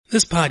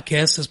This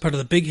podcast is part of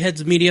the Big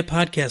Heads Media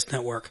Podcast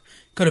Network.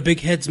 Go to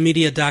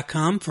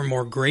bigheadsmedia.com for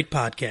more great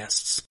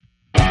podcasts.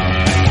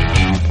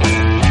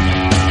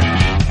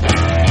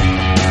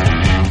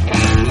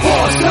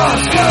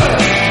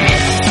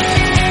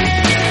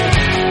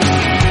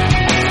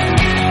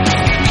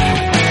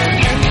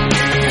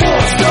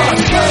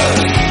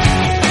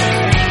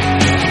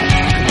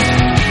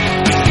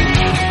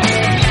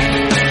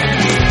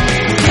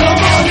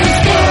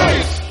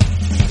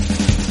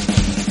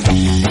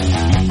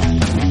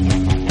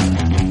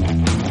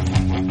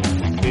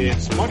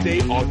 It's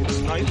Monday,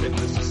 August 9th, and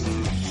this is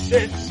season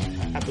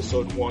 6,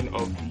 episode 1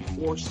 of the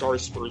 4 Star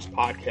Spurs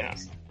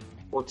podcast.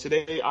 For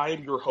today, I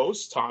am your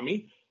host,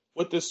 Tommy.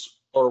 With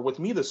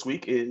me this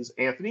week is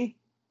Anthony.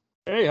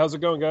 Hey, how's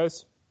it going,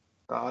 guys?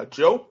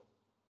 Joe.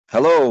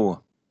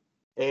 Hello.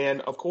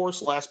 And, of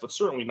course, last but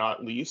certainly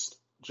not least,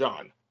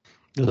 John.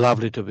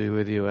 Lovely to be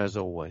with you, as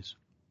always.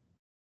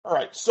 All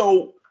right,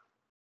 so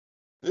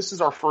this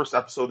is our first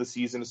episode of the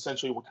season.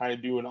 Essentially, we're kind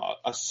of doing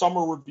a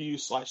summer review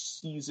 /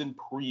 season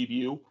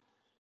preview.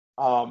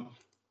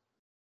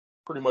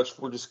 Pretty much,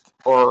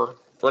 or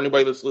for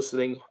anybody that's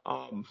listening,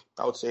 I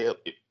would say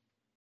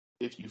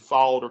if you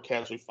followed or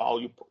casually follow,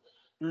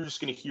 you're just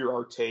going to hear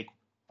our take.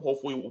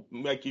 Hopefully,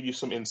 we might give you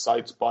some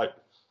insights.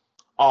 But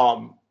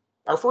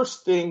our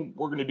first thing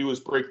we're going to do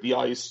is break the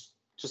ice,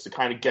 just to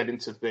kind of get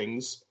into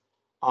things.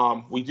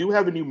 We do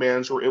have a new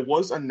manager. It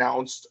was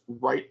announced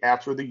right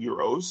after the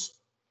Euros.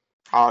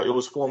 It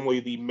was formerly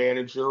the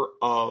manager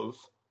of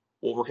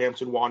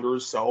Wolverhampton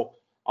Wanderers. So,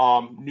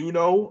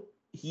 Nuno,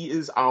 he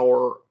is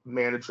our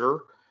manager.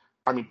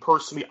 I mean,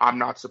 personally, I'm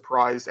not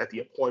surprised at the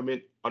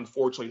appointment.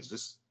 Unfortunately, it's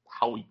just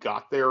how we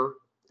got there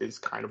is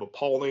kind of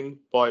appalling.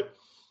 But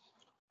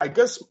I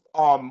guess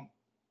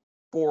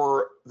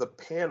for the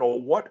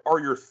panel, what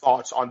are your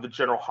thoughts on the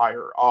general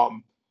hire?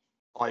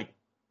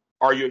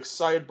 Are you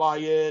excited by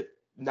it?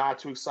 Not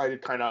too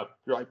excited? Kind of,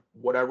 you're like,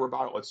 whatever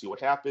about it. Let's see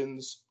what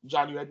happens.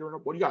 John,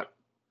 what do you got?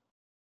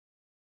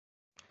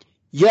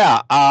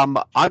 Yeah,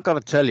 I've got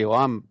to tell you,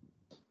 I'm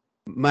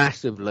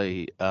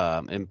massively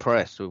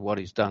impressed with what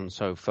he's done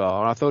so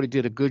far. I thought he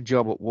did a good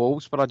job at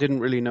Wolves, but I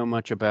didn't really know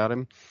much about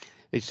him.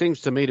 It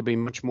seems to me to be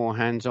much more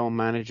hands-on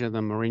manager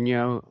than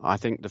Mourinho. I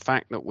think the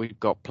fact that we've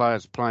got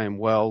players playing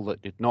well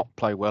that did not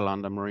play well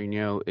under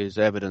Mourinho is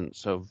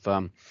evidence of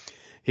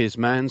his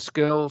man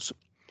skills.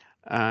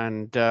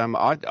 And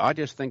I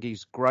just think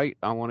he's great.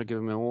 I want to give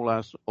him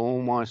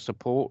all my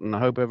support, and I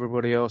hope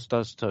everybody else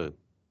does too.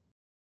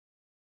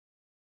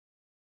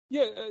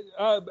 Yeah,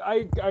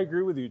 I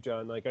agree with you,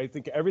 John. I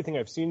think everything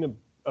I've seen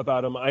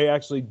about him, I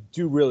actually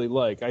do really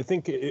like. I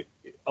think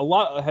a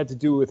lot had to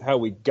do with how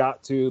we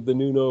got to the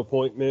Nuno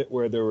appointment,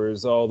 where there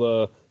was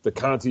all the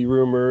Conte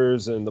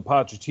rumors and the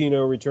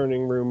Pochettino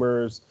returning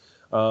rumors,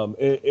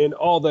 and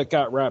all that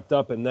got wrapped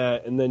up in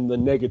that, and then the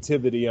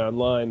negativity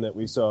online that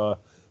we saw.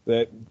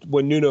 That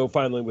when Nuno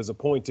finally was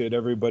appointed,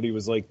 everybody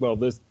was like, "Well,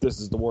 this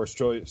is the worst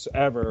choice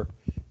ever,"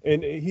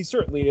 and he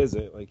certainly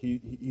isn't.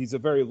 He's a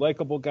very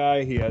likable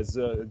guy. He has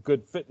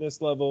good fitness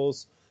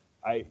levels.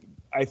 I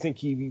think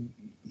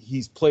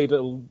he's played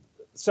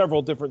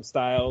several different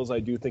styles. I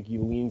do think he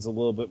leans a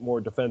little bit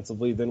more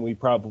defensively than we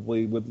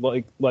probably would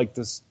like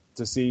to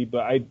see,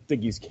 but I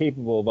think he's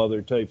capable of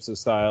other types of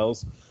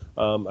styles.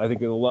 I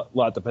think a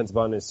lot depends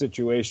upon his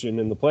situation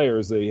and the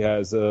players that he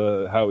has,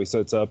 how he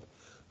sets up.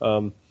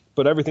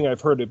 But everything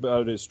I've heard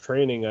about his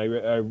training, I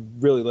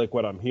really like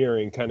what I'm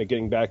hearing, kind of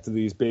getting back to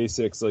these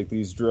basics, like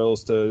these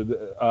drills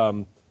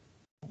to,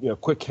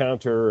 quick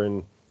counter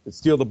and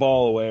steal the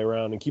ball away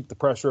around and keep the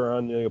pressure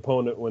on the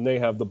opponent when they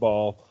have the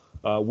ball,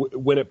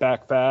 win it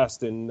back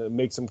fast and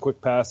make some quick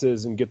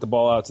passes and get the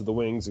ball out to the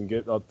wings and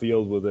get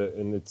upfield with it.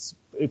 And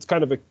it's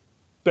kind of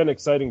been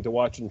exciting to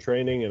watch in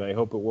training, and I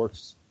hope it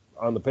works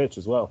on the pitch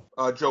as well.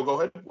 Joe,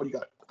 go ahead. What do you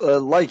got?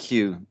 Like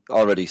you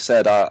already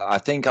said, I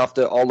think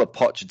after all the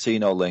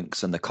Pochettino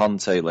links and the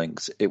Conte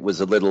links, it was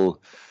a little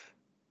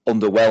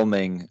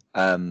underwhelming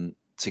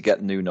to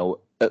get Nuno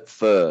at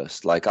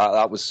first.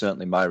 That was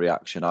certainly my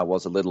reaction. I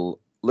was a little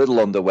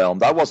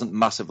underwhelmed. I wasn't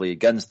massively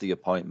against the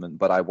appointment,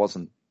 but I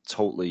wasn't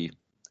totally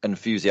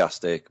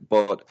enthusiastic.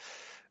 But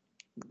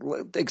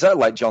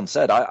exactly like John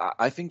said,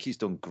 I think he's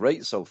done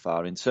great so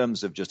far in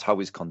terms of just how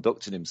he's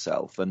conducted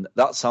himself. And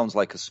that sounds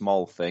like a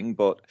small thing,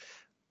 but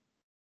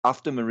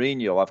after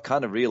Mourinho, I've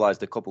kind of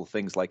realized a couple of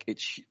things.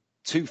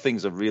 Two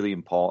things are really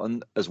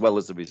important as well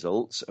as the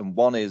results. And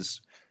one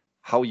is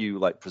how you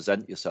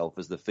present yourself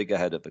as the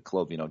figurehead of the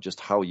club, just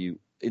how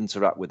you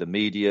interact with the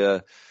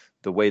media,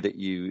 the way that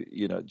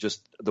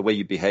just the way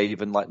you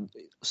behave. And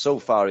so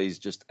far he's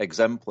just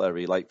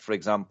exemplary. For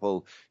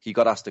example, he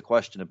got asked a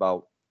question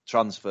about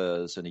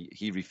transfers and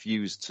he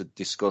refused to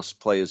discuss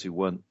players who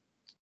weren't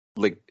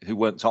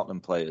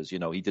Tottenham players. He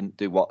didn't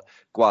do what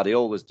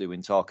Guardiola's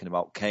doing, talking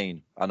about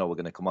Kane. I know we're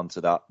going to come on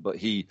to that, but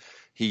he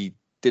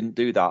didn't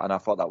do that, and I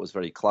thought that was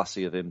very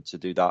classy of him to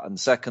do that. And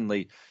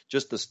secondly,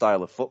 just the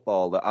style of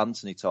football that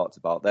Anthony talked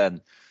about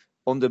then.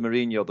 Under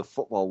Mourinho, the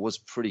football was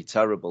pretty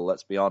terrible,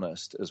 let's be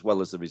honest, as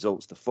well as the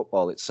results. The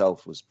football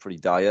itself was pretty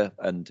dire,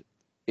 and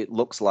it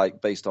looks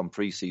like, based on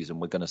preseason,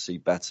 we're going to see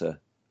better,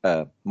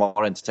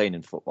 more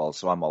entertaining football.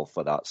 So I'm all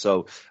for that.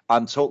 So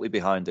I'm totally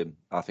behind him.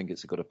 I think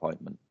it's a good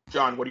appointment.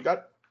 John, what do you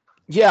got?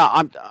 Yeah,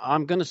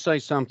 I'm going to say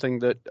something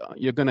that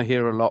you're going to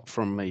hear a lot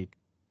from me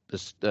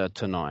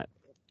tonight,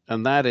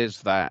 and that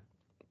is that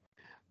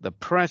the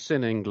press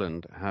in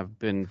England have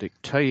been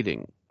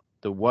dictating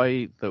the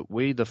way that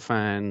we, the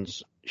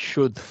fans,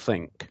 should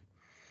think.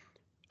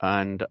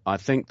 And I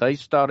think they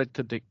started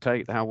to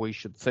dictate how we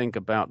should think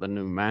about the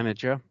new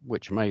manager,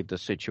 which made the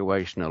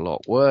situation a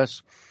lot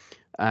worse.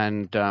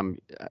 And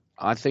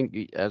I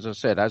think, as I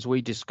said, as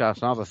we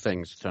discuss other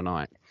things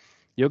tonight,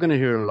 you're going to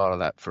hear a lot of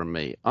that from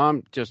me.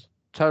 I'm just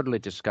totally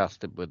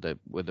disgusted with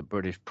the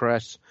British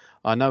press.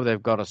 I know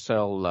they've got to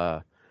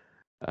sell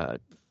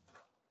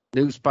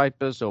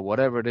newspapers or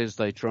whatever it is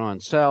they try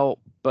and sell,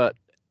 but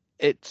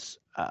it's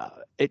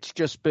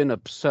just been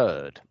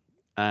absurd.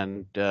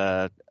 And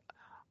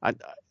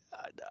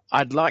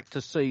I'd like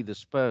to see the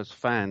Spurs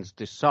fans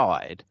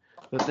decide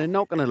that they're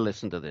not going to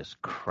listen to this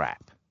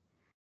crap,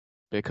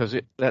 because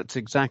that's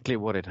exactly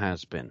what it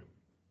has been.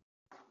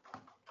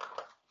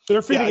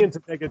 They're feeding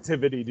into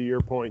negativity, to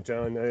your point,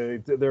 John.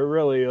 They're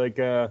really like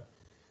the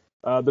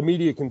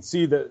media can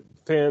see that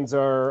fans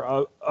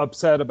are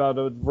upset about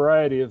a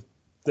variety of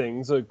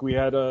things. Like we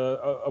had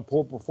a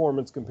poor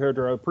performance compared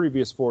to our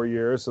previous 4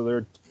 years, so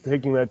they're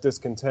taking that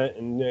discontent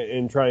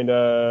and trying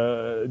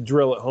to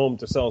drill it home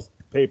to sell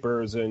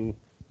papers and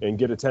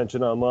get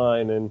attention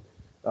online. And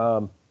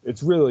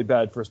it's really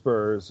bad for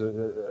Spurs,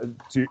 to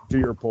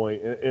your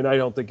point. And I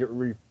don't think it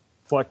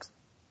reflects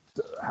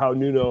how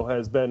Nuno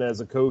has been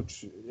as a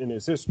coach in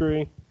his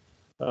history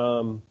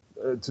to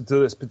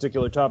this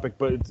particular topic,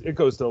 but it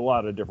goes to a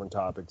lot of different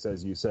topics,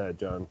 as you said,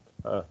 John.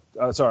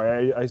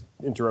 Sorry, I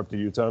interrupted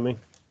you, Tommy.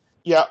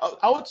 Yeah,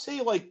 I would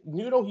say, like,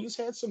 Nuno, he's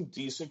had some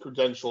decent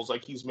credentials.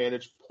 Like, he's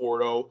managed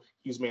Porto,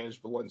 he's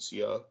managed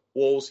Valencia.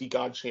 Wolves, he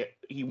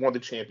won the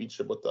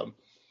championship with them.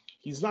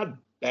 He's not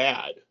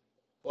bad,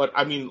 but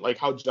I mean, like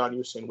how John,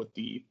 you're saying with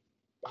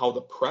how the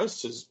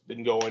press has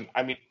been going.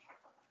 I mean,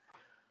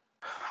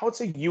 I would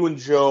say you and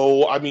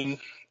Joe, I mean,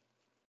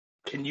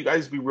 can you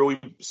guys be really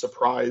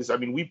surprised? I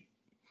mean, we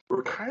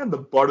were kind of the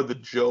butt of the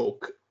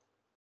joke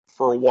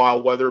for a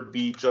while, whether it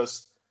be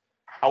just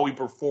how we've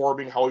been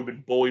performing, how we've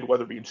been bullied,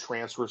 whether it be in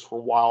transfers for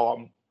a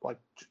while.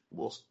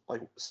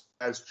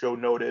 As Joe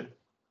noted,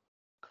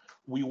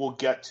 we will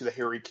get to the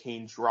Harry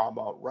Kane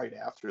drama right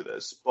after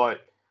this.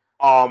 But,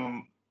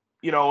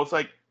 it's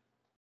like,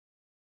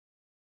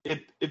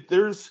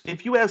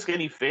 if you ask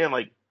any fan,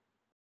 like,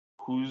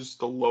 who's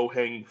the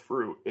low-hanging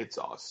fruit, it's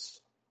us,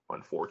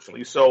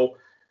 unfortunately. So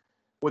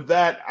with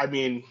that, I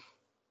mean,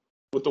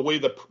 with the way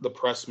the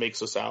press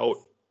makes us out,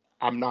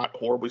 I'm not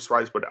horribly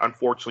surprised, but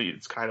unfortunately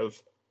it's kind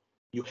of,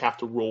 you have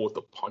to roll with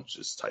the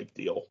punches type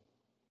deal.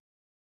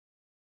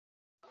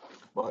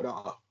 But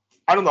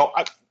I don't know.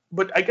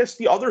 But I guess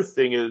the other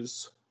thing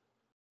is,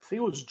 I think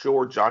it was Joe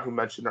or John who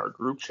mentioned in our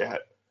group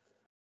chat,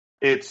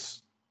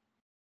 it's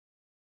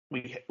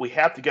we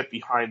have to get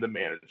behind the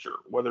manager,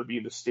 whether it be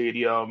in the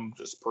stadium,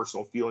 just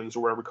personal feelings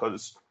or whatever,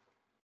 because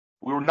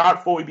we were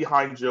not fully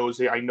behind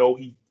Jose. I know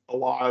he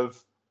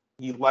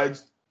led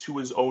to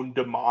his own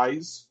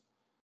demise,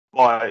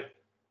 but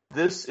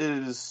this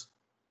is,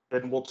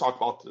 and we'll talk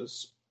about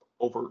this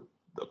over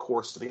the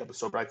course of the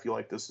episode, but I feel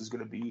like this is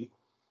going to be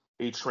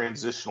a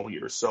transitional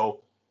year.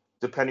 So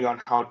depending on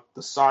how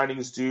the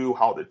signings do,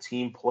 how the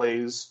team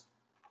plays,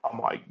 I'm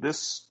like,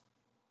 this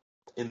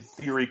in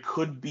theory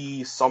could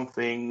be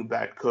something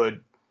that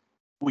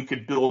we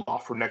could build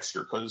off for next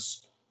year,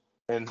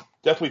 and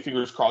definitely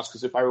fingers crossed,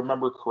 because if I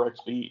remember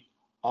correctly,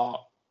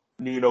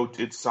 Nuno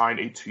did sign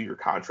a 2-year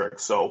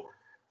contract. So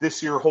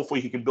this year,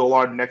 hopefully he can build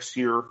on. Next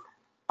year,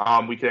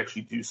 we can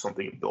actually do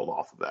something and build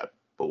off of that,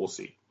 but we'll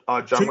see.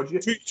 John, what'd you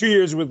get? 2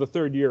 years with the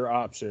 3rd-year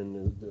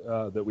option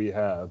that we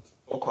have.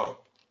 Okay.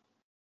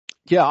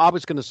 Yeah, I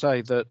was going to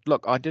say that,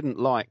 look, I didn't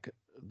like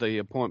the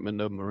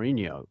appointment of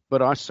Mourinho,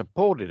 but I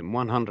supported him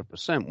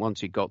 100% once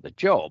he got the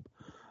job.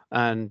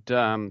 And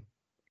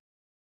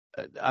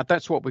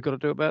that's what we've got to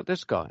do about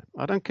this guy.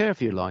 I don't care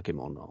if you like him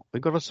or not.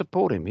 We've got to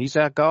support him. He's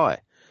our guy.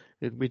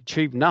 We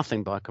achieved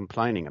nothing by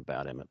complaining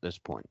about him at this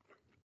point.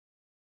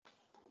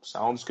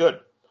 Sounds good.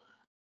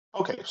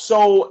 Okay,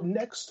 so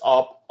next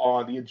up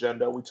on the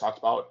agenda, we talked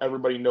about,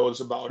 everybody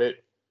knows about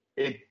it.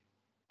 It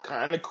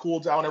kind of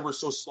cooled down ever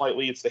so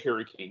slightly. It's the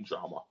Harry Kane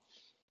drama.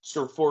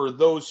 So for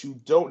those who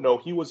don't know,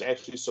 he was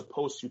actually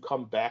supposed to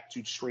come back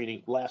to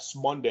training last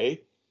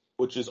Monday,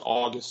 which is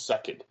August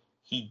 2nd.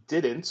 He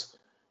didn't.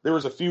 There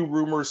was a few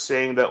rumors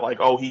saying that, like,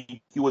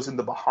 he was in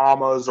the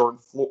Bahamas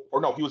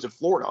he was in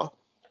Florida.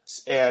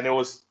 And it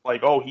was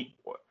like,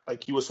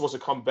 he was supposed to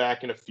come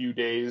back in a few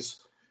days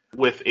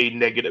with a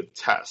negative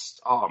test.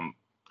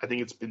 I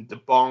think it's been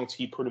debunked.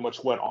 He pretty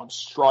much went on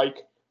strike.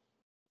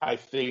 I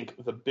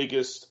think the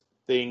biggest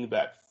thing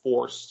that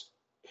forced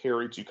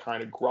Harry to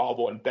kind of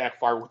grovel and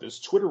backfire with his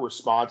Twitter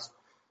response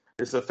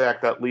is the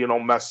fact that Lionel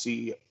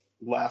Messi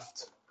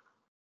left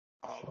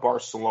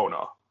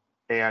Barcelona.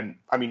 And,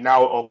 I mean,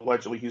 now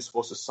allegedly he's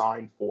supposed to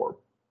sign for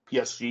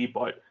PSG,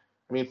 but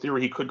I mean, in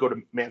theory, he could go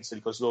to Man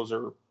City because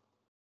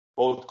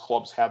both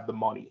clubs have the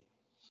money.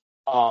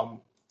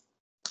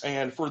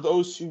 And for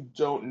those who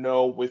don't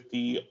know, with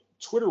the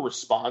Twitter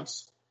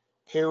response,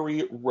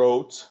 Harry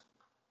wrote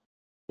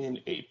in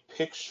a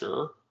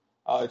picture,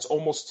 it's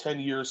almost 10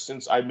 years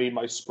since I made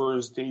my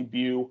Spurs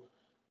debut.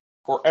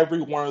 For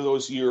every one of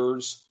those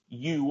years,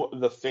 you,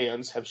 the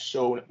fans, have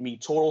shown me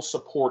total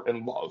support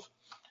and love.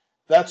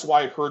 That's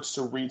why it hurts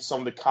to read some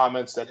of the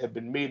comments that have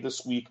been made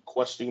this week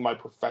questioning my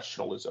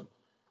professionalism.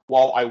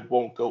 While I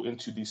won't go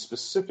into the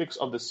specifics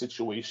of the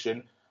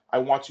situation, I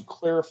want to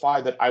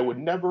clarify that I would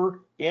never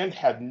and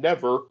have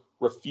never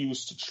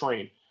refused to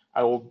train.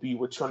 I will be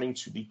returning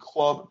to the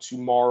club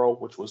tomorrow,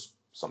 which was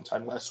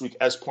sometime last week,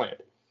 as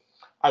planned.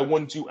 I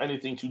wouldn't do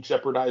anything to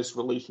jeopardize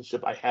the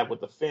relationship I have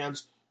with the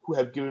fans who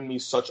have given me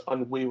such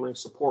unwavering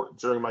support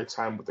during my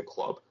time with the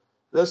club.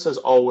 This has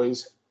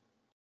always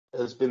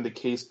has been the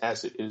case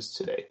as it is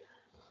today.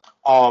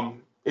 I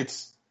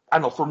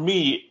don't know, for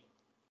me,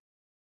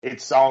 it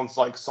sounds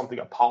like something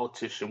a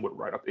politician would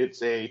write up.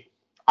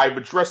 I've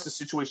addressed the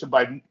situation,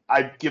 but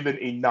I've given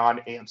a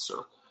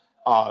non-answer.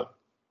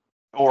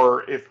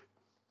 Or if,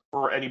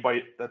 for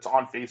anybody that's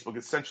on Facebook,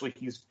 essentially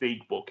he's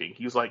fake booking.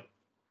 He's like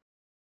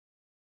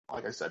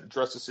I said,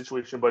 address the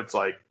situation, but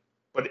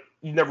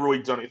you never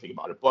really done anything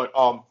about it. But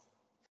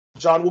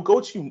John, we'll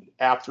go to you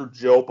after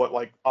Joe, but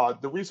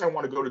the reason I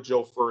want to go to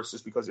Joe first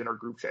is because in our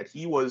group chat,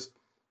 he was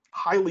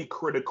highly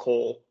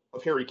critical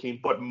of Harry Kane,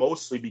 but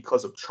mostly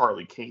because of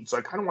Charlie Kane. So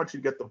I kind of want you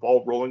to get the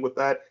ball rolling with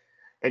that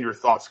and your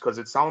thoughts, because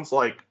it sounds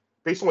like,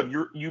 based on what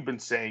you've been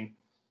saying,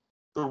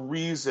 the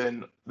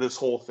reason this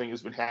whole thing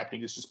has been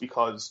happening is just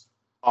because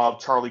of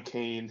Charlie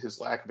Kane, his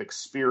lack of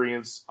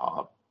experience,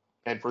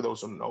 and for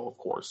those who don't know, of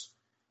course,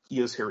 he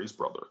is Harry's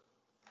brother.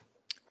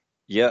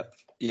 Yeah.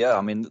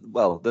 I mean,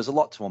 well, there's a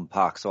lot to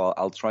unpack, so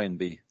I'll try and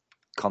be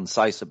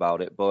concise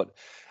about it. But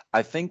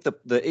I think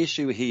the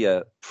issue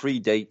here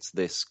predates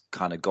this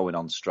kind of going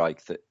on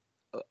strike, that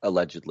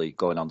allegedly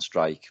going on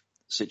strike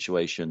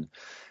situation.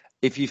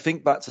 If you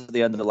think back to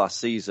the end of the last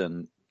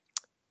season,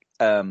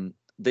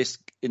 this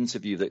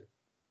interview that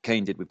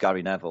Kane did with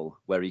Gary Neville,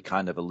 where he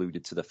kind of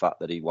alluded to the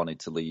fact that he wanted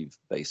to leave,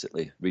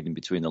 basically, reading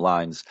between the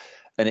lines.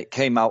 And it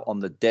came out on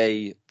the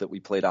day that we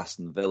played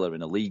Aston Villa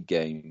in a league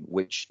game,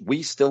 which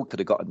we still could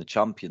have got in the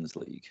Champions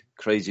League.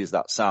 Crazy as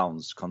that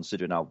sounds,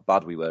 considering how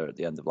bad we were at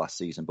the end of last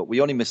season. But we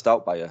only missed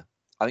out by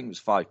I think it was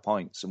 5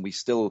 points, and we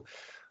still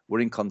were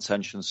in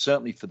contention,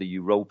 certainly for the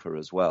Europa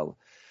as well.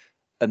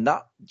 And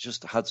that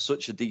just had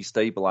such a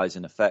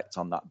destabilising effect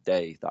on that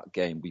day, that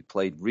game. We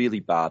played really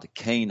bad.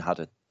 Kane had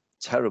a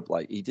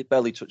terrible, he did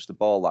barely touch the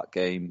ball that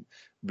game,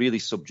 really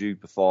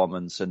subdued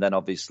performance. And then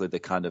obviously the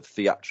kind of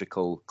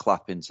theatrical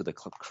clap into the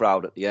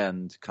crowd at the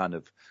end, kind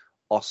of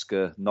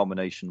Oscar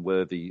nomination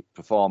worthy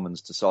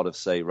performance to sort of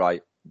say,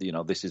 right,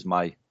 this is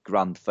my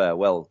grand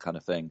farewell kind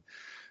of thing.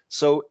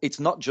 So it's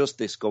not just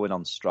this going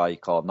on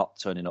strike or not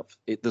turning up.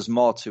 There's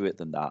more to it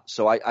than that.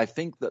 So I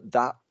think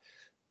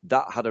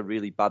that had a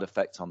really bad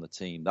effect on the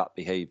team, that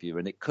behaviour,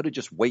 and it could have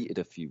just waited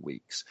a few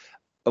weeks.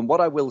 And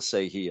what I will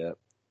say here,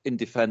 in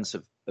defence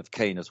of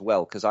Kane as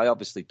well, because I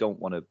obviously don't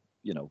want to,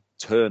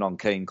 turn on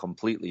Kane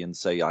completely and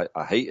say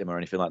I hate him or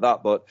anything like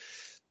that. But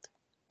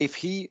if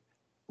he,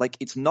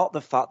 it's not the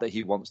fact that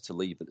he wants to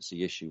leave that's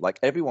the issue.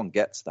 Everyone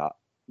gets that.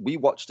 We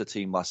watched the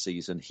team last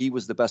season. He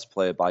was the best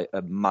player by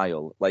a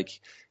mile.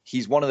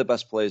 He's one of the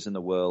best players in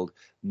the world.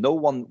 No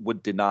one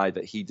would deny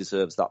that he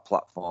deserves that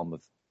platform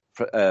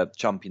of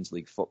Champions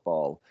League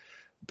football.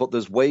 But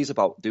there's ways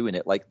about doing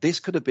it. This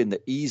could have been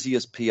the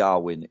easiest PR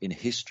win in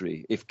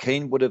history if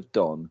Kane would have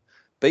done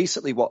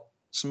basically what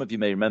some of you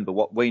may remember,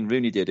 what Wayne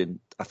Rooney did in,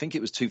 I think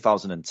it was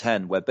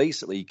 2010, where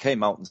basically he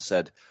came out and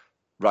said,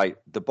 right,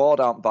 the board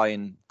aren't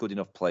buying good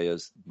enough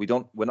players.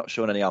 We're not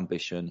showing any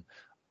ambition.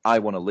 I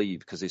want to leave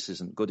because this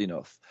isn't good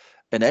enough.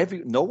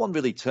 And no one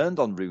really turned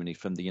on Rooney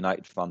from the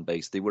United fan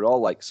base. They were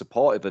all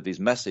supportive of his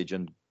message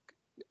and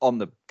on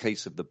the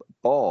case of the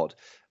board.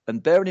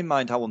 And bearing in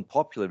mind how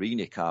unpopular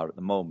ENIC are at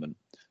the moment,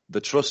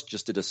 the Trust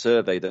just did a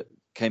survey that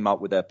came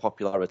out with their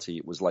popularity.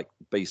 It was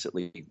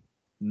basically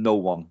no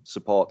one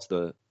supports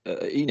the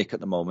ENIC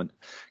at the moment.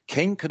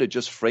 Kane could have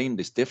just framed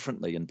this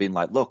differently and been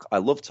like, look, I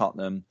love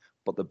Tottenham,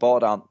 but the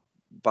board aren't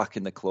back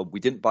in the club. We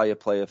didn't buy a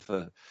player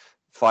for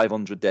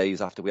 500 days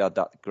after we had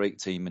that great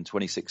team in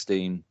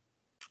 2016.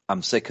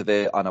 I'm sick of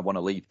it and I want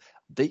to leave.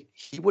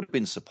 He would have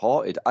been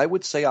supported. I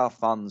would say our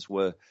fans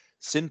were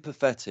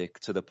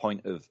sympathetic to the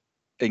point of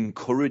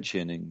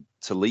encouraging him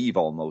to leave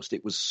almost.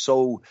 It was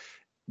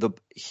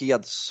he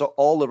had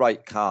all the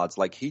right cards.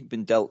 He'd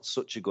been dealt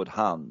such a good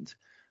hand,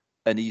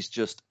 and he's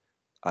just,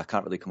 I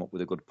can't really come up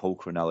with a good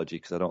poker analogy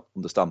because I don't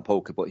understand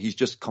poker, but he's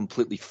just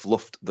completely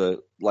fluffed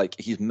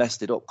he's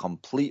messed it up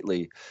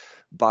completely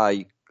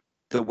by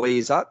the way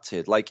he's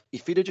acted.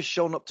 If he'd have just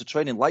shown up to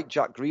training like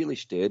Jack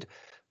Grealish did,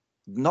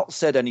 not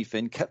said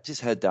anything, kept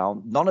his head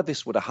down, none of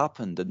this would have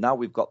happened. And now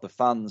we've got the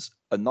fans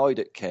annoyed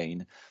at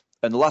Kane.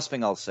 And the last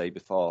thing I'll say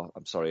before,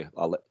 I'm sorry,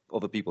 I'll let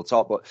other people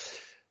talk, but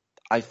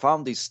I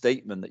found his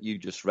statement that you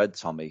just read,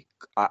 Tommy,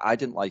 I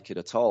didn't like it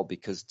at all,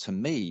 because to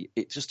me,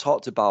 it just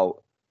talked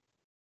about,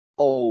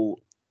 oh,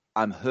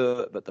 I'm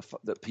hurt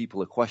that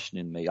people are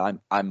questioning me.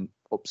 I'm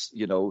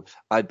you know,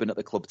 I'd been at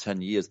the club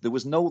 10 years. There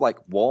was no like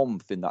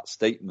warmth in that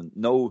statement.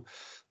 No,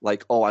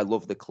 like, oh, I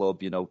love the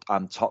club. You know,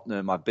 I'm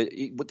Tottenham.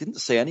 He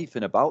didn't say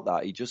anything about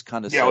that. He just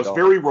kind of said, it was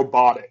very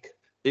robotic.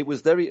 It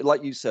was very,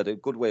 like you said, a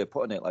good way of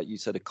putting it. Like you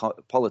said, a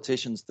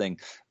politician's thing.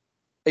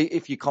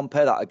 If you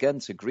compare that again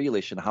to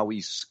Grealish and how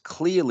he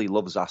clearly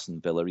loves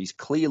Aston Villa, he's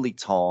clearly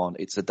torn.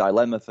 It's a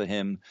dilemma for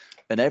him,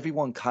 and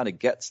everyone kind of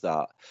gets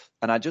that.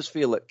 And I just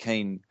feel that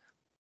Kane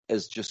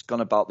has just gone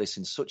about this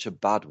in such a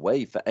bad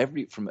way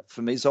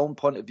from his own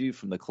point of view,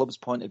 from the club's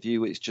point of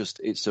view.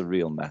 It's a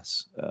real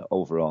mess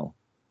overall.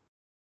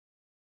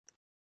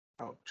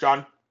 Oh,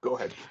 John, go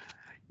ahead.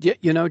 Yeah,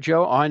 you know,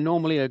 Joe, I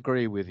normally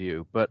agree with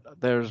you, but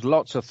there's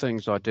lots of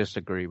things I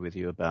disagree with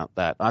you about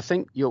that. I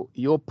think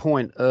your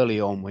point early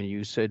on when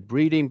you said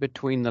reading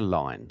between the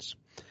lines,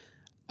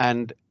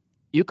 and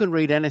you can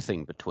read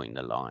anything between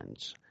the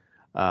lines.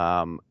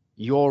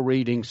 You're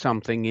reading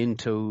something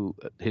into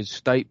his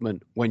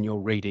statement when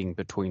you're reading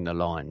between the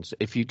lines.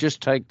 If you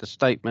just take the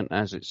statement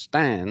as it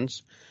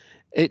stands,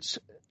 it's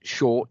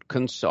short,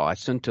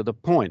 concise, and to the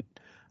point.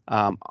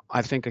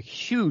 I think a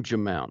huge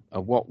amount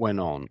of what went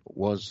on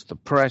was the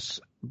press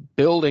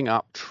building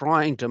up,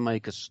 trying to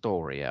make a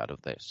story out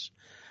of this.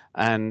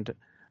 And,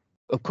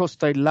 of course,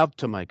 they love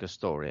to make a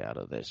story out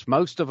of this.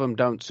 Most of them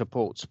don't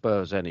support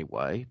Spurs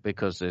anyway,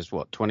 because there's,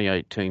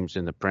 28 teams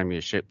in the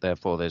Premiership.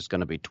 Therefore, there's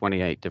going to be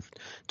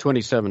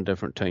 27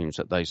 different teams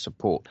that they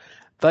support.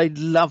 They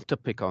love to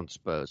pick on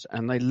Spurs,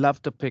 and they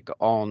love to pick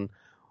on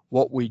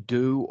what we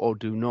do or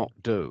do not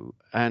do.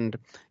 And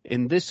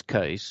in this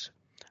case,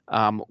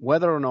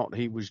 whether or not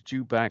he was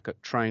due back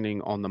at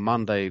training on the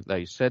Monday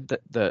they said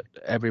that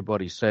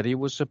everybody said he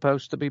was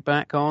supposed to be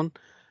back on,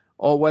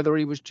 or whether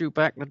he was due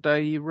back the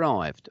day he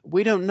arrived,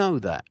 we don't know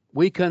that.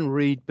 We can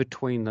read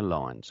between the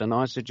lines, and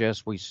I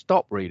suggest we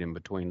stop reading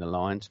between the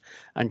lines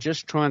and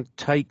just try and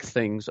take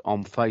things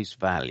on face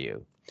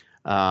value.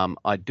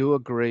 I do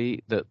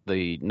agree that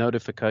the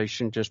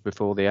notification just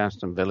before the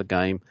Aston Villa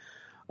game,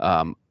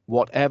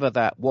 whatever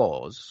that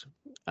was,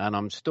 and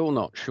I'm still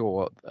not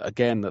sure,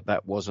 again,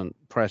 that wasn't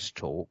press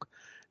talk,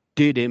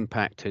 did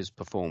impact his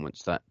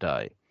performance that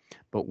day.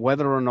 But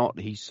whether or not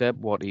he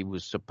said what he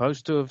was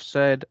supposed to have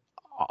said,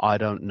 I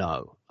don't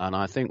know. And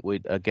I think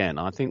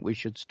we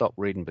should stop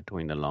reading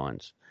between the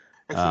lines.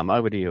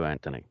 Over to you,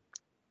 Anthony.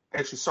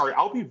 Actually, sorry,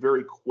 I'll be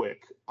very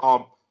quick.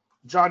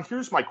 John,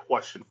 here's my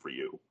question for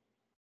you.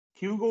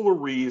 Hugo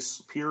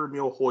Lloris,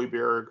 Pierre-Emile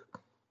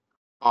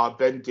Højbjerg,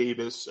 Ben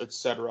Davis,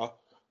 etc.,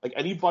 like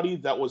anybody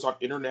that was on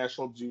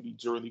international duty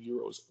during the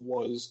Euros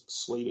was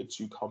slated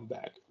to come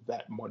back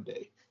that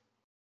Monday.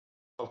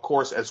 Of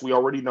course, as we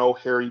already know,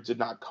 Harry did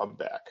not come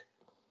back.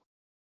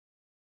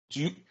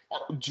 Do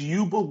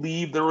you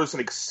believe there was an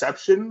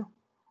exception,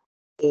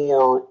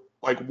 or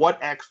like what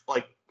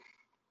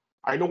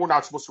I know we're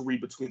not supposed to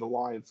read between the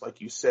lines, like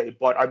you say,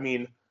 but I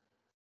mean,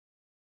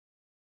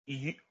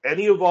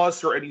 any of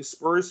us or any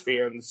Spurs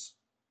fans,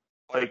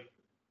 like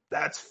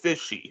that's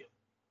fishy.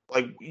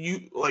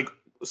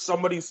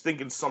 Somebody's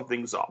thinking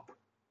something's up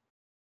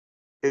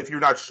if you're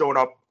not showing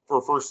up for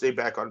a first day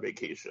back on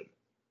vacation.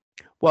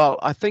 Well,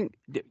 I think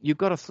you've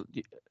got to,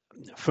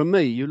 for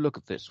me, you look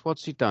at this.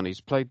 What's he done?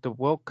 He's played the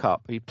World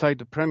Cup. He played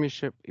the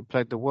Premiership. He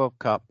played the World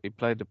Cup. He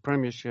played the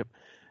Premiership.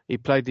 He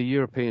played the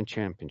European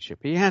Championship.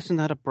 He hasn't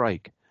had a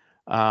break.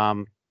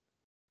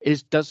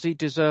 Does he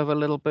deserve a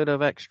little bit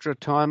of extra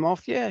time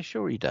off? Yeah,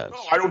 sure he does.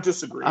 No, I don't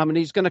disagree. I mean,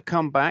 he's going to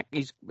come back.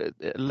 He's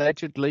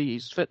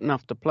fit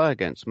enough to play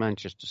against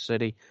Manchester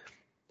City.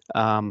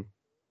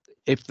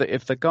 If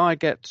the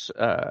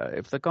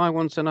guy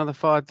wants another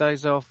 5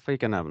 days off, he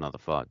can have another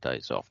 5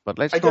 days off. But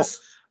let's not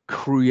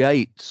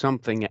create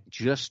something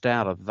just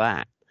out of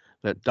that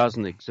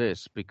doesn't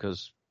exist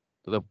because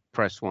the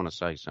press want to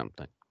say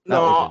something. That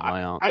was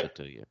my answer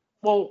to you.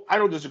 Well, I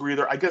don't disagree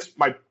there. I guess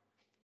my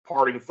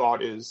parting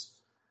thought is,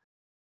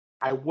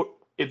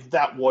 if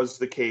that was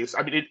the case,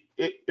 I mean,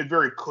 it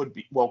very could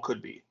be.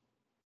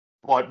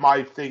 But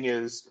my thing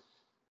is,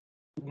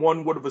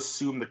 one would have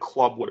assumed the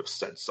club would have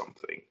said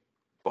something.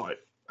 But,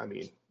 I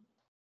mean,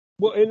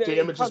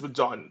 damage has been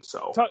done.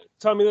 So,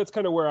 Tommy, that's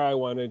kind of where I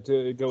wanted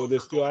to go with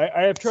this too.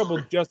 I have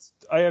trouble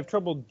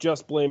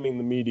just blaming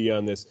the media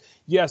on this.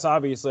 Yes,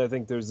 obviously, I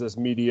think there's this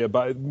media,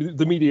 but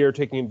the media are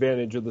taking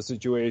advantage of the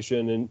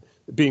situation, and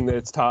being that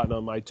it's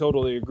Tottenham, I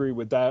totally agree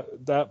with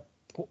that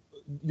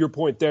your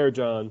point there,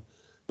 John.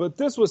 But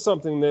this was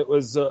something that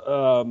was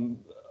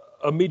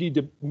a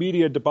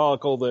media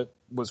debacle that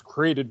was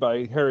created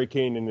by Harry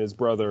Kane and his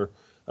brother.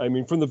 I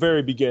mean, from the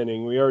very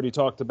beginning, we already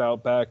talked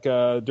about back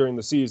during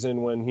the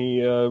season when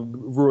he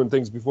ruined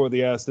things before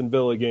the Aston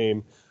Villa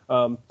game.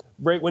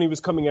 Right when he was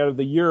coming out of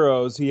the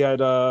Euros, he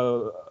had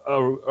a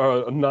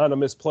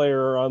anonymous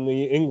player on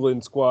the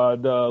England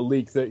squad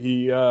leak that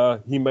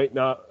he might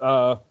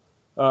not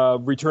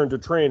return to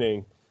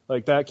training.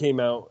 Like that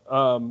came out.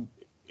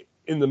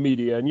 in the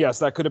media. And yes,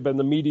 that could have been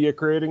the media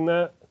creating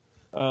that.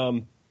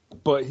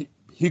 But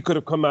he could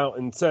have come out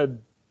and said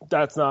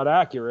that's not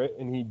accurate,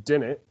 and he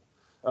didn't.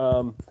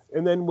 And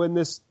then when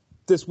this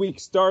week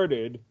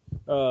started,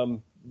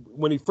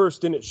 when he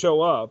first didn't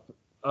show up,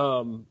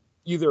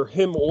 either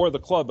him or the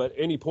club at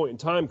any point in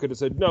time could have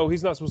said, no,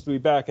 he's not supposed to be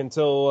back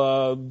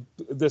until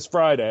this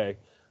Friday.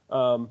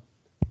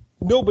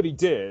 Nobody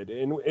did.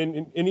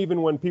 And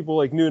even when people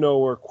like Nuno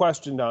were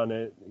questioned on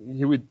it,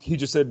 he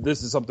just said,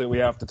 this is something we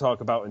have to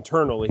talk about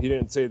internally. He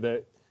didn't say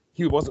that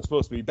he wasn't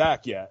supposed to be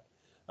back yet.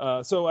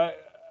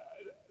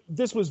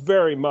 This was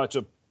very much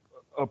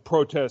a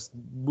protest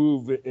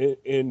move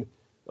in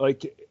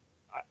like,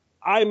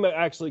 I'm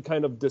actually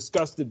kind of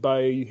disgusted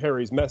by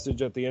Harry's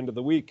message at the end of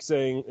the week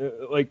saying,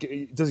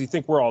 does he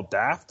think we're all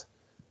daft?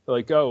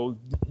 Like, oh,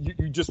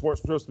 you just weren't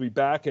supposed to be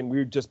back and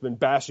we've just been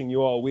bashing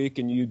you all week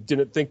and you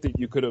didn't think that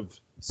you could have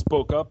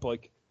spoke up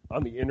like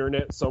on the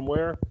internet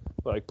somewhere,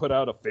 like put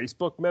out a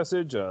Facebook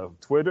message, a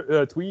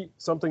Twitter tweet,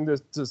 something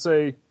to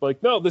say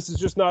like, no, this is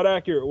just not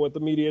accurate what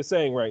the media is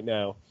saying right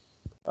now.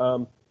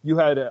 You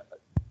had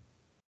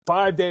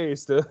 5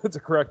 days to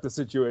correct the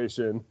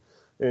situation.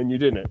 And you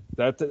didn't.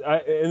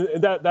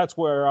 That's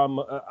where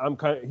I'm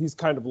kind of, he's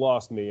kind of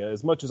lost me.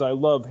 As much as I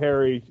love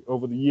Harry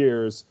over the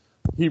years,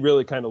 he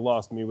really kind of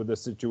lost me with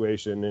this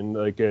situation, and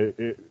like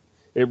it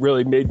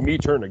really made me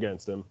turn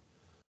against him.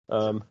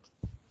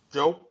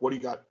 Joe, what do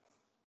you got?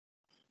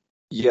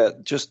 Yeah,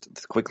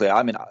 just quickly.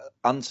 I mean,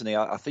 Anthony,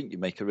 I think you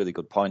make a really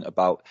good point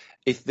about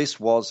if this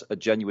was a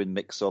genuine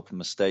mix-up, a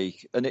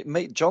mistake,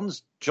 and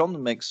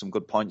John makes some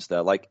good points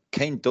there. Like,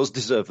 Kane does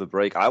deserve a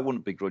break. I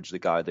wouldn't begrudge the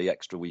guy the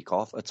extra week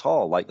off at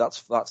all. Like,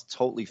 that's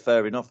totally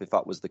fair enough if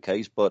that was the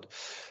case. But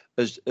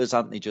as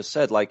Anthony just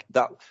said, like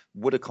that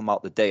would have come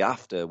out the day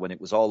after when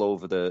it was all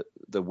over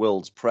the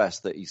world's press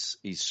that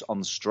he's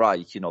on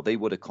strike. You know, they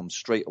would have come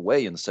straight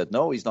away and said,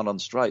 no, he's not on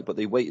strike. But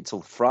they waited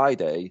till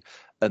Friday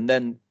and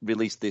then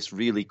released this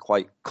really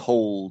quite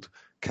cold,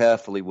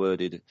 carefully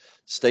worded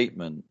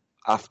statement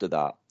after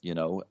that, you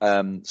know.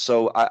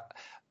 So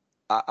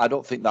I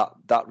don't think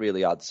that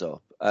really adds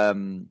up. I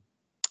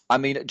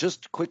mean,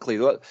 just quickly,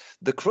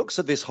 the crux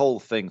of this whole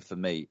thing for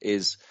me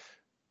is,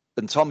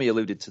 and Tommy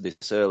alluded to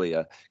this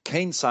earlier,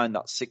 Kane signed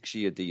that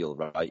 6-year deal,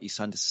 right? He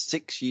signed a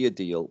 6-year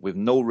deal with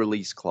no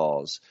release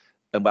clause,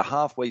 and we're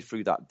halfway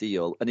through that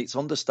deal, and it's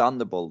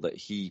understandable that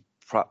he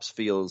perhaps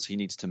feels he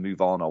needs to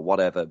move on or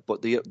whatever.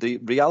 But the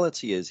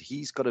reality is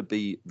he's got to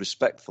be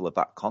respectful of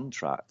that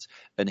contract,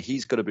 and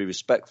he's got to be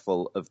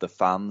respectful of the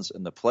fans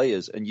and the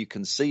players. And you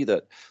can see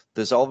that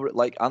there's already,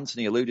 like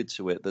Anthony alluded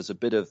to it, there's a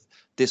bit of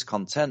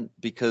discontent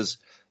because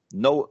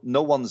none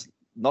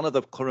of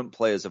the current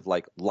players have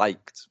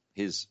liked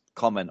his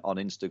comment on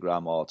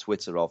Instagram or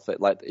Twitter or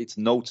like it's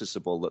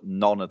noticeable that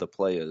none of the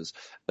players,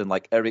 and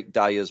like Eric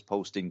Dyer's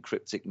posting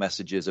cryptic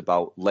messages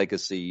about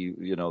legacy,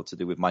 you know, to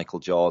do with Michael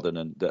Jordan,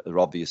 and that are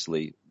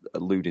obviously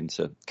alluding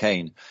to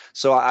Kane.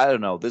 So I don't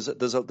know.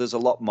 There's a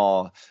lot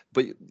more,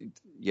 but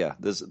yeah,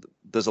 there's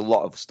a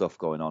lot of stuff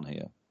going on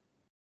here.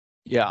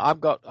 Yeah, I've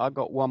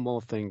got one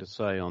more thing to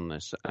say on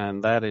this,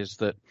 and that is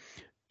that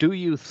do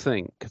you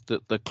think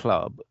that the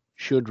club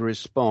should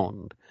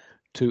respond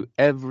to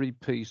every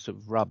piece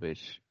of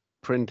rubbish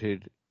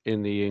printed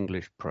in the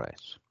English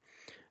press?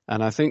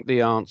 And I think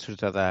the answer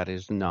to that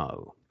is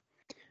no.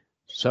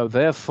 So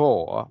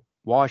therefore,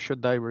 why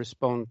should they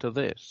respond to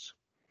this?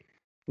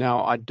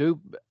 Now,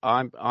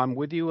 I'm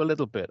with you a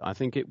little bit. I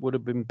think it would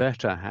have been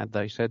better had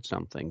they said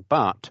something.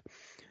 But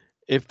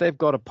if they've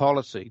got a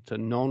policy to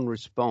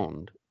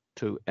non-respond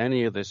to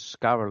any of this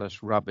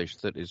scurrilous rubbish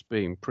that is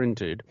being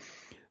printed,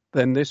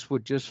 then this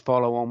would just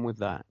follow on with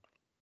that.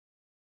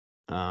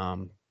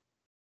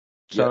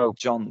 So,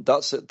 John,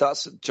 that's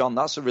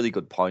a really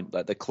good point.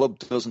 That the club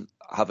doesn't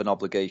have an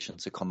obligation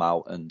to come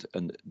out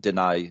and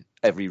deny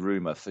every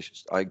rumor.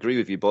 I agree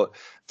with you, but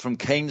from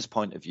Kane's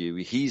point of view,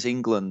 he's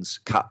England's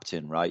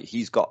captain, right?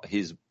 He's got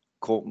his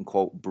quote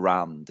unquote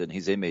brand and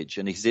his image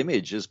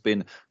has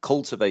been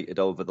cultivated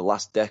over the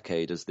last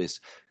decade as this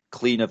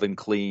cleaner than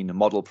clean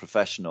model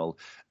professional.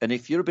 And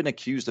if you've been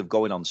accused of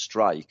going on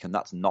strike and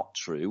that's not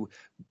true,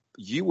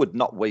 you would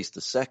not waste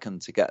a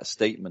second to get a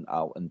statement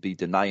out and be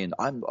denying.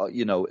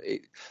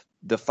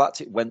 The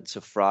fact it went to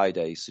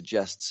Friday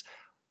suggests,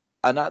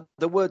 and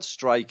the word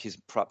strike is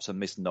perhaps a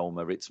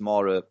misnomer. It's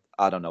more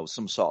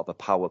some sort of a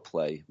power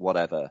play,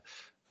 whatever.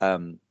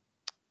 But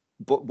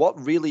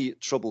what really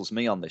troubles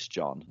me on this,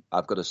 John,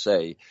 I've got to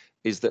say,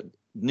 is that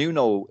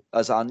Nuno,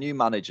 as our new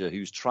manager,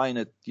 who's trying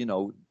to,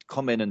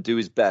 come in and do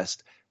his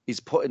best, is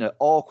put in an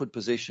awkward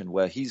position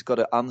where he's got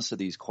to answer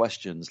these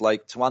questions.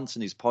 Like, to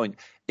Anthony's point,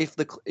 if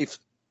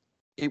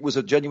it was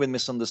a genuine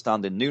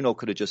misunderstanding, Nuno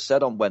could have just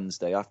said on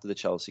Wednesday after the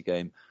Chelsea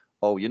game,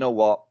 oh, you know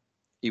what?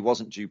 He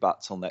wasn't due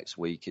back till next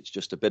week. It's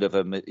just a bit of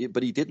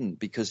but he didn't,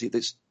 because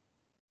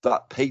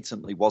that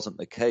patently wasn't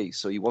the case.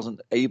 So he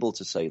wasn't able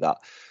to say that.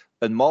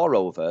 And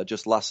moreover,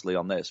 just lastly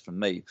on this from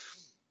me,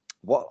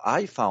 what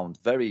I found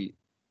very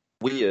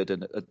weird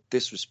and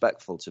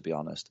disrespectful, to be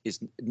honest, is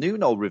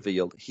Nuno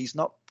revealed he's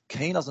not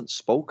Kane hasn't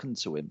spoken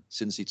to him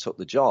since he took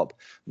the job.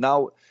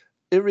 Now,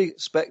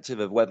 irrespective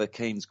of whether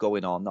Kane's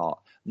going or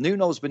not,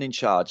 Nuno's been in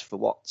charge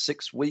for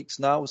 6 weeks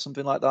now or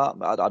something like that?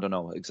 I don't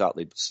know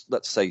exactly.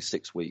 Let's say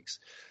 6 weeks.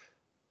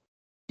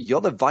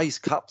 You're the vice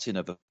captain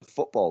of a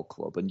football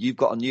club, and you've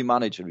got a new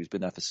manager who's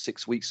been there for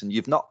 6 weeks, and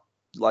you've not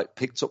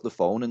picked up the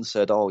phone and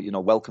said, "Oh,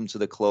 welcome to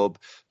the club.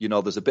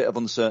 There's a bit of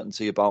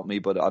uncertainty about me,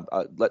 but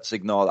let's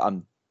ignore that.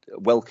 I'm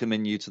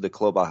welcoming you to the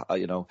club."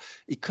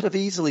 He could have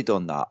easily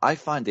done that. I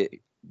find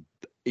it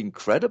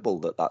incredible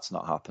that that's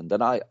not happened,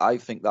 and I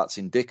think that's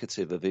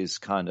indicative of his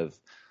kind of.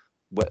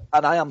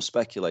 And I am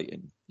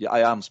speculating. Yeah,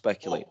 I am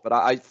speculating, but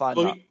I find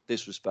that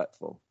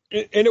disrespectful.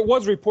 And it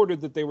was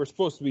reported that they were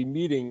supposed to be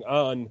meeting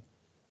on.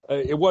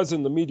 It was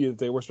in the media that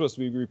they were supposed to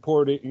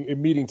be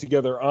meeting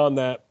together on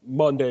that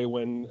Monday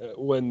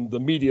when the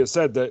media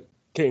said that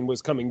Kane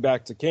was coming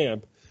back to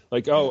camp.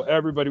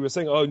 Everybody was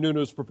saying,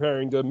 Nuno's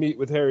preparing to meet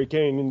with Harry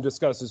Kane and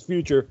discuss his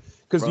future,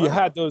 because you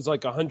had those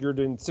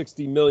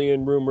 160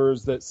 million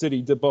rumors that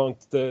City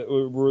debunked that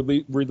were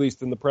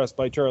released in the press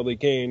by Charlie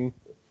Kane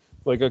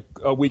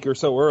a week or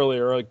so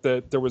earlier,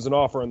 that there was an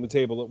offer on the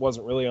table that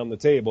wasn't really on the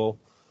table.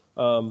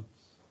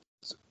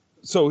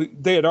 So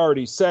they had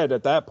already said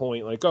at that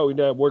point, we're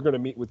going to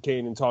meet with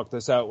Kane and talk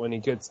this out when he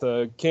gets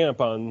to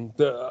camp on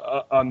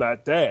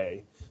that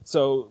day.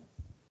 So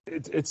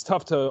it's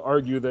tough to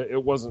argue that he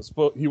wasn't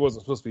supposed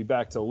to be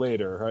back till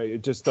later, right?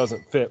 It just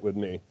doesn't fit with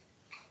me.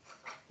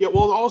 Yeah,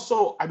 well,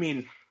 also, I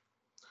mean,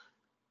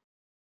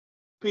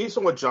 based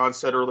on what John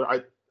said earlier,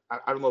 I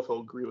don't know if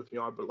he'll agree with me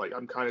on, but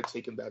I'm kind of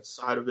taking that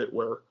side of it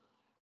where,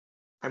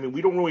 I mean,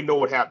 we don't really know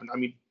what happened. I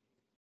mean,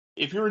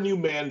 if you're a new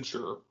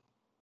manager,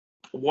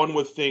 one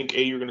would think,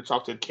 you're going to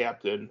talk to the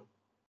captain,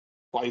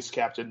 vice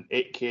captain,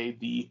 aka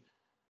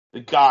the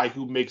guy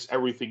who makes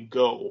everything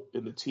go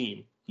in the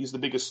team. He's the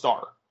biggest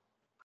star.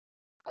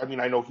 I mean,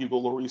 I know Hugo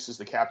Lloris is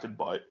the captain,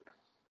 but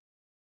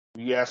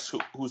you ask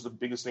who's the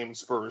biggest name in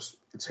Spurs,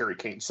 it's Harry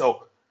Kane.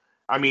 So,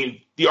 I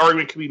mean, the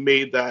argument can be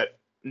made that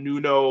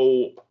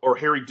Nuno or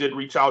Harry did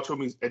reach out to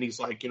him, and he's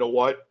like, you know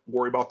what,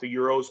 worry about the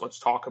Euros. Let's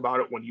talk about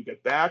it when you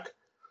get back.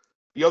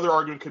 The other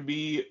argument could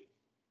be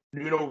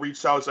Nuno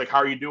reached out. It's like, how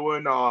are you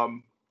doing?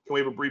 Can we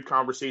have a brief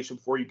conversation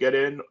before you get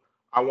in?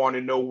 I want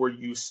to know where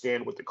you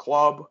stand with the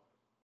club.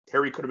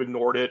 Harry could have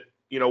ignored it.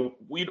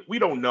 We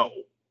don't know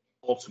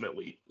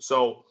ultimately.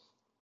 So,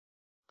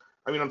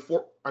 I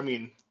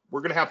mean,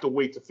 we're gonna have to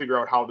wait to figure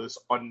out how this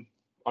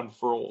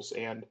unfurls,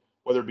 and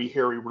whether it be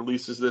Harry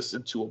releases this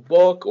into a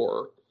book,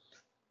 or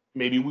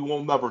maybe we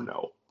will never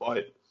know.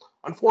 But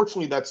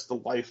unfortunately, that's the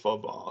life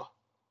of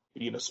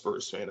being a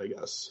Spurs fan, I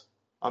guess.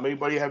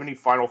 Anybody have any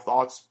final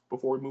thoughts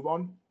before we move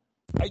on?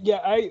 Yeah,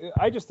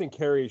 I just think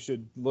Harry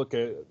should look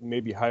at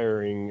maybe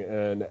hiring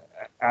an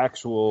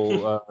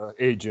actual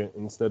agent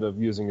instead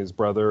of using his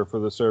brother for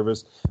the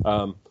service.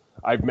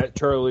 I've met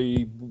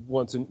Charlie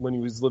once when he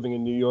was living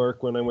in New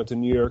York, when I went to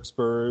New York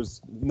Spurs.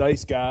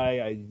 Nice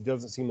guy. He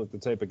doesn't seem like the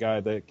type of guy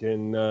that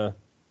can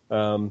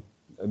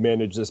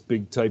manage this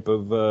big type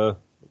of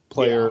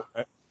player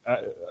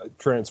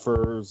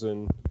transfers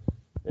and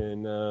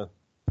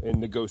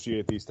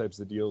negotiate these types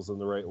of deals in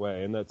the right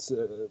way. And that's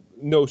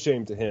no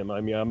shame to him.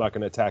 I mean, I'm not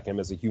going to attack him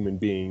as a human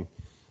being,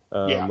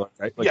 some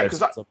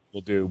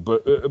people do.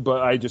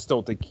 But I just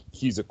don't think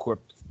he's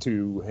equipped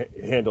to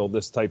handle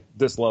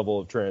this level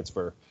of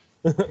transfer.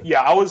 Yeah,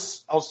 I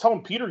was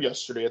telling Peter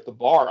yesterday at the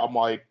bar. I'm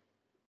like,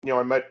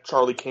 I met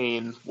Charlie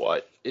Kane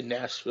in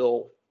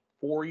Nashville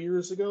 4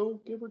 years ago,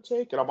 give or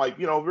take, and I'm like,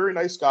 very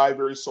nice guy,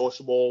 very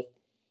sociable.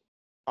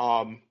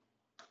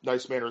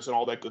 Nice manners and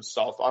all that good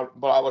stuff.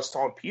 But I was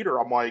telling Peter,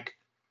 I'm like,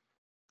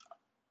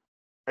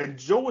 and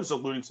Joe was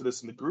alluding to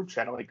this in the group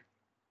chat,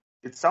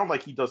 it sounded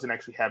like he doesn't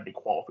actually have any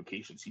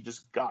qualifications. He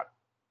just got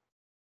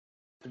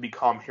to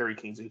become Harry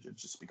Kane's agent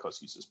just because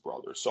he's his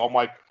brother. So I'm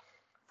like,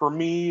 for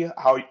me,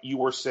 how you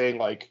were saying,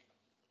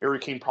 Harry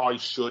Kane probably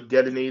should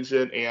get an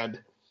agent, and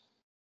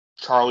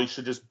Charlie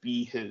should just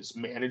be his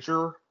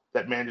manager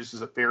that manages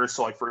his affairs.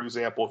 So, for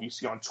example, if you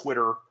see on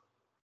Twitter,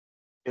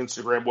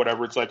 Instagram,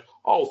 whatever, it's like,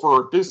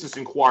 for business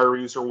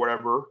inquiries or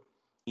whatever,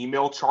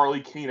 email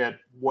Charlie Kane at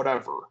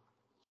whatever.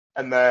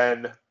 And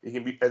then it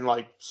can be,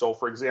 so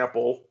for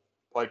example,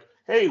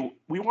 hey,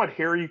 we want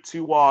Harry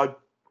to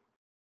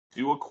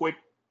do a quick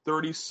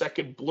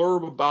 30-second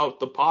blurb about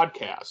the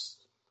podcast.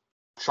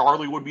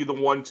 Charlie would be the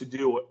one to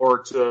do it,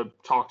 or to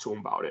talk to him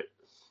about it.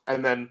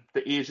 And then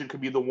the agent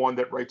could be the one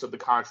that writes up the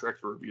contract,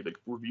 or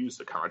reviews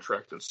the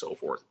contract and so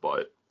forth.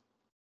 But,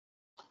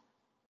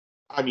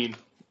 I mean,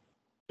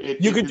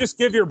 you could just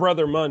give your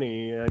brother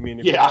money. I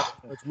mean,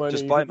 money,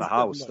 just buy him a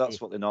house.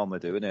 That's what they normally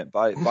do, isn't it?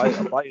 Buy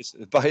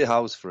a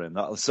house for him.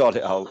 That'll sort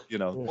it out,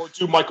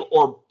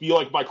 Or be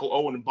like Michael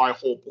Owen and buy a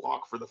whole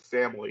block for the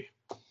family.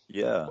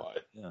 Yeah.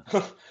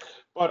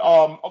 But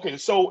okay.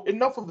 So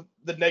enough of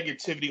the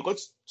negativity.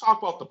 Let's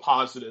talk about the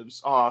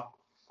positives.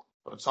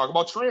 Let's talk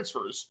about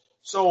transfers.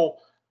 So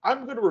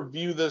I'm going to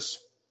review this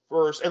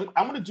first, and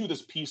I'm going to do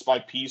this piece by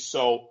piece.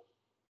 So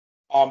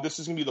this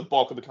is going to be the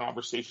bulk of the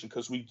conversation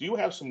because we do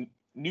have some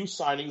new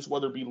signings,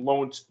 whether it be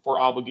loans for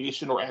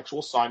obligation or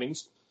actual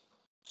signings.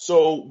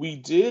 So we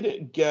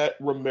did get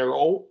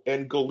Romero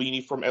and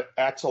Golini from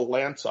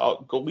Atalanta.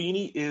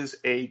 Golini is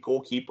a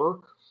goalkeeper.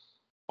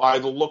 By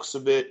the looks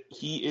of it,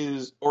 he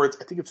is, I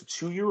think it's a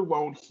 2-year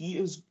loan.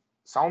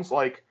 Sounds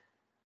like,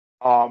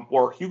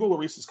 or Hugo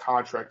Lloris's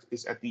contract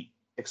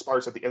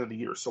expires at the end of the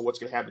year. So what's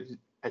going to happen is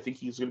I think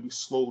he's going to be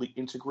slowly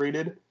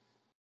integrated.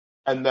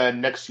 And then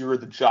next year,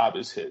 the job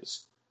is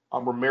his.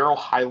 Romero,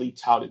 highly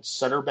touted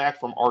center back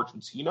from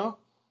Argentina,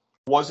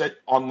 was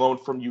on loan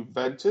from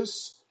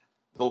Juventus.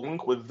 The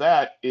link with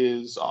that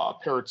is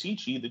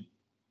Paratici,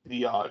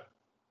 the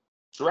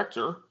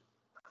director,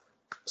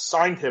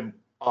 signed him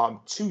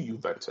to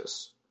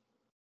Juventus.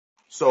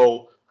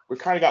 So we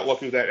kind of got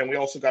lucky with that. And we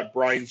also got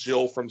Brian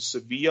Gill from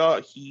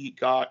Sevilla. He's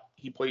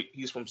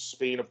from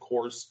Spain, of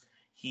course.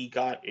 He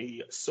got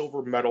a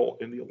silver medal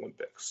in the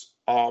Olympics.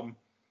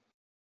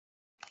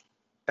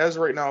 As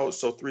of right now,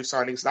 so 3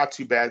 signings, not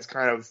too bad. It's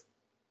kind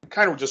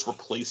of just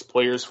replace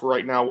players for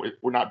right now.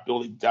 We're not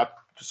building depth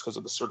just because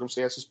of the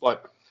circumstances.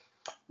 But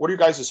what are your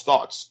guys'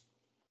 thoughts?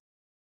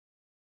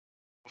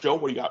 Joe,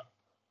 what do you got?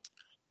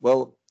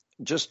 Well,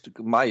 just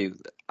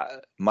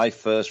my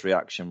first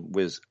reaction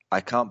was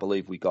I can't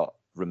believe we got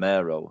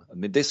Romero. I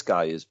mean, this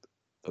guy is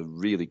a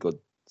really good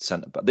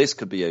centre back. This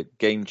could be a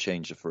game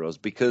changer for us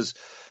because,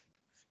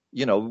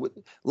 you know,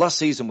 last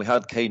season we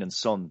had Kane and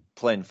Son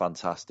playing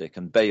fantastic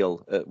and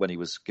Bale, when he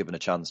was given a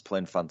chance,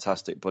 playing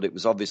fantastic. But it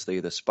was obviously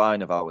the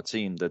spine of our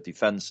team, the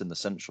defence in the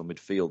central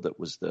midfield that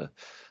was the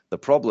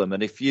problem.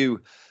 And if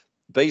you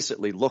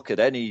basically look at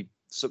any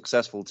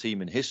successful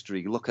team in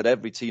history, look at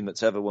every team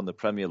that's ever won the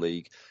Premier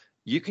League,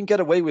 you can get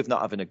away with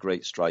not having a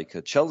great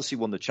striker. Chelsea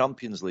won the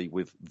Champions League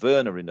with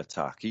Werner in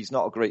attack. He's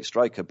not a great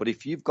striker, but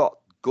if you've got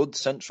good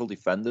central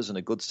defenders and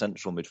a good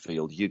central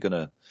midfield, you're going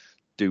to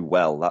do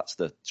well. That's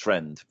the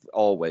trend.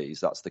 Always,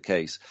 that's the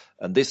case.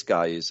 And this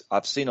guy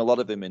I've seen a lot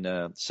of him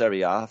in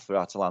Serie A for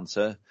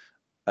Atalanta.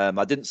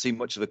 I didn't see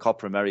much of the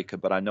Copa America,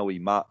 but I know he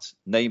marked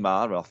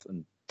Neymar off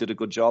and did a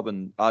good job,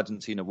 and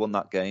Argentina won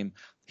that game.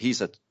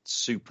 He's a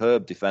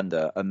superb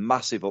defender, a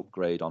massive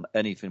upgrade on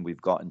anything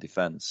we've got in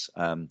defence.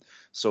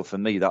 So for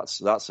me,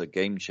 that's a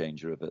game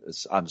changer of it.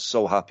 I'm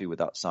so happy with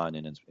that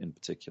signing in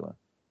particular.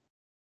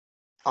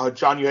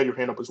 John, you had your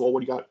hand up as well.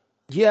 What do you got?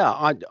 Yeah,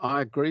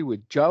 I agree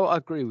with Joe. I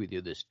agree with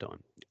you this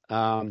time.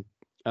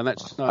 And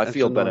that's I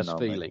feel a better nice now,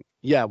 feeling. mate.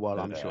 Yeah, well,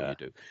 I'm sure you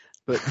do.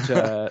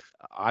 But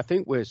I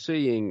think we're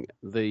seeing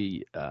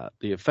the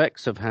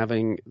effects of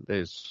having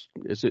this.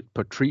 Is it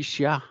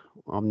Patricia?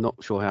 I'm not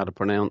sure how to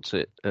pronounce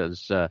it.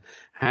 As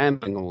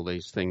handling all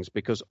these things,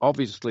 because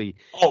obviously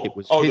it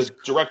was his the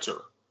director.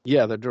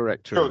 Yeah, the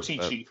director of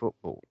Paratici.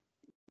 football.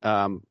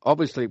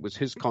 Obviously, it was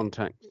his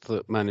contact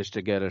that managed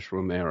to get us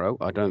Romero.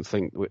 I don't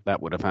think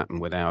that would have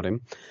happened without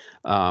him.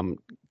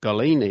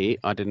 Golini,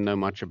 I didn't know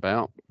much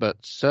about, but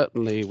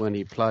certainly when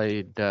he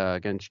played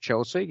against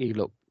Chelsea, he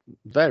looked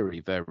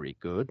very, very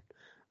good.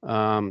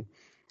 And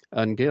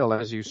Gil,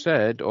 as you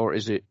said, or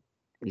is it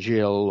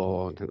Gil,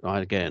 or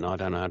again, I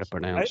don't know how to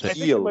pronounce it. I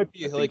think it might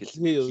be like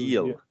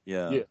Gil.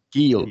 Yeah.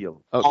 Gil. Okay.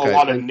 A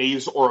lot of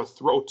nays or a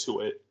throat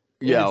to it.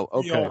 Yeah,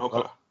 okay.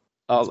 Okay.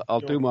 I'll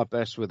do my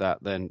best with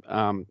that then.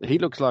 He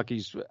looks like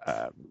he's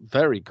a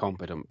very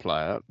competent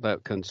player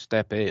that can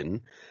step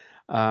in.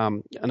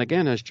 And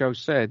again, as Joe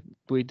said,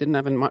 we didn't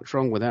have much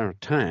wrong with our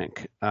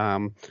attack.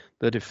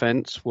 The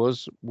defense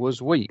was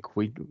weak.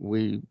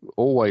 We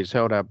always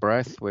held our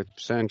breath with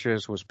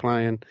Sanchez was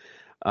playing.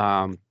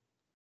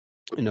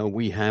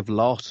 We have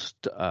lost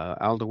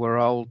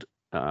Alderweireld.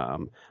 I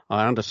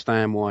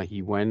understand why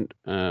he went,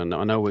 and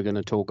I know we're going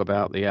to talk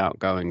about the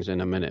outgoings in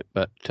a minute,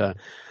 but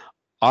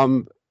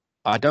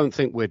I don't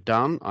think we're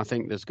done. I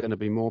think there's going to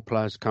be more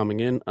players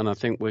coming in, and I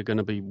think we're going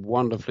to be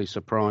wonderfully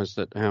surprised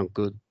at how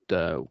good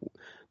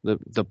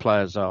the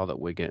players are that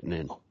we're getting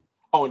in.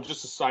 Oh, and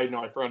just a side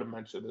note, I forgot to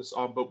mention this,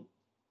 but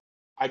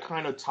I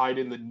kind of tied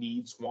in the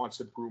needs, wants,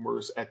 and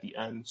rumors at the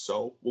end,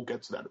 so we'll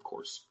get to that, of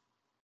course.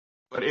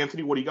 But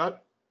Anthony, what do you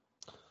got?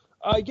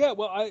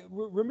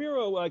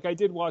 Ramiro, I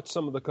did watch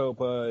some of the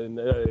Copa,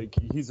 and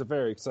he's a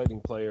very exciting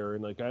player,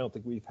 and I don't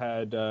think we've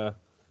had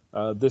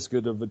this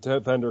good of a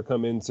defender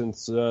come in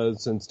since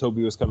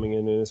Toby was coming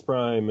in his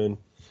prime, and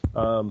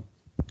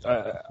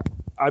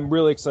I'm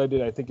really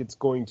excited. I think it's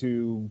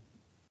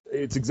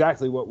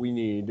exactly what we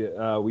need.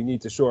 We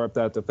need to shore up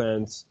that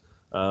defense.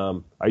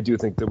 I do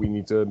think that we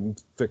need to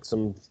fix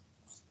some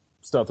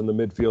stuff in the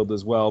midfield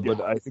as well,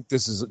 but I think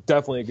this is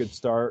definitely a good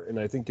start, and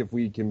I think if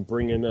we can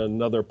bring in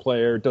another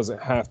player, it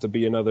doesn't have to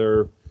be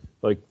another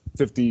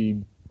 50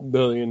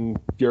 million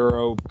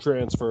euro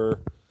transfer,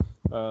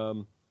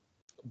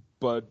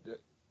 but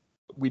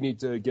we need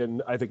to get,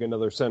 I think,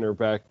 another center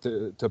back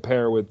to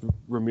pair with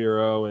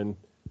Ramiro and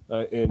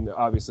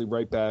obviously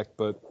right back,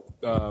 but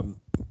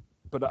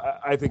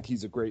I think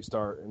he's a great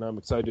start, and I'm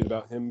excited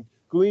about him.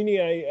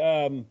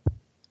 Golini,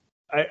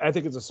 I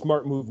think it's a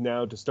smart move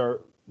now to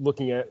start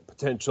looking at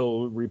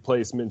potential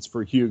replacements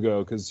for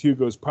Hugo, because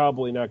Hugo's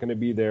probably not going to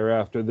be there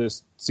after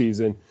this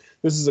season.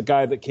 This is a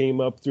guy that came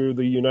up through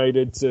the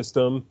United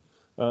system.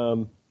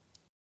 I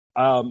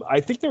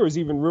think there was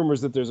even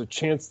rumors that there's a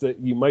chance that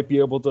you might be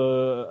able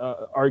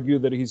to argue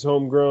that he's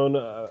homegrown,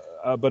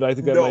 but I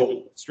think that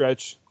might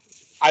stretch.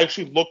 I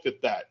actually looked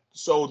at that.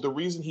 So the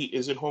reason he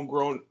isn't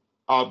homegrown,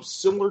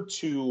 similar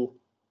to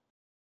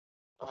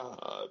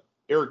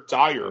Eric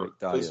Dyer.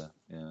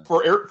 Yeah.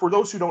 For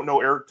those who don't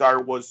know, Eric Dyer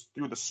was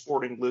through the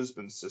Sporting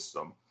Lisbon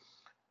system,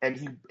 and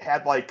he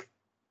had I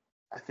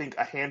think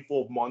a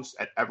handful of months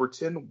at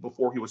Everton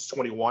before he was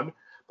 21.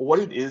 But what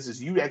it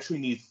is you actually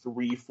need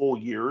 3 full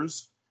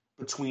years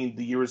between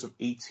the years of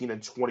 18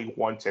 and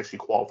 21 to actually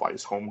qualify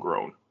as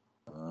homegrown.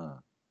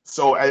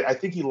 So I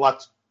think he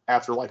left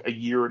after a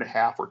year and a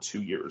half or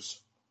 2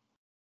 years.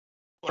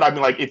 But I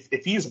mean,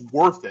 if he's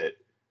worth it,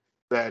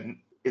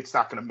 then it's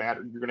not going to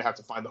matter. You're going to have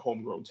to find the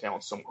homegrown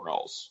talent somewhere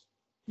else.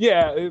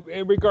 Yeah,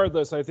 and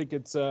regardless, I think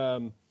it's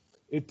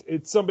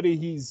somebody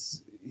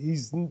he's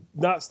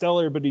not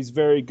stellar, but he's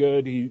very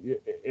good. I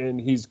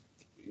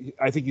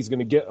think he's going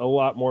to get a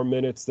lot more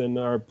minutes than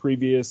our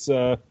previous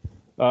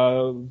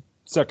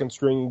second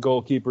string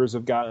goalkeepers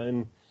have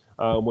gotten,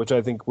 which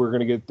I think we're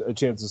going to get a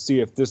chance to see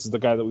if this is the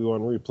guy that we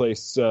want to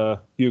replace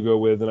Hugo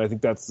with. And I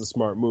think that's the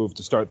smart move,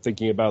 to start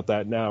thinking about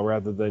that now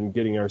rather than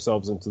getting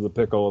ourselves into the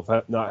pickle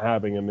of not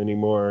having him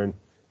anymore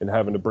and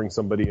having to bring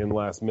somebody in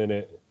last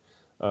minute.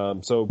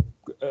 So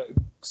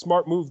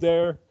smart move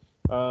there.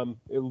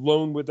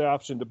 Loan with the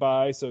option to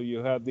buy, so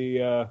you have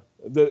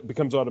that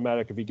becomes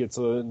automatic if he gets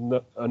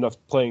enough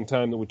playing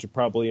time, which would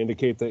probably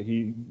indicate that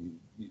you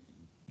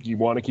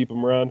want to keep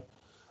him around.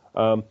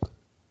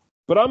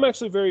 But I'm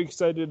actually very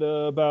excited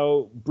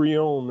about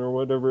Brion, or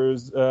whatever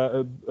is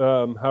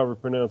however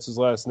pronounce his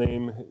last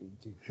name,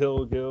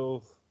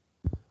 Gil.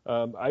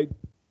 All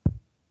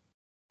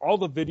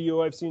the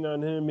video I've seen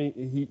on him,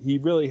 he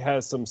really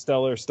has some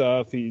stellar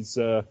stuff. He's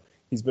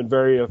been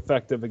very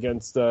effective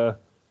against in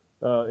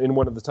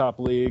one of the top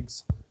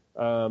leagues.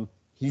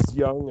 He's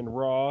young and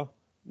raw,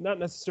 not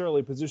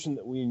necessarily a position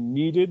that we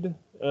needed,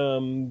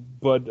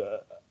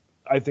 but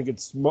I think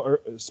it's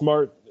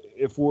smart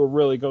if we're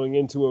really going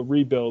into a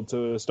rebuild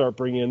to start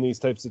bringing in these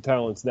types of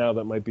talents now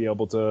that might be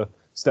able to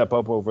step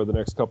up over the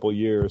next couple of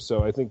years.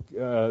 So I think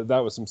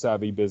that was some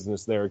savvy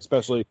business there,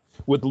 especially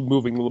with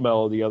moving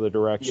Lamela the other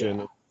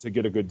direction to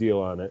get a good deal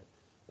on it.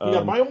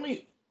 My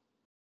only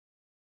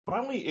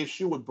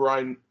issue with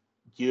Brian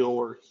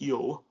Gil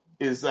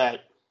is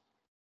that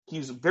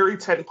he's very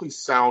technically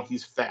sound.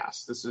 He's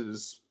fast. This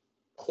is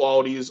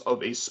qualities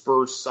of a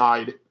Spurs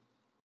side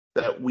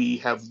that we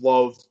have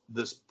loved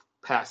this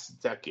past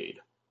decade.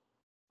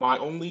 My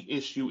only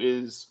issue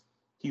is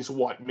he's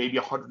maybe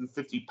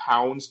 150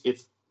 pounds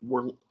if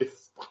we're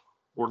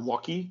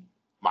lucky.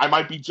 I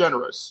might be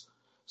generous.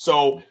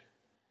 So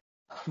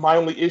my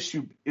only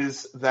issue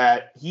is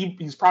that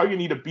he's probably going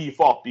to need to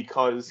beef up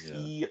because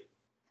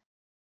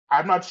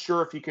I'm not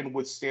sure if he can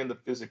withstand the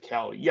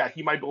physicality. Yeah,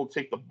 he might be able to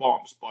take the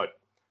bumps, but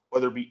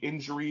whether it be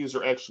injuries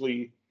or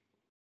actually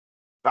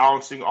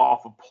bouncing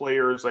off of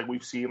players like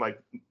we've seen,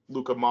 like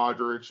Luka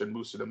Modric and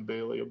Moussa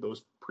Dembele of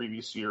those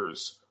previous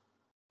years,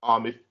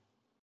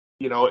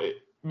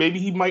 maybe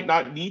he might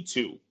not need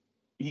to.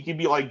 He can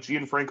be like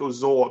Gianfranco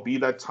Zola, be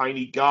that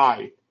tiny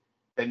guy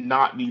and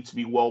not need to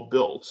be well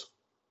built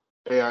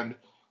and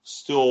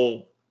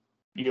still,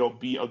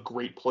 be a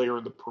great player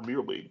in the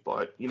Premier League.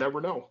 But you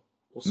never know.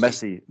 We'll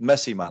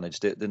Messi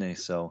managed it, didn't he?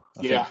 So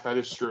that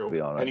is true.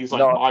 Right. And he's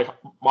like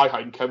my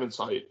height and Kevin's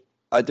height.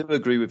 I do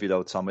agree with you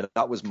though, Tommy.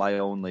 That was my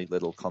only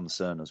little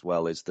concern as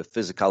well, is the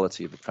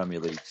physicality of the Premier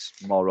League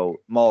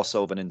more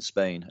so than in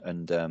Spain,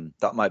 and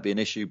that might be an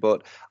issue.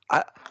 But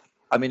I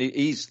mean,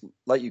 he's,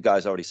 like you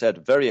guys already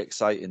said, very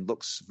exciting.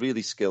 Looks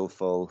really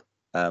skillful.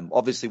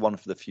 Obviously, one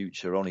for the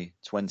future. Only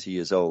 20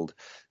 years old.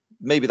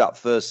 Maybe that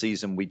first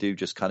season we do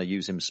just kind of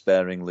use him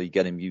sparingly,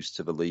 get him used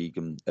to the league,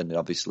 and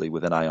obviously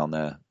with an eye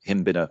on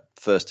him being a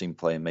first team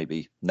player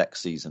maybe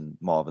next season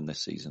more than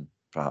this season,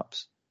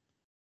 perhaps.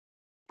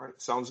 All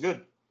right, sounds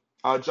good.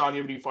 John,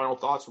 you have any final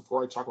thoughts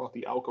before I talk about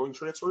the outgoing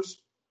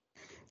transfers?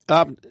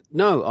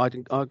 No, I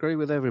agree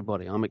with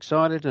everybody. I'm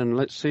excited, and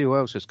let's see who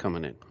else is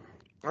coming in.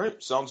 All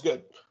right, sounds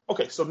good.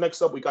 Okay, so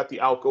next up we got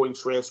the outgoing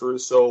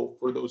transfers. So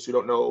for those who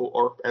don't know,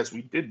 or as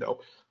we did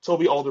know,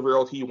 Toby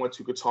Alderweireld, he went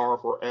to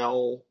Qatar for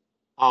Al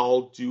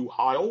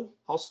Duhail,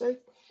 I'll say.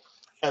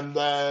 And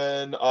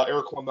then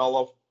Eric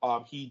Lamela,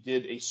 he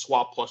did a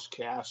swap plus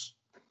cash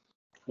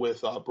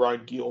with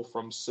Brian Gil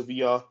from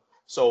Sevilla.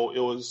 So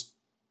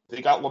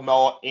they got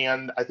Lamela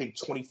and I think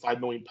 £25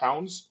 million.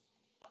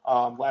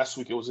 Last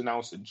week it was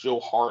announced that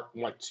Joe Hart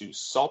went to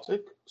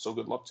Celtic, so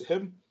good luck to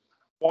him.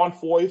 Juan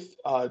Foyth,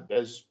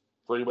 as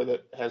for anybody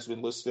that has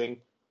been listening,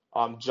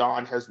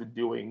 John has been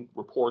doing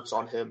reports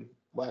on him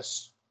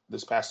this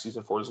past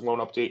season for his loan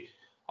update.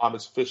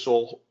 It's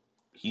official.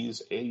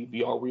 He's a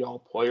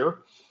Villarreal player.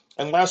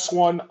 And last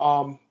one,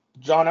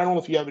 John, I don't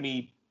know if you have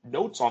any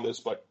notes on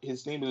this, but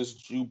his name is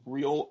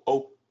Jubril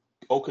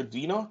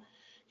Okadina.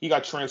 he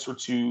got transferred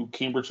to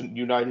Cambridge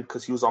United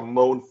because he was on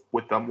loan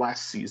with them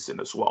last season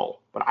as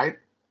well. But I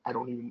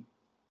don't even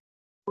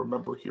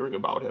remember hearing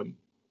about him.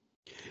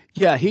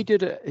 Yeah, he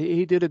did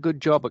a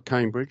good job at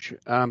Cambridge.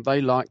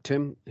 They liked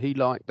him. He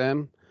liked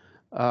them.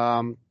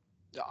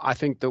 I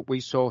think that we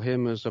saw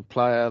him as a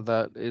player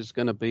that is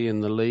going to be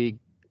in the league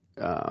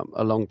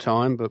a long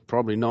time, but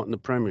probably not in the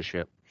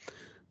Premiership.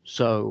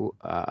 So,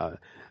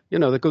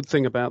 the good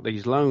thing about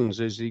these loans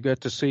is you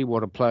get to see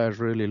what a player's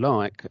really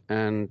like.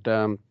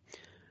 And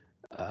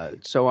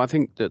so I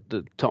think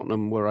that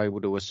Tottenham were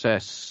able to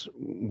assess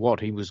what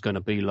he was going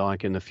to be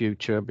like in the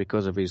future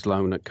because of his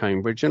loan at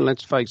Cambridge. And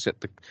let's face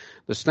it,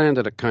 the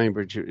standard at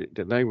Cambridge,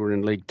 they were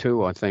in League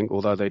Two, I think,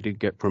 although they did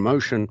get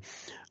promotion,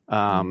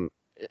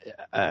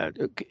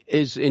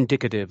 is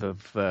indicative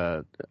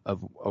of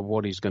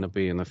what he's going to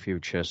be in the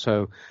future.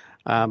 So,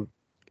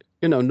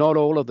 not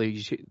all of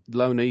these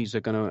loanees are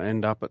going to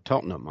end up at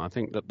Tottenham. I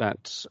think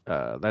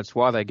that's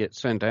why they get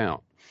sent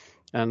out.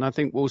 And I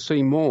think we'll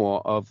see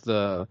more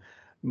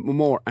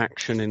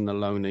action in the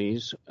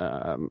loanees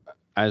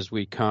as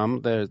we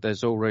come.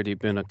 There's already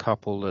been a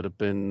couple that have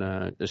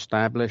been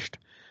established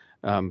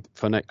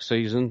for next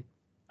season,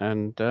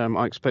 and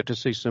I expect to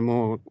see some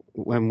more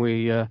when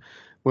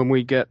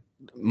we get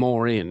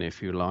more in,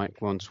 if you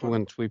like.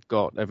 Once we've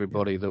got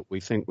everybody that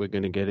we think we're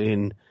going to get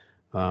in,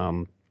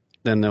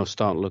 then they'll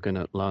start looking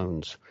at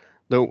loans.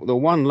 The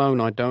one loan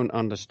I don't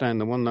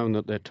understand, the one loan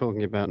that they're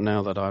talking about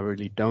now that I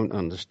really don't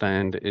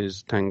understand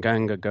is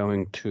Tanganga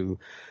going to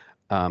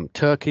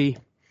Turkey.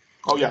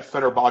 Oh, yeah,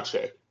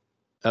 Fenerbahce.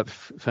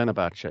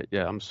 Fenerbahce,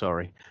 yeah, I'm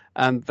sorry.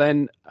 And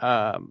then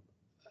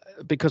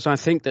because I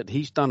think that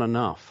he's done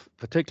enough,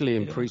 particularly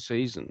in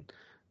pre-season,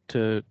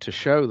 to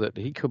show that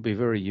he could be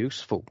very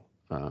useful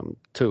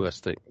to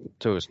us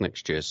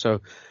next year.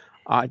 So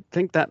I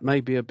think that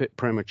may be a bit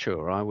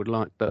premature. I would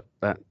like that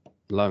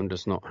loan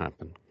does not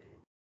happen.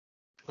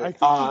 I think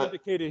he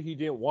indicated he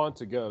didn't want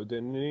to go,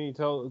 didn't he?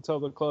 Tell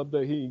the club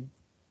that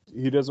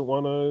he doesn't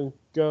want to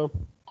go.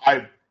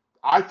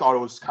 I thought it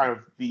was kind of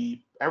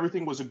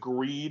everything was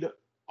agreed.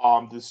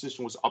 The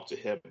decision was up to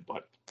him,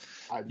 but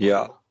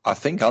I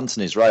think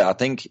Anthony's right. I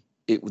think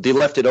they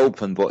left it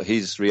open, but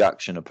his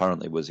reaction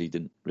apparently was he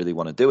didn't really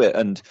want to do it.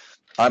 And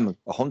I'm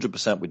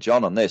 100% with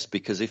John on this,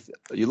 because if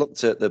you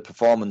looked at the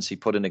performance he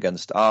put in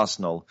against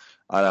Arsenal,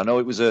 and I know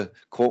it was a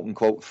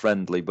quote-unquote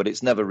friendly, but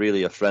it's never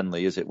really a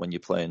friendly, is it, when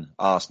you're playing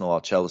Arsenal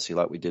or Chelsea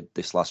like we did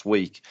this last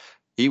week?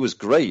 He was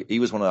great. He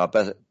was one of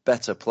our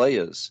better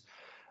players.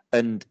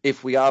 And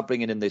if we are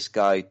bringing in this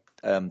guy,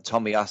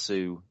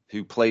 Tomiyasu,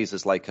 who plays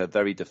as like a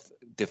very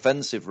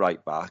defensive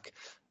right back,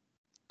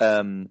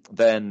 then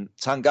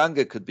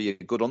Tanganga could be a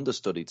good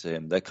understudy to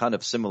him. They're kind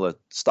of similar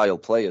style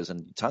players,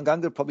 and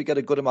Tanganga would probably get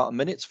a good amount of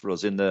minutes for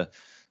us in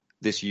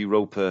this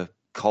Europa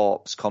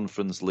Corps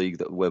Conference League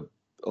that we're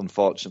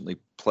unfortunately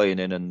playing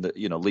in, and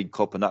League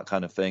Cup and that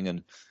kind of thing.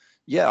 And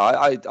yeah,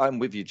 I'm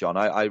with you, John.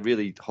 I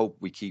really hope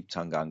we keep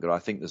Tanganga. I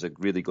think there's a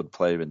really good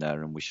player in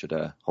there, and we should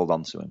hold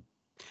on to him.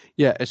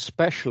 Yeah,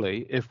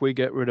 especially if we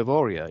get rid of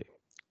Aurier,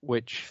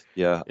 which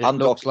it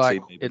looks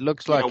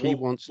like he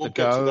wants to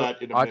go.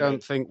 I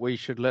don't think we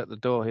should let the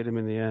door hit him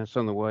in the ass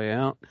on the way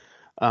out.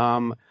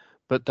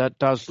 But that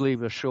does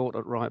leave us short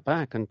at right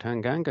back, and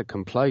Tanganga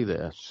can play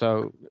there.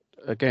 So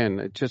again,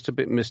 it's just a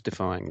bit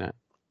mystifying that.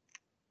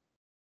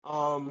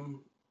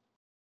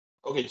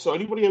 Okay, so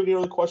anybody have any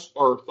other questions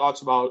or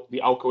thoughts about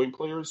the outgoing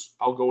players?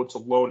 I'll go into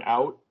loan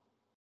out.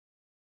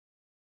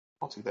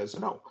 I'll take that as a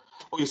no.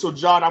 Okay, so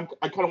John,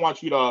 I kind of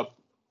want you to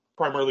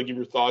primarily give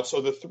your thoughts.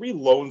 So the three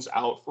loans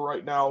out for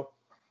right now,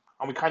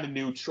 we kind of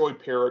knew Troy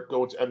Parrott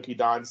going to MK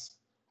Dons.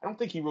 I don't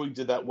think he really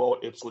did that well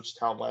at Ipswich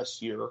Town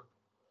last year.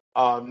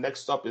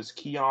 Next up is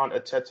Keon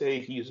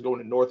Atete. He is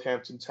going to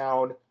Northampton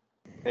Town.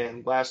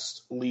 And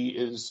lastly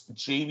is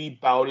Jamie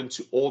Bowden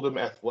to Oldham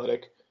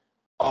Athletic.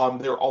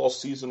 They're all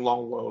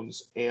season-long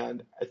loans.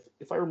 And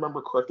if I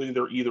remember correctly,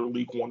 they're either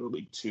League One or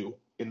League Two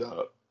in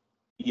the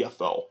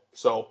EFL.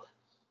 So,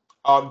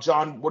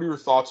 John, what are your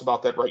thoughts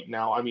about that right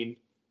now? I mean,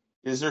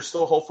 is there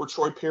still hope for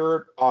Troy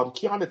Parrott?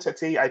 Keon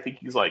Atete, I think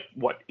he's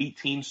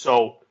 18,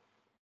 so...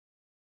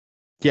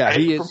 Yeah,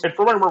 he is. And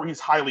from what I remember, he's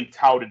highly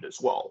touted as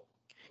well.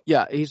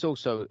 Yeah, he's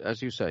also,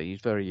 as you say,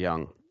 he's very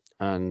young.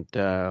 And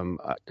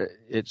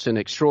it's an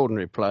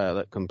extraordinary player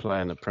that can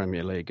play in the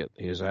Premier League at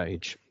his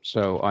age.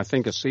 So I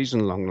think a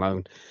season-long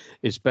loan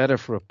is better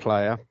for a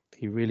player.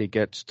 He really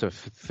gets to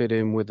fit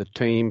in with the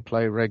team,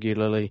 play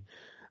regularly.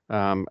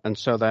 And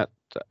so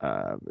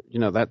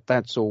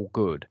that's all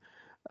good.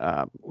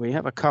 We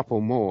have a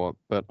couple more,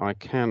 but I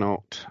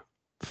cannot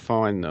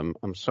find them.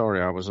 I'm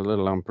sorry, I was a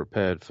little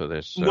unprepared for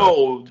this.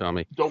 No,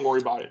 Tommy, don't worry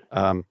about it.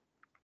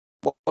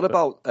 What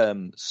about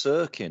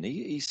Sirkin?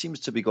 He seems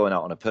to be going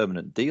out on a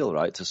permanent deal,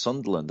 right, to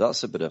Sunderland.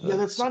 That's a bit of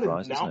a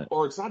surprise, isn't it?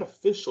 Or it's not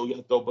official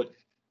yet, though. But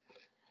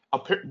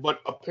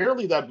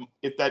apparently, that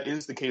if that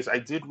is the case, I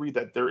did read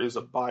that there is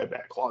a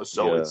buyback clause.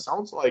 So it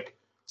sounds like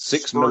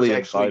 $6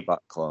 million buyback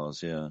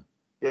clause. Yeah.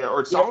 Yeah,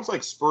 or it sounds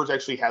like Spurs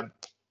actually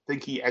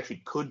think he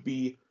actually could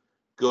be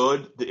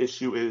good. The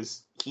issue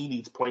is he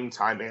needs playing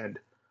time, and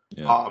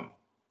Yeah.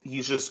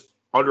 He's just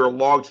under a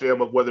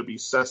logjam of whether it be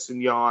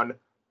Sessegnon,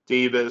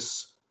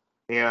 Davis,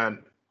 and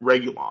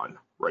Reguilon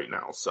right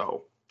now.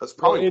 So that's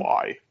probably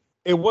why.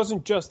 It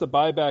wasn't just a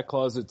buyback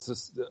clause;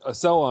 it's a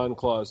sell-on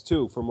clause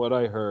too, from what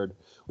I heard,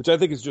 which I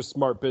think is just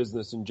smart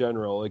business in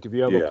general. Like if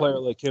you have a player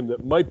like him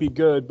that might be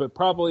good, but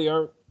probably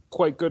aren't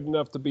quite good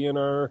enough to be in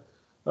our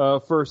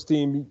first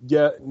team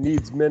yet,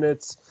 needs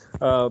minutes,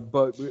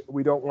 but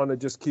we don't want to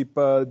just keep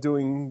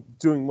doing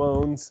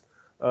loans.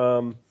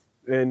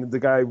 And the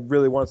guy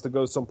really wants to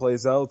go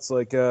someplace else,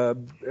 like at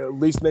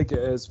least make it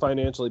as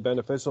financially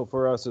beneficial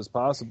for us as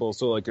possible.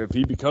 So like if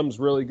he becomes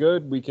really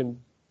good, we can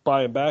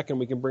buy him back and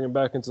we can bring him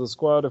back into the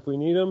squad if we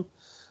need him,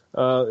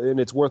 and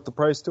it's worth the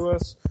price to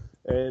us.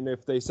 And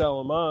if they sell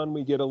him on,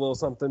 we get a little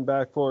something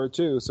back for it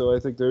too. So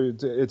I think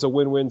it's a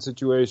win-win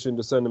situation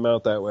to send him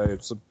out that way.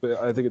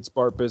 I think it's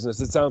smart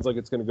business. It sounds like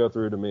it's going to go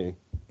through to me.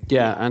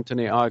 Yeah,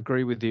 Anthony, I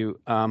agree with you.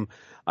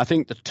 I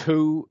think the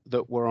two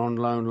that were on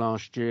loan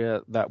last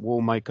year that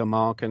will make a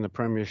mark in the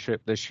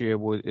Premiership this year,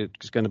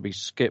 it's going to be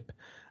Skip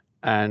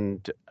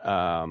and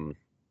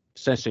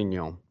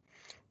Sessegnon,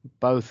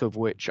 both of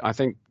which I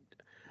think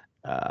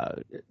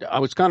I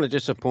was kind of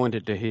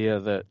disappointed to hear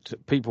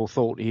that people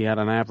thought he had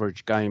an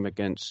average game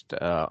against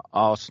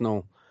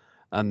Arsenal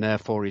and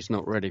therefore he's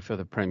not ready for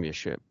the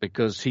Premiership,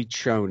 because he'd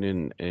shown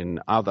in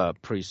other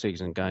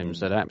pre-season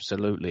games that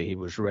absolutely he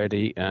was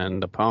ready,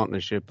 and the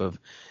partnership of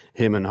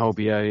him and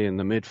Hobier in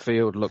the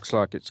midfield looks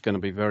like it's going to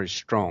be very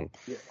strong.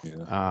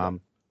 Yeah.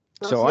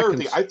 So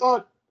I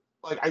thought,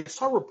 like, I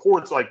saw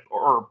reports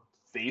or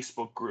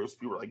Facebook groups,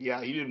 people were like,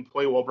 yeah, he didn't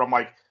play well, but I'm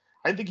like,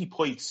 I didn't think he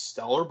played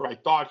stellar, but I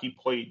thought he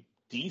played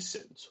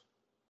decent.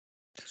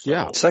 So.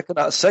 Yeah.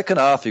 Second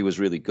half, he was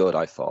really good,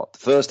 I thought. The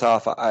first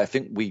half, I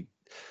think we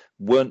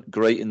weren't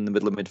great in the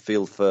middle of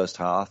midfield first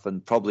half,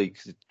 and probably,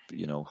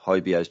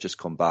 Hojbjerg's just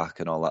come back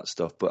and all that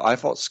stuff. But I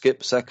thought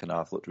Skip second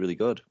half looked really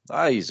good.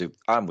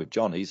 I'm with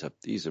John. He's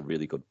a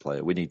really good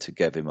player. We need to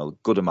give him a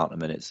good amount of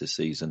minutes this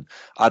season.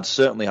 I'd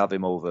certainly have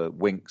him over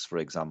Winks, for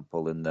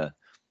example, in the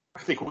I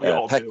think we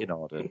all pecking do.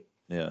 order.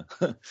 Yeah.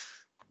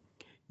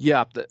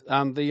 Yeah,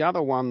 the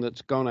other one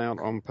that's gone out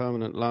on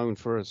permanent loan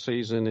for a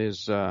season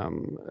is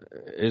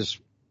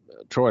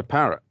Troy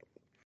Parrott,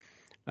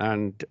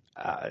 and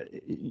I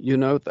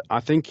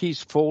think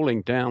he's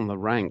falling down the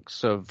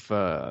ranks of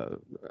the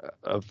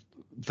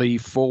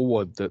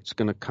forward that's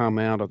going to come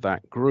out of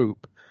that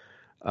group,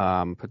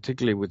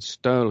 particularly with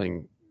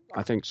Sterling.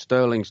 I think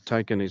Sterling's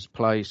taken his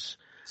place.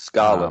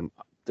 Scarlett.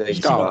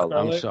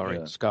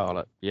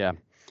 Scarlett. Yeah,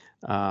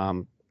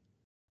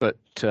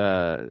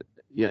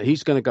 Yeah,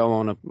 he's going to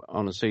go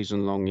on a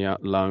season-long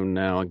loan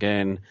now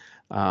again.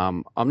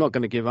 I'm not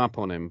going to give up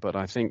on him, but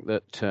I think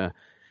that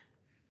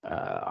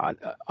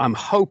I'm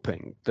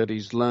hoping that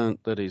he's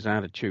learnt that his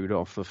attitude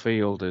off the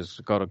field has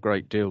got a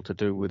great deal to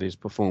do with his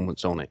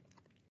performance on it.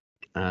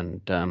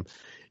 And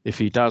if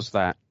he does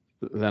that,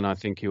 then I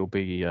think he'll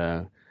be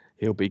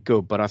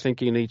good. But I think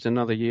he needs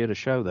another year to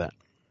show that.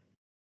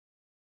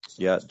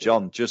 Yeah,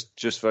 John,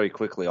 just very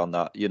quickly on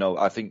that.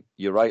 I think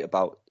you're right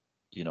about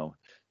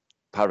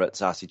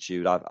Parrott's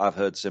attitude. I've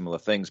heard similar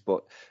things,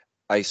 but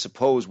I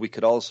suppose we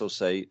could also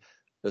say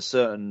a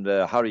certain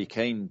Harry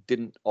Kane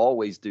didn't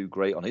always do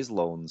great on his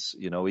loans.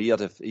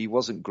 He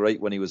wasn't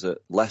great when he was at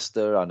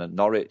Leicester and at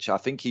Norwich. I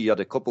think he had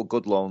a couple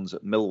good loans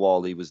at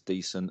Millwall. He was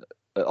decent.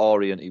 At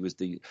Orient, he was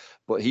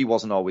but he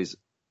wasn't always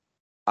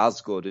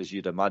as good as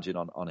you'd imagine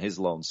on his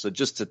loans. So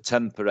just to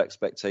temper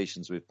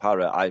expectations with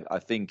Parrott, I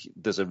think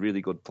there's a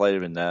really good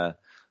player in there,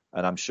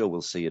 and I'm sure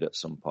we'll see it at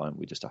some point.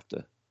 We just have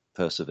to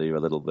persevere a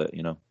little bit,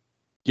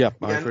 Yeah,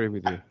 I agree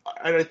with you.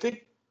 And I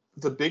think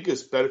the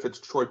biggest benefit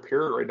to Troy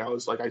Parrott right now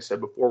is, like I said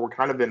before, we're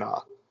kind of in a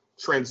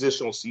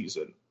transitional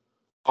season.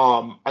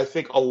 I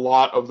think a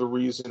lot of the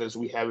reason is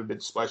we haven't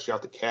been splashing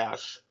out the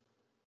cash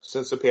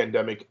since the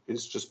pandemic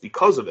is just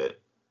because of it.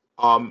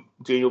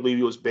 Daniel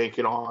Levy was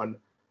banking on,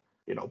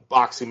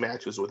 boxing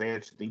matches with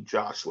Anthony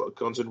Joshua,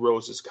 Guns N'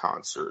 Roses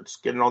concerts,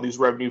 getting all these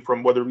revenue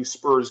from whether it be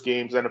Spurs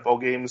games,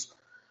 NFL games.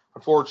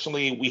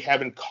 Unfortunately, we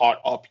haven't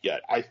caught up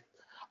yet.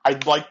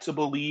 I'd like to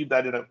believe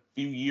that in a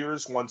few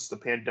years, once the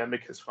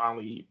pandemic has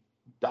finally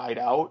died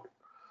out,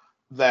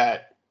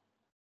 that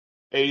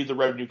the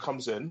revenue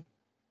comes in,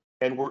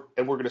 and we're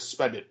going to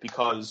spend it,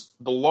 because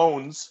the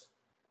loans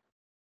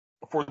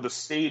for the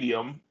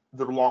stadium,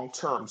 they're long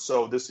term,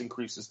 so this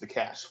increases the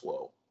cash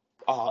flow.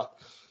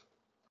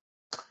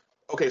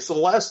 Okay, so the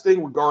last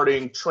thing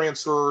regarding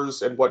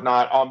transfers and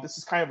whatnot, this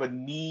is kind of a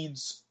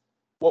needs,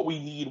 what we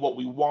need, what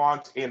we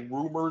want, and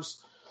rumors.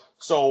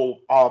 So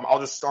I'll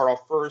just start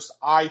off first.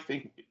 I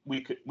think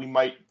we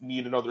might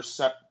need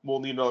we'll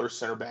need another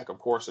center back, of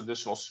course,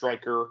 additional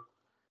striker,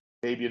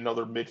 maybe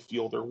another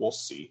midfielder. We'll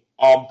see.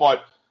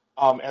 But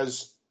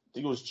as I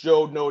think it was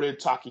Joe noted,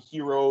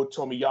 Takahiro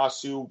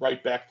Tomiyasu,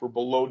 right back for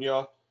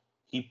Bologna.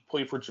 He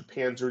played for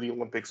Japan during the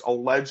Olympics.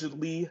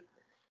 Allegedly,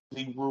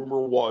 the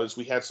rumor was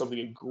we had something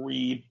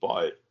agreed,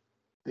 but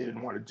they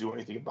didn't want to do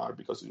anything about it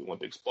because of the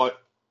Olympics.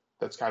 But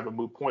that's kind of a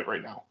moot point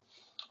right now.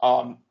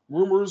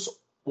 Rumors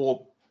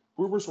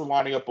rumors were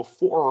lining up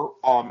before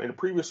in a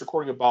previous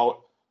recording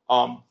about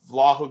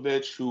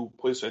Vlahovic, who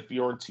plays at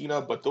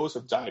Fiorentina, but those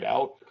have died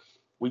out.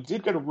 We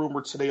did get a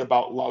rumor today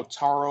about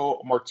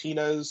Lautaro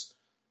Martinez.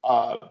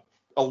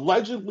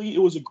 Allegedly, it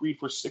was agreed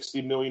for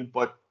 $60 million,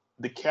 but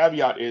the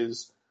caveat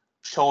is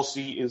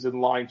Chelsea is in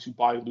line to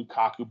buy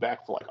Lukaku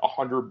back for like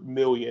 $100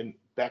 million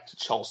back to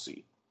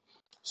Chelsea.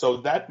 So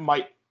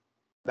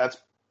that's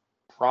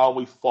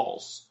probably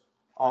false.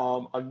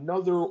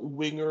 Another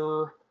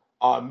winger,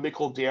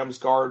 Mikkel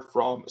Damsgaard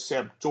from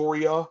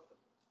Sampdoria,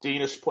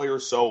 Danish player,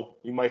 so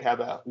you might have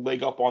a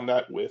leg up on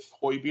that with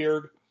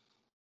Højbjerg.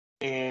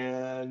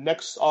 And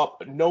next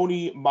up,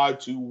 Noni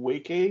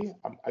Madueke.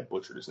 I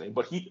butchered his name,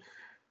 but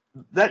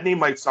that name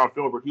might sound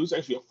familiar. He was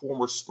actually a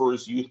former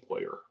Spurs youth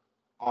player.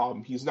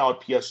 He's now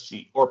at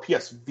PSG or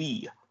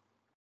PSV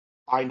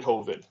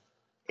Eindhoven,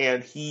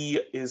 and he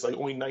is like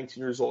only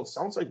 19 years old.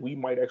 Sounds like we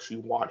might actually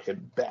want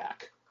him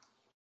back.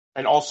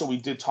 And also, we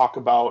did talk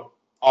about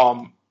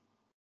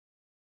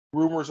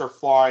rumors are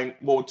flying.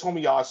 Well, with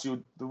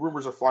Tomiyasu, the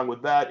rumors are flying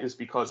with that is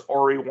because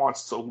Aurier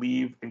wants to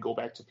leave and go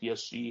back to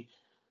PSG.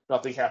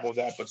 Nothing happened with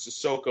that. But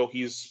Sissoko,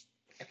 he's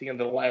at the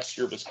end of the last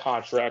year of his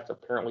contract.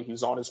 Apparently,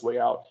 he's on his way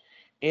out.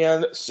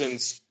 And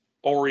since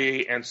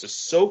Aurier and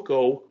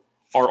Sissoko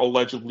are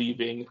alleged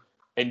leaving,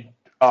 and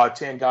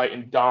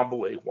Tanguy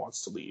Ndombele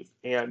wants to leave.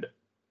 And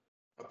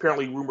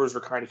apparently rumors are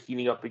kind of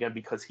heating up again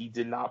because he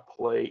did not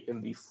play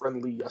in the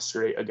friendly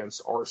yesterday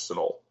against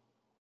Arsenal.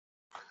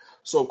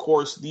 So, of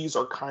course, these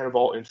are kind of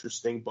all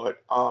interesting. But,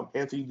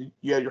 Anthony,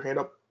 you had your hand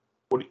up?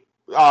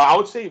 I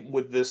would say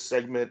with this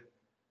segment,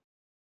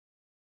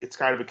 it's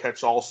kind of a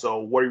catch-all. So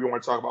whatever you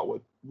want to talk about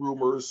with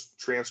rumors,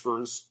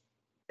 transfers,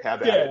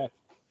 have at it.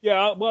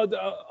 Yeah, well,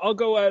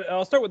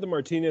 I'll start with the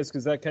Martinez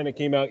because that kind of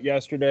came out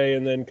yesterday,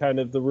 and then kind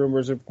of the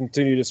rumors have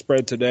continued to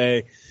spread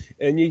today.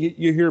 And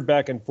you hear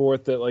back and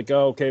forth that like,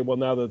 oh, okay, well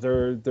now that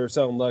they're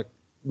selling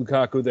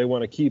Lukaku, they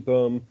want to keep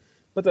him,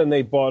 but then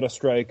they bought a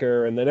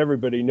striker, and then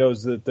everybody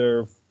knows that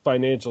their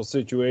financial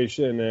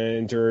situation and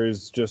Inter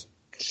is just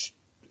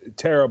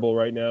terrible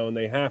right now, and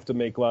they have to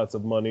make lots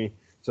of money.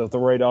 So if the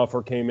right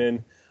offer came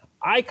in,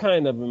 I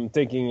kind of am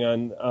thinking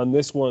on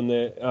this one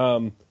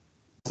that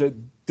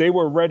they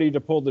were ready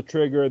to pull the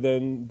trigger.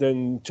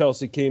 Then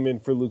Chelsea came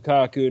in for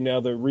Lukaku. Now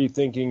they're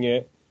rethinking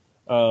it.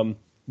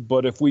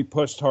 But if we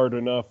pushed hard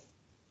enough,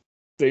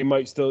 they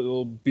might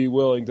still be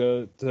willing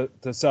to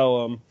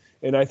sell him.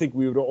 And I think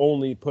we would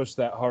only push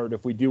that hard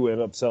if we do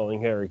end up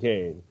selling Harry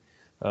Kane.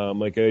 I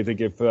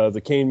think if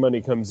the Kane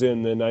money comes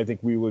in, then I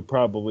think we would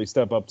probably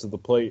step up to the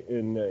plate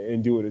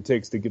and do what it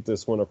takes to get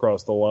this one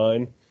across the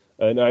line.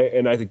 And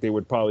I think they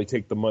would probably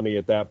take the money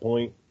at that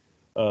point.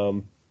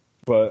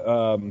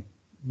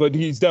 But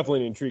he's definitely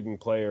an intriguing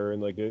player,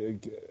 and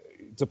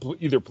to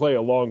either play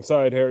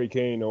alongside Harry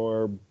Kane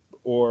or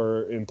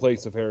in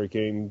place of Harry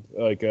Kane,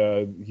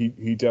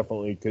 he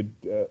definitely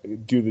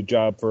could do the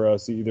job for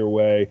us either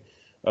way.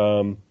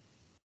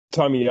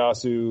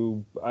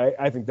 Tomiyasu,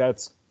 I think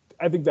that's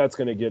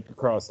going to get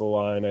across the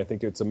line. I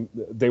think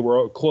they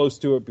were close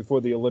to it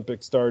before the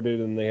Olympics started,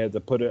 and they had to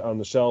put it on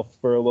the shelf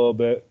for a little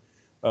bit.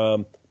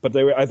 But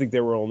I think they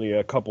were only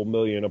a couple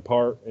million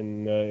apart,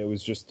 and it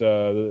was just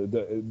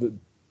the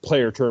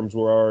player terms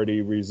were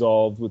already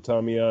resolved with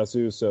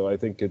Tomiyasu, so I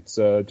think it's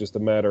just a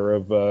matter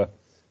of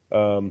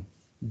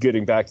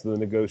getting back to the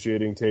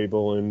negotiating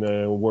table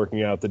and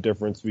working out the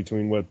difference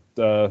between what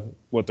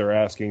they're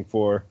asking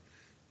for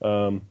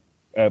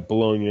at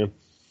Bologna.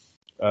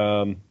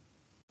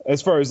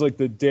 As far as like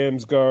the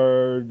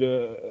Damsgaard,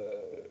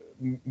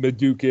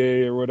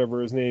 Madueke or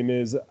whatever his name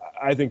is,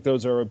 I think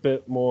those are a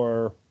bit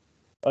more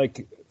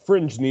like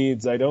fringe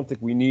needs. I don't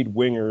think we need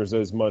wingers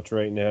as much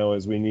right now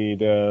as we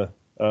need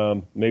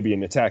maybe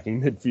an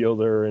attacking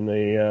midfielder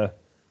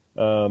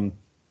and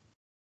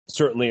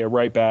certainly a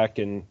right back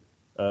and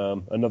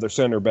another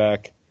center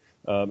back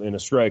and a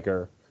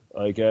striker.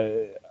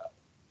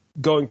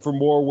 Going for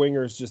more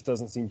wingers just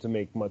doesn't seem to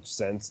make much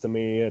sense to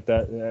me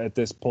at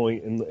this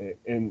point,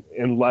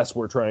 unless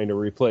we're trying to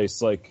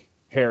replace like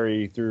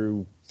Harry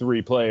through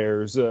three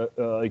players,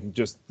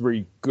 just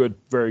three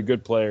very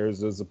good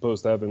players, as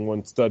opposed to having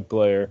one stud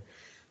player.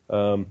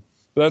 But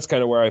that's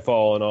kind of where I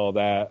fall on all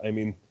that. I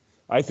mean,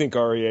 I think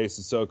Aurier,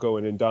 Sissoko,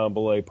 and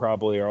Ndombele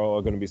probably are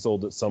all going to be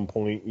sold at some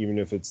point, even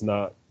if it's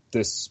not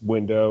this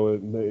window.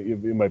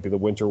 It might be the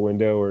winter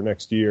window or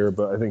next year,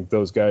 but I think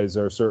those guys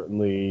are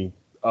certainly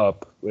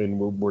up, and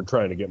we're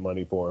trying to get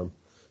money for them.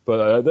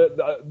 But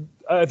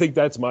I think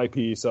that's my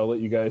piece. I'll let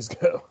you guys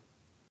go.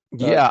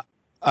 Yeah.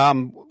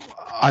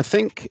 I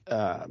think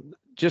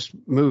just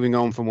moving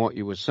on from what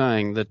you were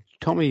saying, the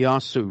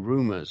Tomiyasu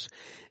rumors,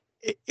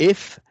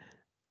 if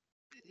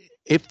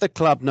the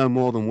club know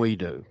more than we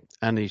do,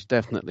 and he's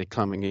definitely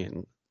coming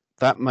in,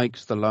 that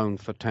makes the loan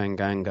for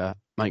Tanganga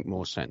make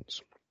more sense.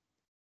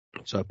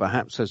 So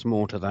perhaps there's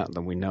more to that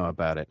than we know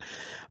about it.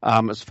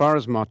 As far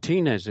as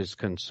Martinez is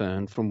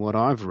concerned, from what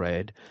I've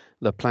read,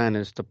 the plan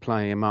is to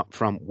play him up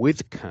front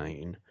with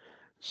Kane.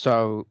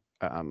 So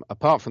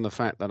apart from the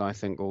fact that I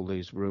think all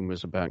these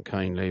rumours about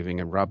Kane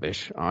leaving are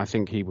rubbish, I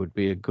think he would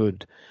be a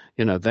good,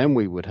 then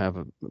we would have,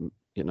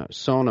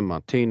 Son and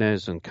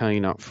Martinez and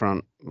Kane up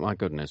front. My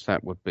goodness,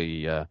 that would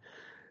be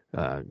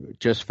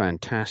just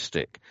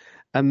fantastic.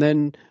 And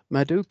then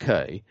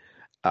Madueke,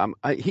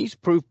 he's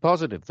proof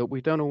positive that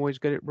we don't always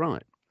get it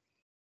right.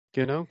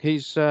 He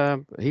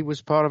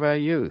was part of our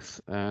youth,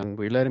 and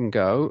we let him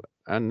go,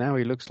 and now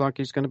he looks like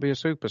he's going to be a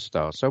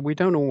superstar. So we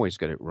don't always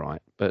get it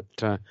right, but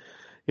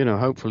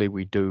hopefully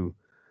we do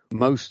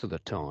most of the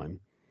time.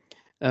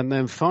 And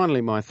then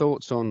finally, my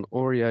thoughts on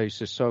Aurier,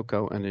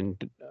 Sissoko,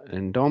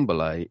 and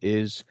Ndombele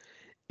is,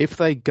 if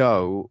they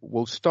go,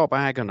 we'll stop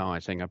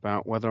agonising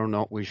about whether or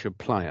not we should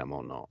play them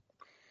or not.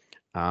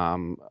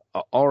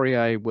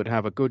 Aurier would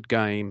have a good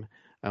game,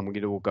 and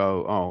we'd all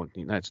go, oh,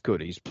 that's good,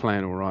 he's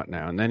playing all right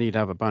now. And then he'd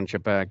have a bunch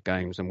of bad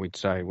games, and we'd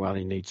say, well,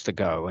 he needs to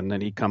go. And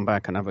then he'd come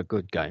back and have a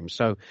good game.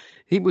 So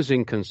he was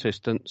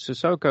inconsistent.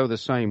 Sissoko the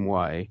same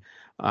way.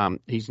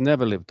 He's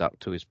never lived up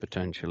to his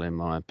potential, in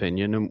my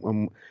opinion.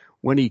 And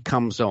when he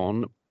comes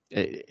on,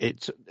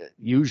 it's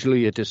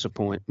usually a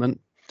disappointment.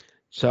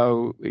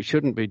 So it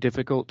shouldn't be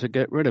difficult to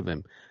get rid of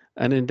him.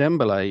 And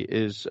Ndombele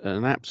is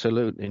an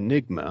absolute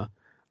enigma.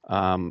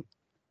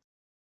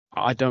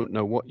 I don't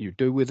know what you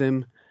do with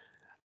him.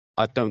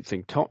 I don't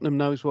think Tottenham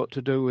knows what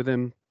to do with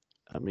him.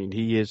 I mean,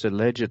 he is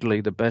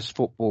allegedly the best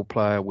football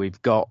player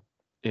we've got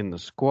in the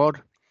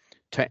squad,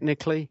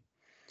 technically,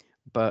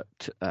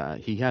 but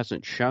he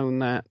hasn't shown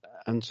that.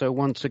 And so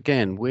once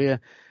again,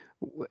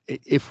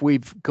 if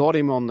we've got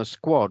him on the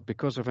squad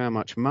because of how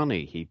much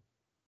money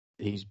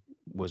he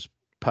was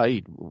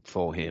paid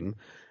for him,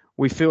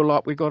 we feel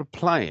like we've got to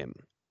play him.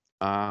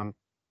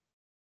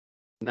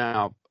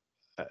 Now,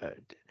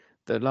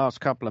 the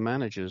last couple of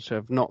managers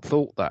have not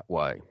thought that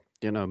way.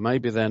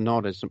 Maybe they're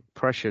not as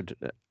pressured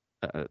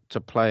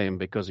to play him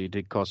because he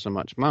did cost so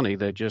much money.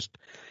 They're just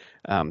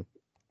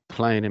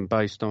playing him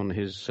based on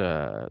his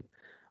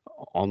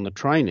on the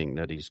training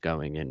that he's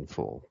going in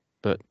for.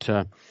 But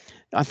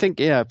I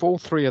think, if all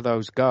three of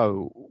those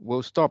go,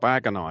 we'll stop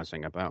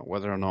agonising about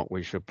whether or not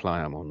we should play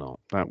them or not.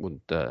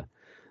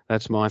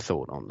 That's my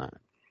thought on that.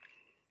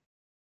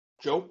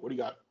 Joe, what do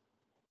you got?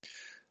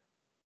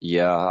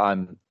 Yeah,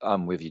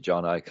 I'm with you,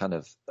 John. And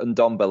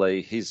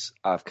Ndombele,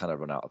 I've kind of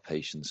run out of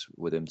patience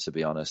with him, to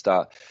be honest.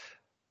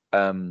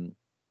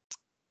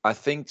 I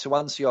think to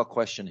answer your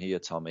question here,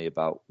 Tommy,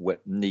 about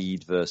what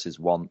need versus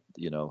want,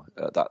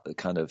 that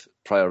kind of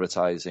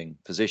prioritizing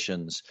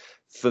positions,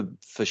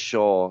 for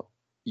sure,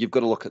 you've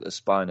got to look at the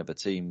spine of a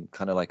team.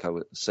 Kind of like I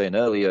was saying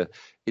earlier,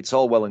 it's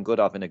all well and good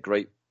having a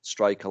great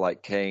striker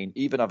like Kane,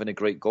 even having a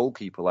great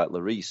goalkeeper like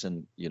Lloris,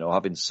 and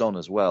having Son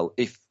as well.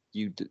 If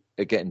you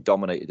are getting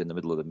dominated in the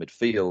middle of the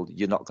midfield,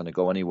 you're not going to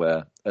go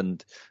anywhere.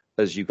 And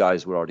as you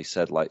guys were already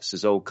said, like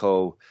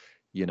Sissoko,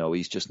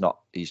 he's just not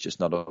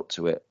up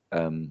to it.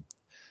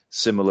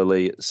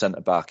 Similarly,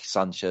 centre back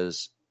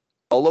Sanchez,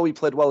 although he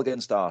played well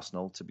against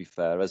Arsenal, to be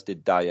fair, as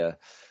did Dyer,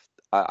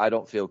 I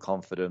don't feel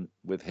confident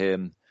with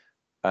him.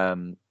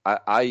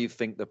 I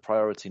think the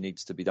priority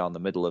needs to be down the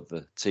middle of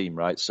the team,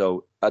 right?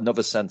 So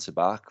another centre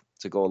back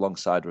to go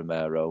alongside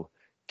Romero,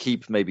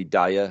 keep maybe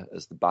Dyer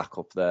as the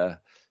backup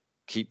there.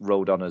 Keep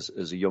Rodon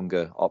as a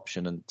younger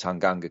option, and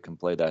Tanganga can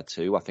play there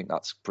too. I think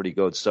that's pretty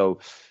good. So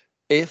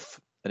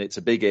if, and it's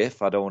a big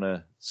if, I don't want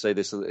to say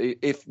this,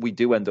 if we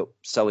do end up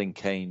selling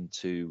Kane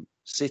to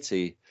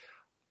City,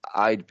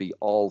 I'd be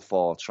all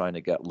for trying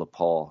to get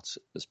Laporte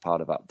as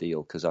part of that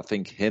deal, because I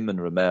think him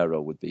and Romero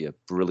would be a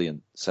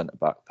brilliant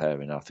centre-back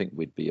pairing. I think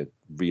we'd be a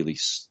really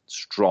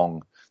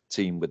strong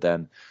team with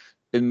them.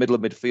 In the middle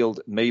of midfield,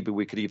 maybe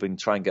we could even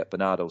try and get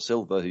Bernardo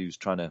Silva, who's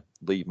trying to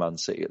leave Man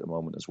City at the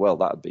moment as well.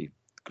 That would be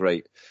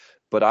great.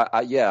 But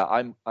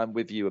I'm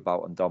with you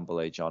about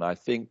Ndombele, John. I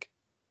think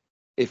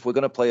if we're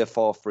going to play a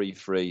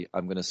 4-3-3,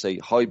 I'm going to say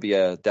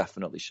Højbjerg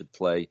definitely should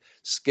play.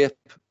 Skip,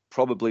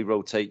 probably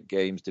rotate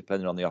games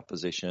depending on the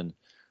opposition.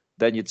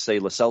 Then you'd say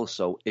Lo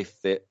Celso, if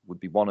fit, would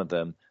be one of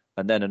them,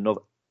 and then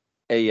another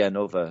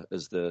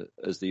as the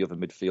other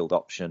midfield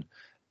option.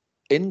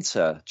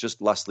 Inter, just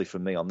lastly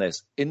from me on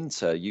this,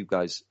 Inter, you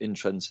guys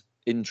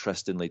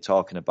interestingly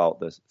talking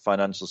about the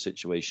financial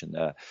situation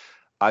there.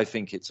 I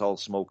think it's all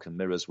smoke and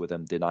mirrors with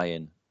them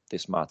denying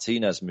this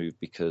Martinez move,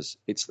 because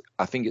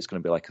I think it's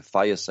going to be like a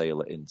fire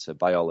sale at Inter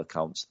by all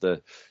accounts.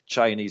 The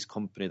Chinese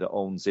company that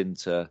owns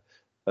Inter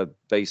are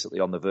basically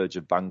on the verge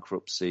of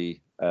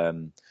bankruptcy.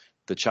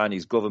 The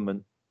Chinese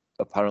government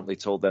apparently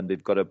told them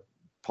they've got to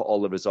put all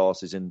the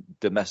resources in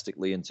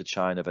domestically into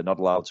China. They're not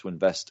allowed to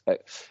invest.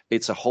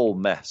 It's a whole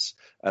mess.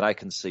 And I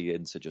can see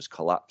Inter just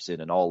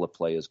collapsing and all the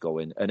players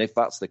going. And if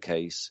that's the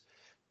case,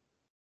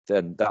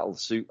 then that'll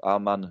suit our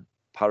man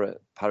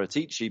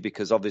Paratici,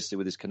 because obviously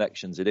with his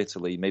connections in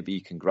Italy, maybe he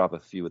can grab a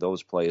few of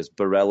those players.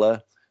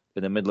 Barella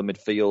in the middle of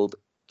midfield,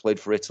 played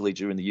for Italy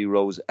during the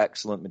Euros,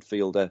 excellent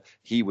midfielder.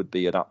 He would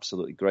be an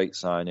absolutely great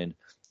signing.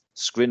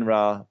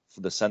 Skriniar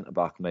for the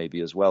centre-back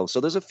maybe as well. So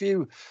there's a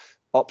few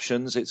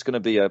options. It's going to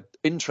be an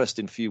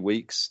interesting few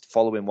weeks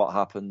following what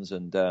happens.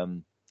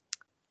 And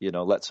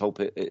let's hope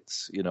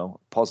it's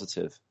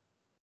positive.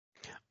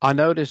 I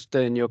noticed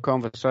in your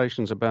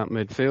conversations about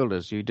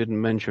midfielders, you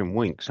didn't mention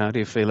Winks. How do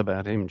you feel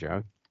about him,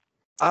 Joe?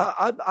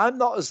 I'm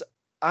not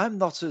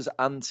as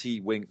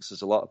anti Winks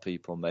as a lot of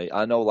people, mate.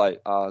 I know,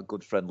 like, our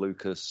good friend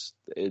Lucas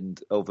and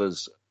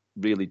others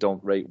really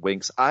don't rate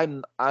Winks.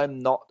 I'm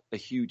not a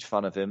huge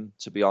fan of him,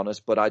 to be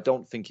honest, but I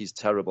don't think he's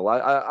terrible.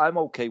 I'm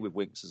okay with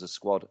Winks as a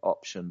squad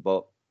option,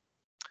 but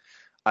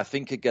I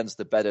think against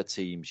the better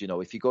teams,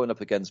 if you're going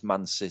up against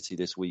Man City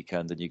this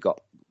weekend and you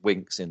got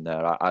Winks in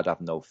there, I'd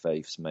have no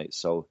faiths, mate.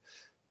 So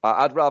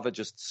I'd rather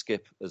just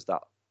skip as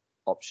that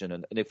option.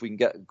 And if we can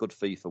get a good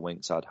fee for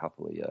Winks, I'd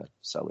happily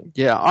sell him.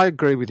 Yeah, I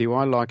agree with you.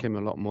 I like him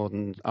a lot more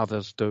than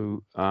others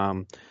do.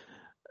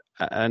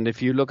 And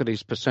if you look at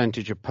his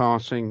percentage of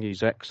passing,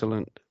 he's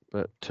excellent.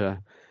 But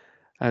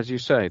as you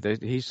say,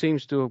 he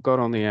seems to have got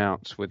on the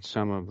outs with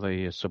some of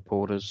the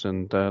supporters,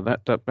 and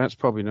that's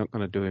probably not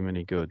going to do him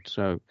any good.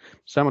 So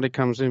somebody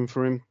comes in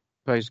for him,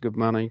 pays good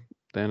money,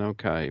 then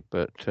okay.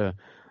 But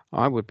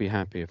I would be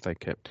happy if they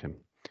kept him.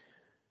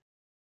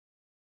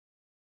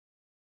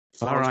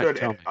 Sounds All right,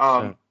 good.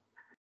 Tommy.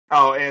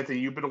 Anthony,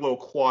 you've been a little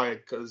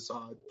quiet because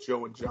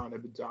Joe and John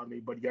have been down me.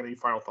 But you got any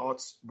final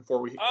thoughts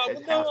before we head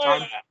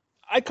halftime?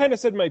 I kind of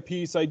said my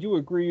piece. I do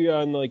agree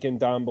on like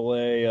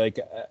Ndombele. Like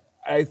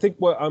I think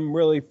what I'm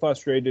really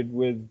frustrated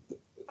with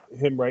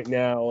him right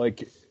now,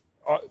 like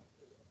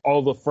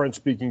all the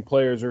French-speaking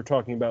players are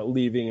talking about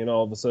leaving, and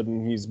all of a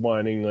sudden he's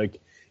whining like,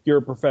 "You're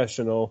a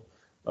professional.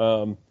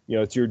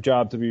 It's your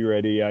job to be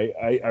ready."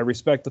 I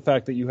respect the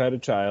fact that you had a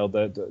child.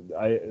 That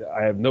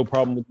I have no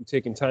problem with you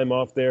taking time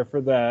off there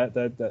for that.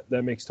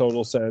 That makes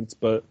total sense.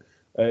 But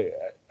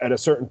at a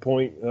certain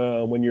point,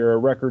 when you're a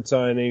record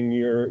signing,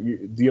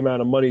 the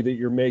amount of money that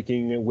you're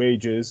making and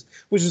wages,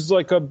 which is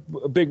like a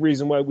big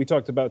reason why we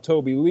talked about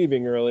Toby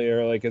leaving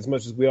earlier. Like, as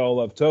much as we all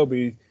love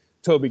Toby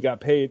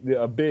got paid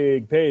a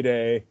big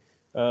payday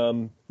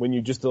when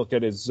you just look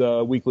at his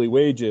weekly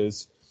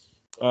wages.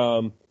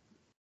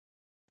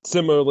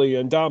 Similarly,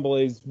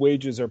 Ndombele's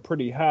wages are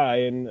pretty high,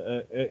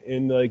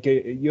 and like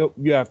you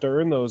have to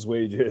earn those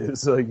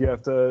wages. Like, you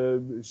have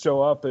to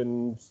show up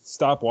and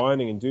stop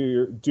whining and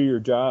do your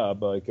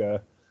job. Like,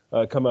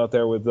 come out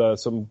there with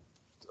some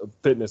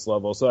fitness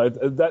level. So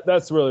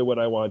that's really what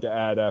I wanted to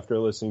add after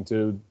listening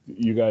to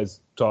you guys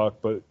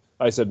talk. But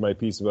I said my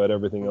piece about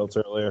everything else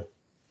earlier.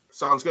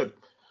 Sounds good.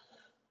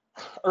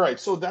 All right,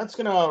 so that's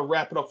gonna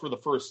wrap it up for the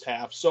first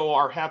half. So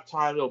our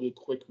halftime, it'll be a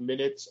quick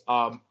minute.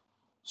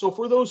 So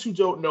for those who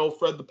don't know,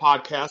 Fred the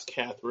Podcast,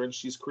 Catherine,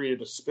 she's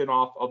created a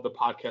spinoff of the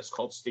podcast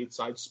called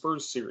Stateside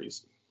Spurs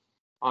Series.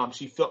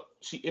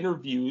 She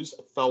interviews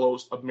fellow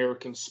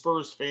American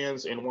Spurs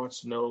fans and wants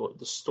to know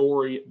the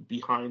story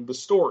behind the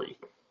story.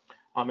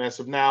 As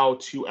of now,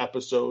 2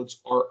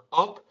 episodes are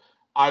up.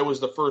 I was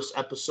the first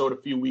episode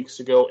a few weeks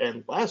ago,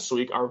 and last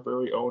week, our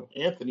very own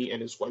Anthony and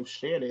his wife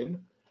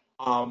Shannon,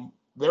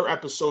 their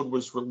episode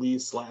was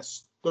released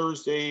last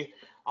Thursday.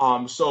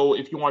 So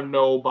if you want to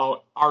know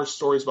about our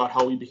stories about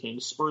how we became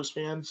Spurs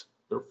fans,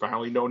 they're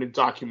finally known and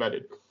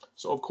documented.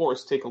 So, of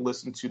course, take a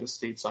listen to the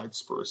Stateside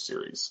Spurs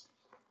series.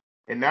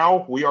 And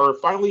now we are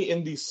finally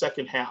in the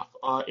second half.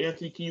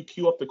 Anthony, can you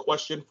cue up the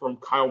question from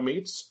Kyle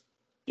Mates?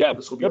 Yeah.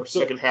 This will be our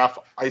second half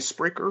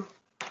icebreaker.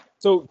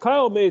 So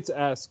Kyle Mates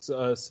asks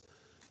us,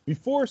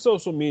 before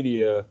social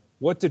media,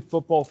 what did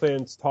football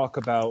fans talk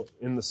about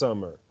in the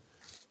summer?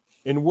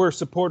 And were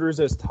supporters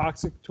as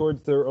toxic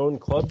towards their own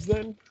clubs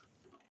then?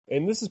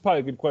 And this is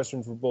probably a good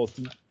question for both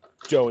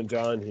Joe and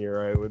John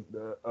here, I would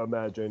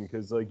imagine,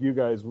 because like you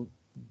guys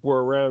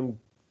were around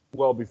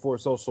well before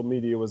social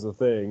media was a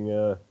thing.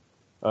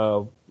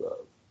 What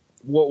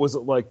was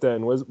it like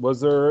then?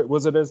 Was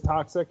it as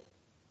toxic?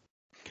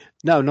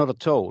 No, not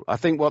at all. I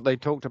think what they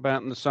talked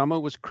about in the summer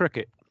was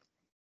cricket.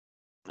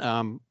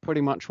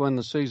 Pretty much when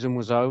the season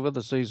was over,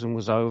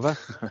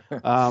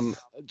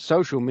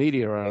 Social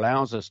media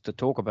allows us to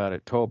talk about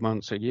it 12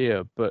 months a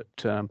year, but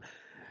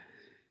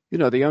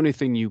the only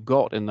thing you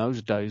got in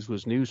those days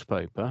was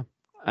newspaper,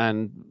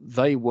 and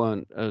they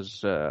weren't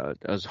as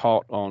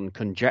hot on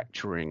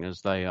conjecturing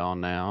as they are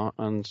now.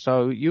 And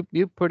so you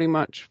pretty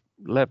much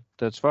left,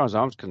 as far as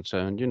I was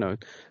concerned,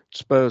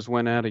 Spurs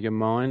went out of your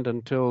mind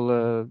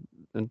until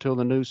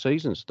the new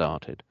season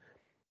started.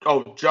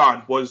 Oh,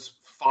 John, was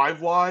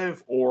 5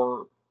 Live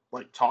or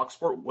like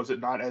TalkSport, was it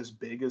not as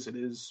big as it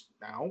is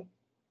now?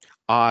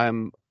 I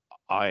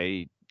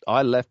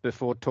left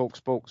before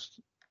TalkSport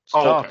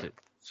started. Okay.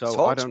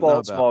 So I don't know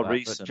about more that,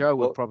 recent, but Joe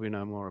would probably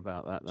know more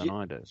about that than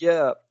I do.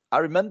 Yeah, I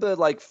remember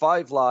like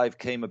 5 Live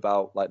came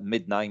about like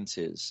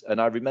mid-90s, and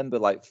I remember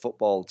like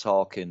football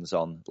talkings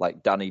on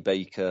like Danny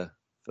Baker,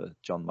 for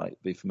John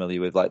might be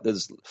familiar with. Like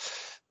there's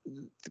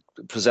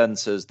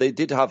presenters. They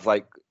did have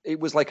like, it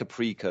was like a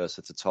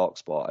precursor to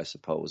TalkSport, I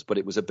suppose, but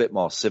it was a bit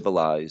more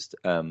civilized.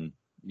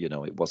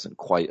 It wasn't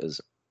quite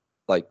as,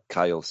 like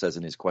Kyle says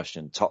in his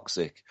question,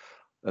 toxic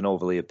and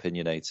overly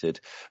opinionated.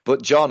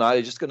 But John, I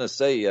was just going to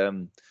say,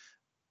 and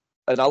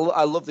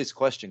I love this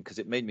question because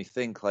it made me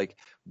think, like,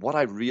 what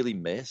I really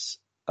miss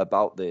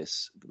about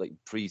this, like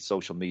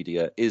pre-social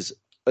media, is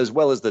as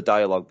well as the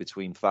dialogue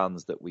between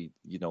fans that we,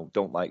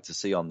 don't like to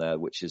see on there,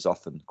 which is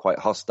often quite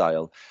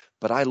hostile.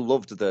 But I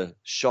loved the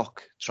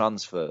shock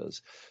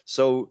transfers.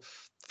 So,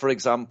 for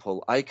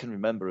example, I can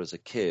remember as a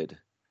kid,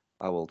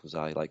 how old was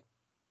I? Like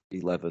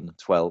 11,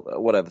 12,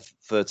 whatever,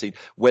 13,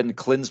 when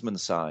Klinsmann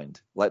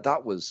signed. Like,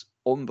 that was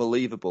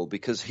unbelievable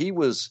because he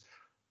was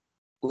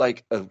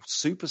like a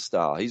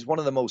superstar. He's one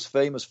of the most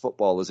famous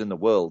footballers in the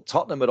world.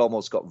 Tottenham had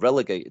almost got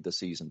relegated the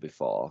season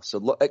before,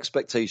 so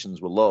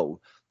expectations were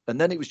low. And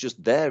then it was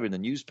just there in the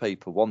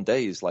newspaper one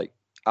day. Is like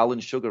Alan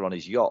Sugar on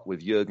his yacht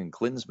with Jurgen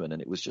Klinsmann,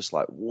 and it was just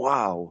like,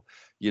 wow.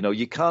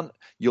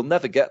 You'll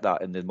never get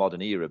that in the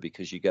modern era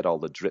because you get all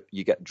the drip.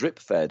 You get drip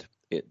fed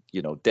it,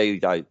 day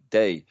by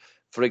day.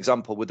 For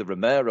example, with the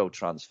Romero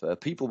transfer,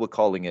 people were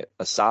calling it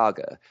a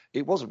saga.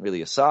 It wasn't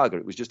really a saga.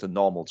 It was just a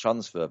normal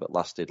transfer that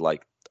lasted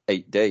like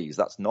 8 days.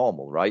 That's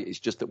normal, right? It's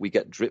just that we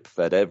get drip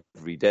fed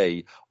every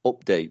day,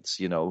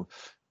 updates,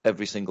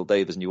 every single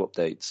day there's new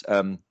updates.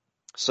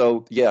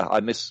 So yeah,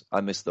 I miss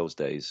those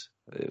days.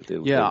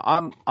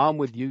 I'm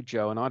with you,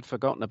 Joe, and I'd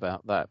forgotten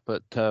about that.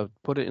 But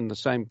put it in the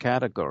same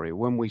category.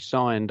 When we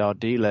signed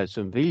Ardiles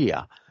and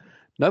Villa,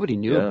 nobody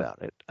knew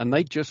about it, and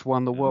they just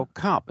won the World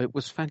Cup. It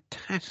was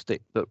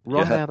fantastic, but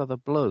out of the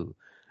blue.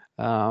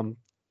 So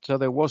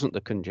there wasn't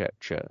the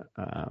conjecture.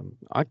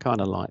 I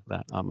kind of like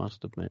that, I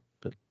must admit,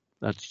 but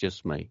that's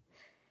just me.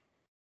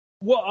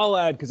 Well, I'll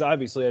add, because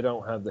obviously I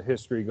don't have the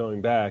history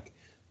going back,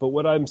 but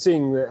what I'm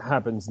seeing that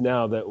happens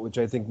now, which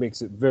I think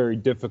makes it very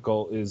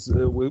difficult, is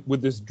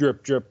with this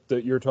drip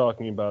that you're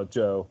talking about,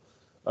 Joe.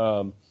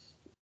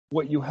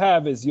 What you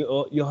have is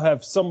you'll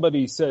have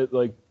somebody say,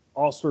 like,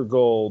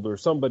 Ostergold or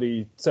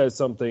somebody says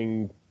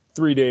something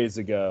 3 days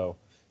ago,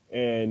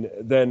 and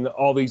then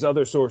all these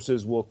other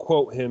sources will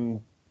quote him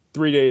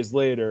 3 days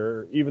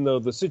later, even though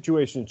the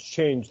situation's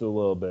changed a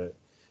little bit.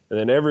 And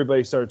then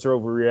everybody starts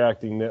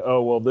overreacting that,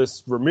 oh, well,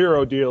 this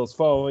Ramiro deal is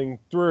falling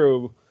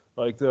through.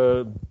 Like,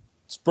 the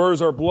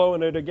Spurs are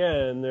blowing it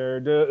again.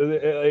 And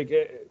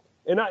the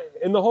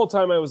whole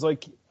time I was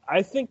like,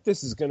 I think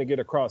this is going to get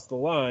across the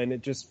line.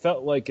 It just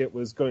felt like it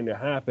was going to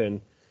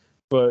happen.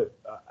 But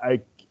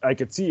I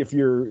could see, if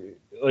you're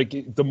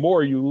like, the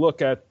more you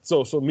look at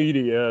social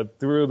media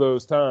through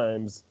those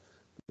times,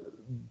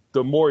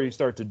 the more you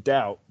start to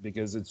doubt,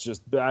 because it's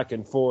just back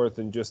and forth,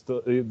 and just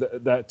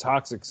that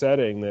toxic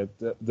setting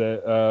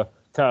that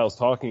Kyle's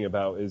talking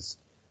about it's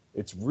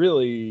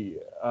really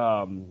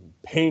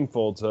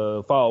painful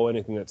to follow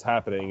anything that's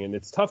happening, and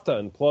it's tough to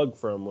unplug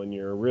from when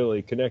you're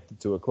really connected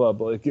to a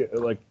club like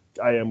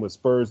I am with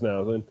Spurs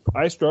now. And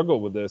I struggle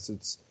with this.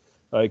 It's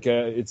like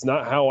it's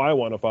not how I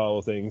want to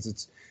follow things.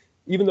 It's,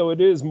 even though it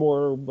is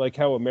more like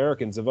how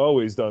Americans have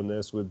always done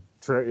this with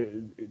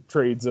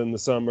trades in the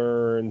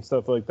summer and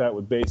stuff like that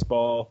with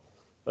baseball.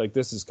 Like,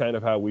 this is kind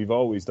of how we've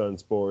always done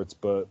sports,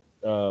 but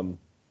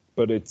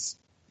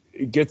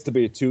it gets to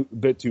be a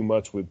bit too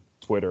much with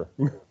Twitter,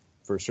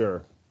 for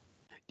sure.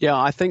 Yeah,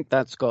 I think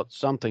that's got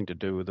something to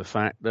do with the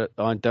fact that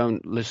I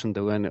don't listen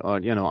to any,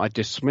 I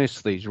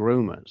dismiss these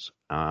rumors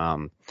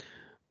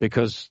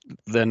because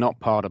they're not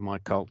part of my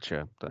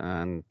culture.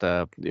 And,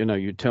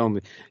 you tell me,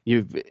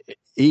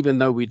 even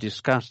though we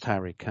discussed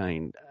Harry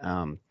Kane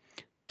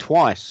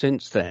twice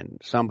since then,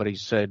 somebody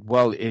said,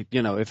 well,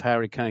 if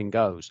Harry Kane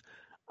goes,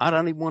 I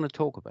don't even want to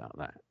talk about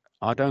that.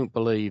 I don't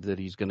believe that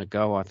he's going to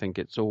go. I think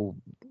it's all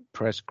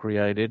press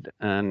created.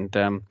 And,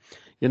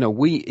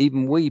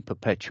 we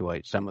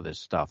perpetuate some of this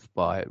stuff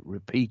by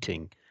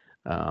repeating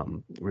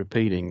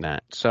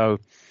that. So,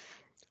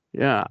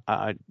 yeah,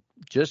 I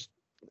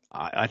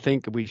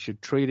think we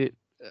should treat it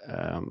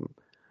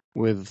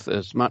with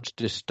as much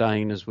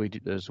disdain as we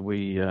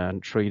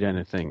treat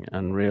anything,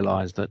 and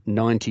realize that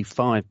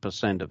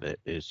 95% of it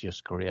is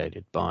just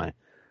created by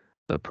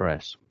the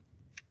press.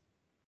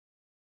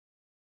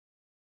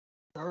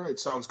 All right,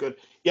 sounds good.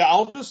 Yeah,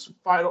 I'll just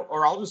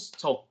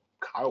tell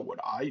Kyle what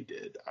I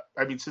did.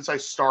 I mean, since I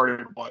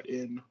started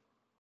in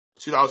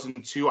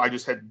 2002, I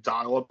just had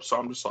dial-up, so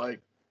I'm just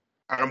like,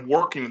 and I'm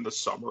working in the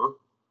summer,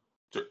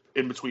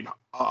 in between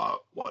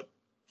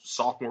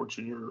sophomore,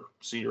 junior,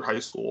 senior high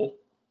school,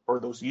 or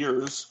those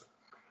years.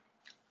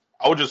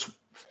 I would just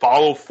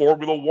follow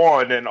Formula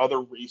One and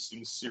other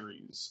racing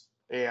series,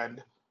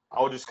 and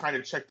I would just kind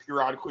of check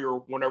periodically, or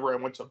whenever I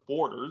went to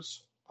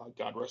Borders,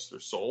 God rest their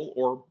soul,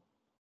 or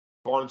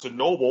Barnes and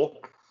Noble,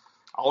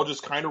 I'll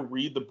just kind of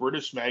read the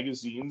British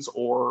magazines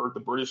or the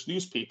British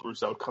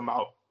newspapers that would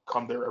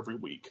come there every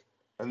week,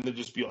 and then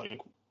just be like,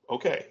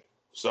 okay.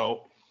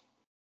 So,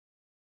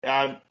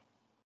 and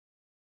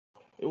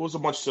it was a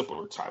much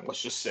simpler time,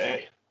 let's just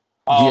say.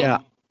 Yeah,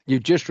 you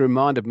just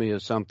reminded me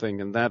of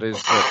something, and that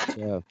is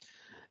that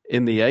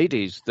in the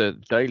 80s, the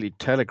Daily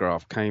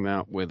Telegraph came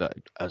out with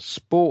a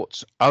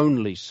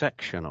sports-only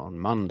section on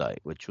Monday,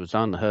 which was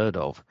unheard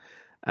of.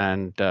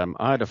 And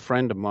I had a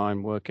friend of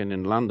mine working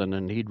in London,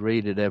 and he'd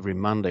read it every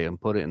Monday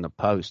and put it in the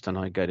post, and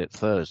I'd get it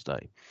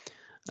Thursday.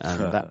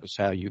 And that was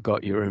how you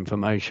got your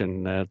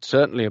information,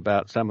 certainly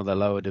about some of the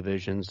lower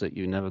divisions that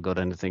you never got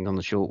anything on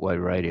the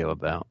shortwave radio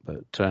about.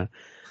 But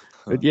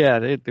yeah,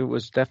 it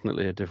was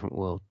definitely a different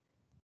world.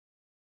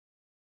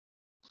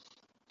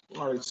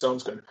 All right,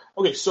 sounds good.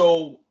 Okay,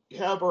 so we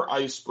have our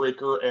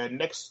icebreaker, and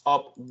next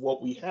up,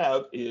 what we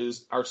have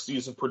is our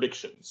season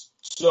predictions.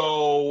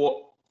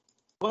 So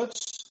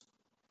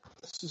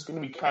this is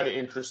going to be kind of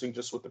interesting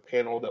just with the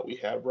panel that we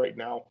have right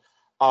now.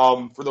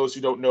 For those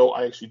who don't know,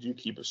 I actually do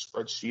keep a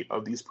spreadsheet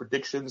of these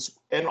predictions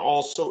and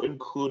also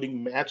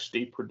including match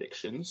day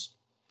predictions.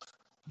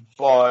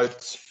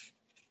 But,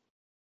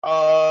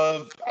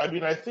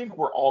 I think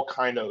we're all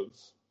kind of,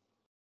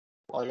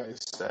 like I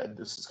said,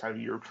 this is kind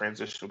of your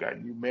transition. We got a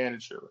new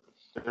manager.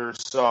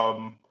 There's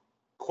some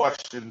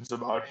questions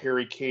about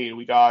Harry Kane.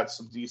 We got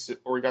some new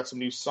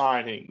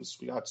signings.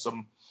 We got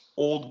some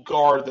old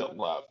guard that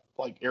left,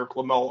 like Eric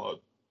Lamela.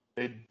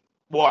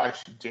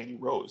 Actually, Danny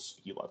Rose,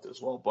 he left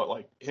as well. But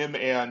like him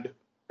and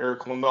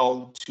Eric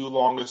Lamela, two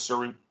longest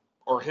serving,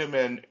 or him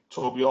and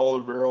Toby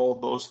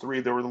Alderweireld, those three,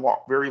 they were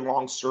very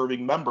long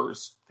serving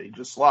members. They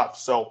just left.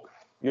 So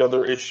the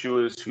other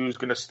issue is who's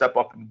going to step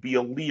up and be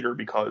a leader,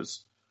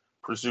 because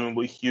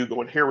presumably Hugo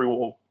and Harry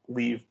will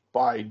leave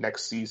by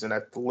next season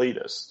at the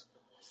latest.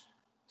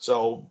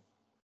 So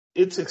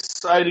it's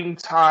exciting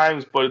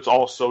times, but it's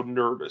also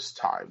nervous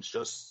times.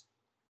 Just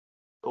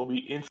it'll be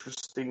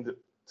interesting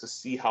to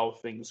see how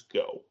things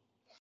go.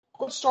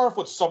 Let's start off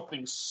with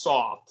something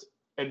soft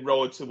and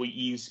relatively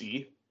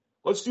easy.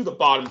 Let's do the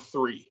bottom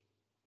three.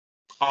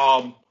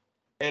 And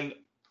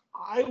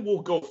I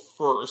will go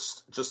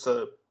first just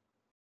to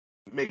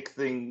make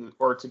things,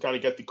 or to kind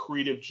of get the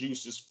creative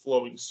juices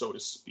flowing, so to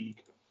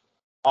speak.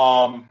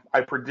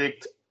 I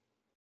predict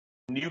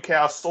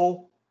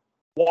Newcastle,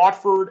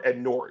 Watford,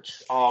 and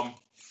Norwich.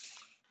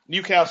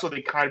 Newcastle,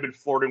 they kind of been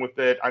flirting with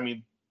it. I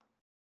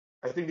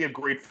think they have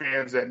great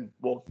fans, and,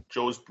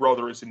 Joe's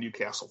brother is a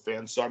Newcastle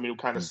fan, so, it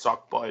kind of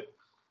sucked,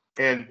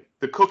 and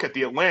the cook at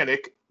the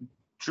Atlantic,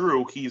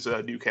 Drew, he's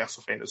a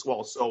Newcastle fan as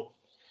well, so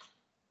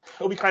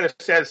it'll be kind of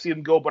sad to see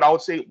him go, but I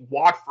would say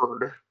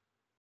Watford,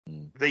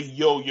 they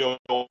yo-yo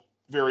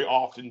very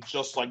often,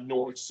 just like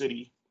Norwich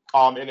City.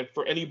 And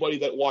for anybody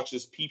that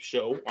watches Peep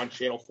Show on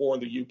Channel 4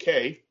 in the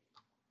UK,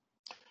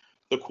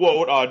 the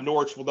quote,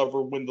 Norwich will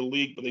never win the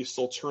league, but they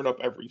still turn up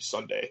every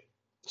Sunday.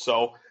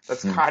 So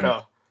that's kind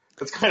of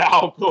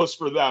how it goes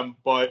for them.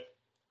 But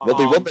well,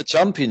 they won the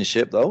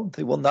championship, though.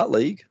 They won that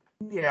league.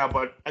 Yeah,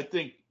 but I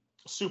think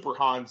Super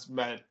Hans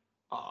meant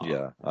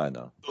yeah, I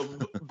know.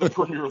 the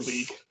Premier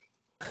League.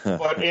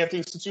 But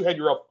Anthony, since you had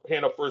your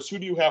hand up first, who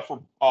do you have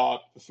for the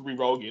three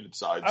relegated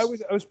sides? I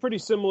was pretty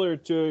similar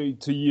to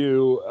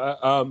you,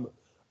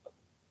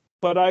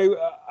 but I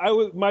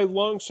was my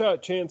long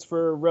shot chance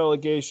for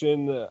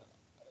relegation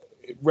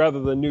rather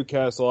than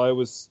Newcastle. I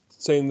was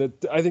saying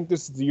that I think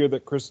this is the year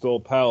that Crystal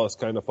Palace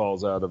kind of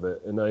falls out of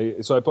it, and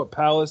I put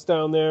Palace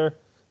down there,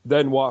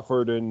 then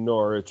Watford and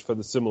Norwich for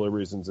the similar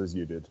reasons as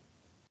you did.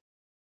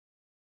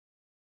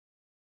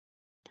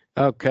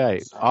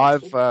 Okay,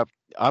 I've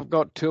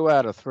got 2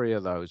 out of 3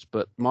 of those,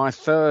 but my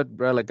third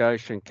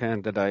relegation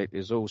candidate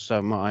is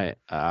also my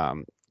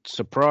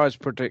surprise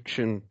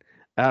prediction,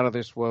 out of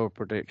this world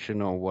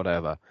prediction, or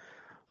whatever.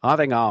 I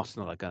think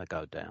Arsenal are going to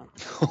go down.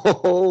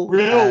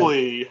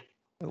 Really?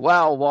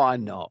 Well, why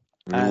not?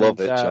 Love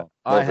it, John.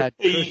 I had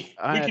dream.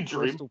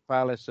 Crystal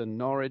Palace and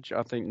Norwich.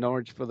 I think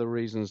Norwich for the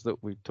reasons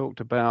that we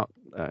talked about,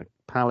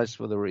 Palace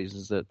for the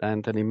reasons that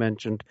Anthony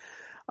mentioned.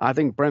 I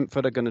think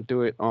Brentford are going to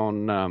do it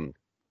on.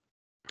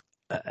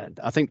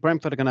 I think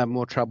Brentford are going to have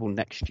more trouble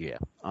next year.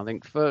 I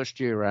think first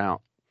year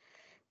out,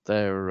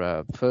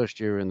 their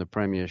first year in the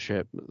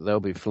Premiership, they'll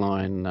be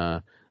flying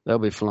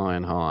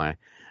high.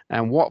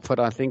 And Watford,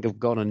 I think, have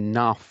got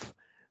enough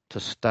to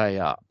stay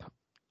up.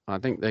 I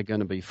think they're going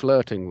to be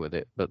flirting with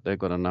it, but they've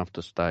got enough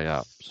to stay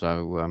up.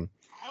 So,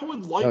 I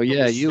would like.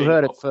 You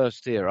heard it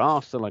first here.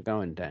 Arsenal are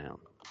going down.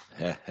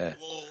 Well,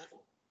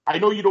 I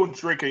know you don't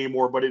drink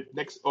anymore, but if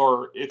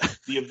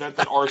the event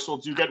that Arsenal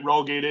do get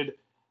relegated,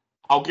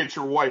 I'll get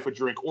your wife a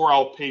drink, or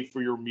I'll pay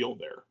for your meal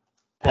there.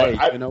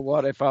 But you know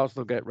what? If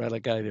Arsenal get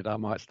relegated, I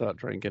might start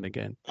drinking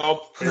again.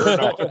 Oh, fair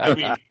enough.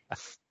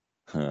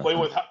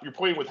 You're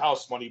playing with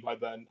house money by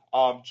then.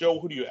 Joe,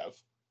 who do you have?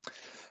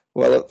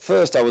 Well, at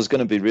first I was going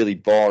to be really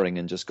boring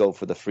and just go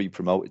for the 3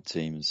 promoted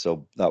teams.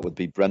 So that would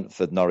be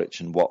Brentford, Norwich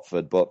and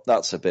Watford, but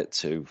that's a bit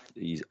too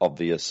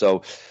obvious.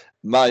 So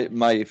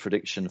my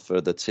prediction for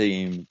the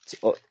team,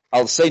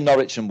 I'll say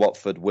Norwich and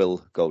Watford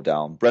will go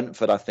down.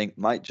 Brentford, I think,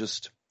 might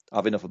just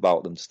have enough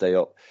about them to stay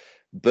up.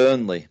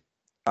 Burnley,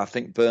 I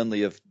think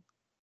Burnley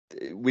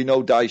we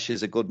know Dyche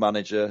is a good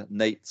manager,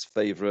 Nate's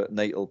favourite.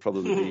 Nate will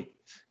probably be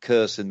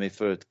cursing me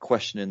for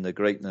questioning the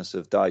greatness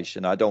of Dyche,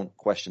 and I don't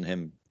question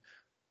him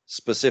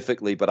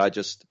specifically, but I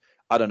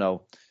don't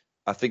know.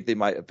 I think they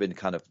might have been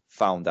kind of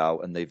found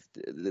out, and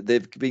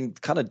they've been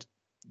kind of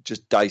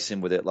just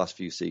dicing with it last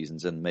few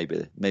seasons, and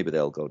maybe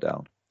they'll go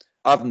down.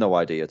 I have no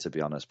idea, to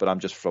be honest, but I'm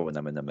just throwing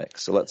them in the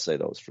mix. So let's say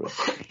those 3.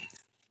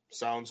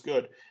 Sounds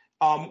good.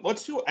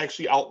 Let's do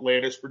actually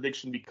outlandish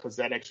prediction, because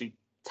that actually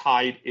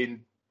tied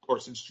in, or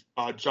since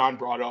John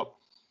brought up.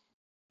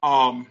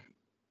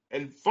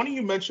 And funny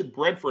you mentioned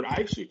Brentford.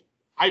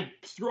 I I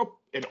threw up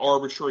an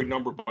arbitrary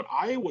number, but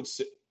I would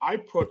say I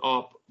put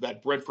up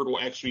that Brentford will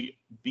actually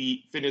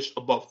be finished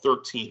above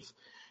 13th,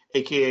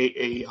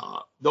 aka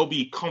they'll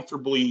be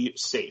comfortably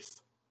safe.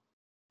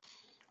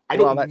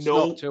 That's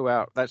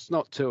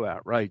not too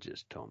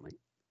outrageous, Tommy.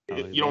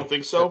 You don't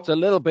think so? It's a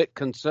little bit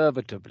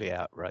conservatively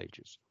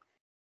outrageous.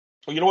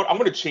 Well, you know what? I'm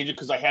going to change it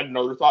because I had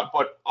another thought,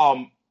 but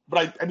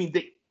I mean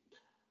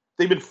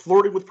they've been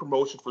flirting with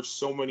promotion for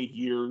so many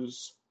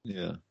years.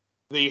 Yeah.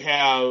 They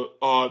have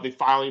they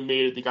finally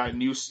made it. They got a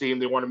new stadium.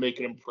 They want to make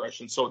an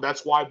impression, so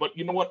that's why. But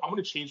you know what? I'm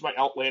going to change my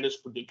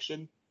outlandish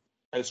prediction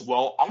as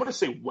well. I'm going to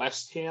say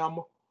West Ham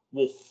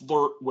will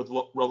flirt with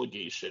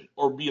relegation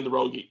or be in the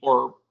relegation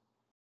or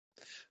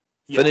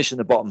finish in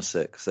the bottom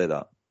 6. Say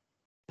that.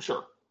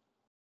 Sure.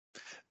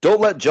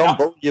 Don't let John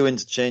bully you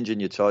into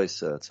changing your choice,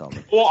 Tom.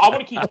 Well, I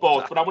want to keep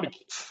both, but I'm going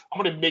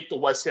to make the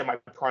West Ham my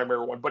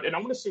primary one. And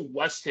I'm going to say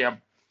West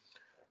Ham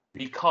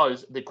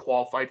because they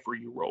qualified for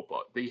Europa.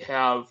 They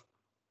have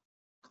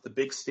the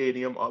big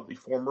stadium of the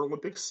former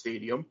Olympic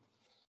Stadium.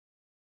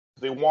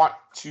 They want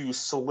to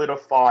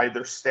solidify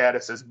their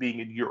status as being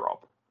in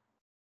Europe.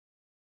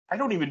 I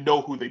don't even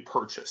know who they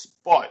purchased,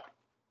 but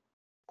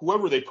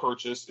whoever they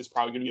purchase is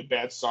probably going to be a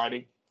bad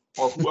signing.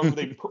 Or whoever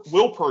they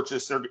will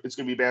purchase, it's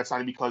going to be a bad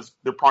signing because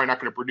they're probably not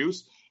going to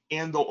produce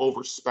and they'll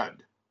overspend.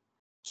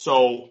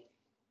 So,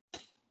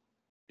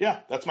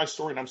 yeah, that's my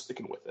story and I'm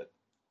sticking with it.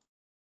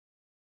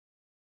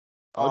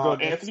 I'll go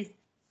Anthony?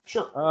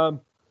 Sure.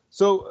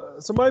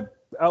 So my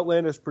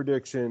outlandish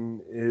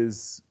prediction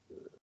is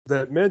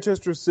that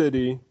Manchester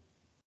City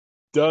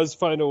does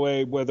find a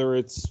way, whether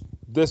it's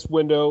this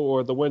window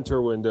or the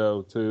winter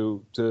window,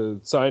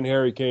 to sign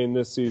Harry Kane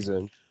this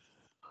season.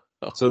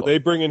 So they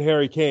bring in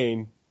Harry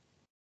Kane,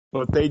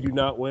 but they do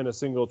not win a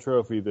single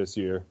trophy this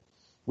year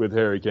with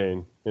Harry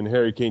Kane, and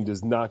Harry Kane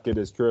does not get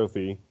his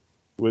trophy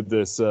with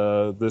this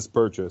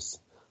purchase.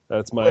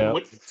 That's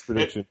my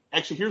prediction.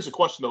 Actually, here's a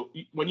question though: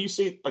 when you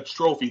say a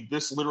trophy,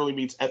 this literally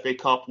means FA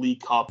Cup, League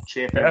Cup,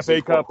 Champions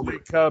League. FA Cup,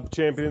 League Cup,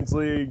 Champions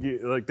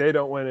League. Like they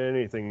don't win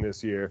anything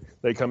this year.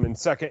 They come in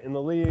second in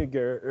the league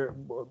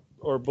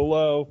or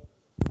below.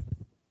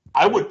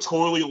 I would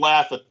totally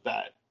laugh at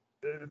that.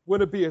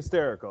 Would it be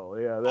hysterical?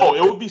 Yeah.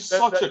 It would be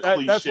such a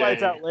cliche. That's why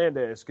it's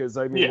outlandish, because,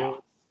 I mean,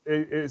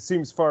 it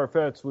seems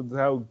far-fetched with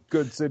how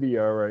good City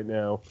are right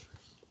now.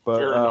 But,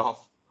 fair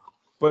enough.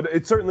 But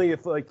it's certainly,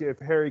 if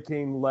Harry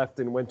Kane left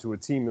and went to a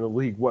team in the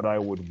league, what I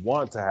would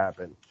want to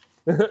happen.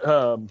 If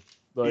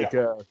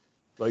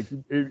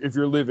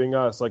you're leaving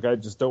us, I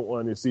just don't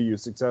want to see you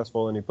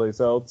successful anyplace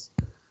else.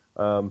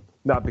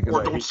 Not because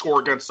or don't score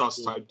against us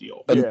type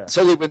deal.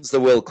 Until he wins the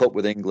World Cup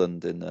with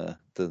England in the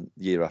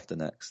year after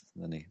next,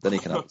 then he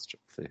can have this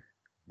trophy.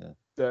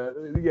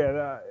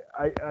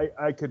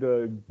 I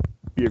could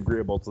be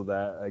agreeable to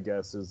that, I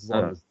guess, as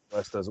long as the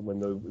US doesn't win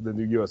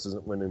the US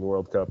isn't winning the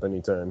World Cup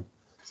anytime.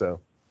 So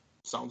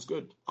sounds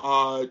good.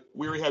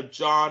 We already have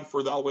John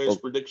for the outlandish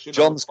prediction.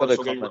 John's got a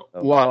comment.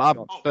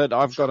 Well,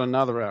 I've got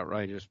another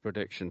outrageous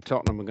prediction.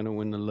 Tottenham are going to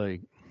win the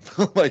league.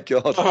 Oh my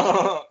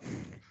God.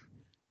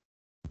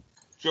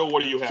 Joe,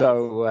 what do you have?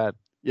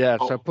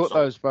 So, put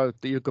those both.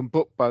 You can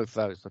book both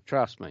those.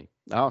 Trust me.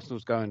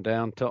 Arsenal's going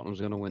down.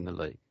 Tottenham's going to win the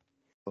league.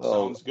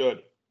 Sounds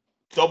good.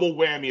 Double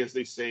whammy, as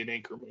they say in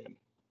Anchorman.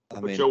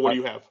 Joe, what do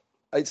you have?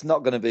 It's not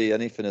going to be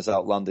anything as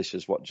outlandish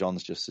as what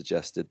John's just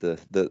suggested.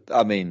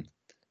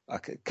 I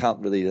can't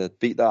really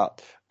beat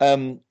that.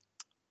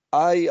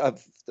 I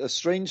have a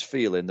strange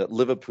feeling that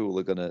Liverpool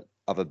are going to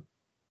have a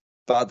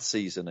bad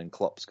season and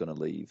Klopp's going to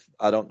leave.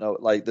 I don't know.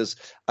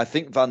 I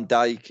think Van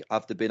Dijk,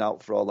 after being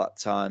out for all that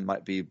time,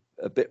 might be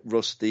a bit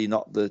rusty,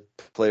 not the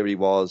player he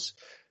was.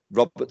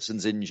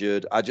 Robertson's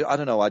injured. I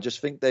don't know. I just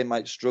think they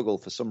might struggle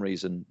for some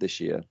reason this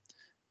year.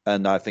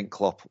 And I think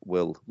Klopp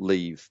will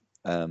leave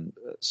at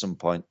some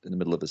point in the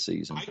middle of the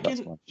season.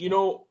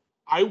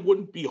 I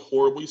wouldn't be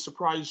horribly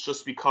surprised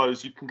just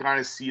because you can kind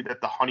of see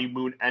that the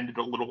honeymoon ended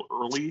a little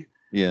early.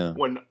 Yeah.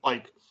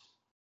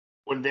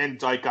 When Van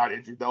Dijk got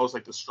injured, that was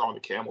the straw on the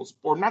camel's,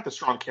 or not the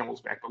straw on the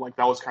camel's back, but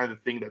that was kind of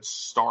the thing that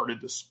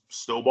started this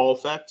snowball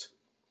effect.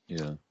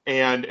 Yeah.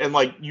 And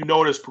you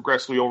notice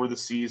progressively over the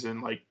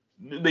season,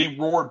 they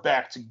roared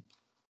back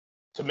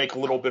to make a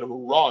little bit of a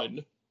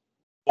run,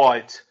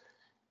 but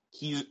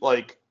he's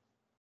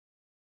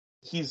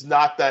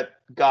not that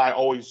guy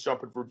always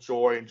jumping for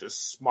joy and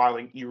just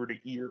smiling ear to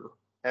ear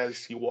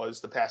as he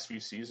was the past few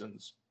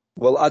seasons.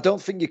 Well, I don't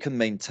think you can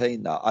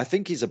maintain that. I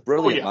think he's a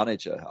brilliant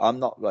manager. I'm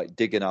not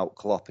digging out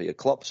Klopp here.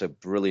 Klopp's a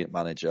brilliant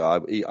manager.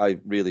 I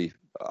really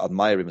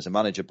admire him as a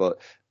manager.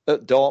 But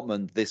at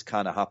Dortmund, this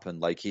kind of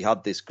happened. He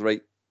had this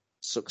great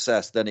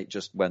success, then it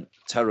just went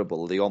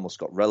terrible. They almost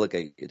got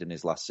relegated in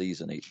his last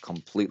season. He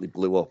completely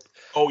blew up.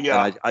 Oh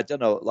yeah. And I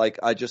don't know.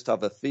 I just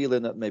have a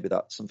feeling that maybe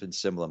that something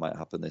similar might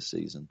happen this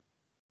season.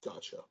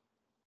 Gotcha.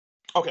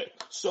 Okay,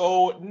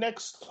 so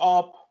next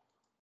up,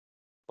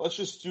 let's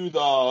just do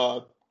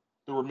the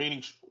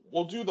remaining.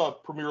 We'll do the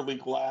Premier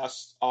League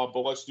last, but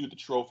let's do the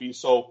trophy.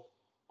 So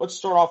let's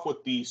start off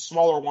with the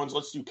smaller ones.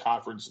 Let's do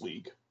Conference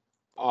League.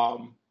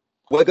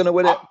 We're going to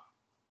win it.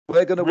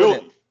 We're going to win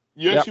it.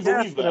 You actually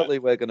believe Definitely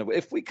that? we're going to win.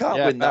 If we can't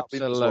win that,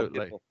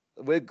 absolutely.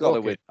 We've got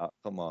to win that.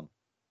 Come on.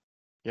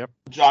 Yep.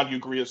 John, you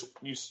agree as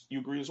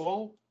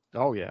well?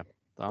 Oh, yeah.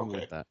 I'm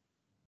with that.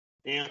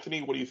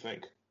 Anthony, what do you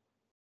think?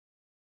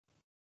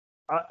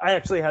 I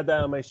actually had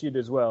that on my sheet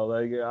as well.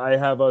 Like, I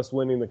have us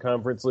winning the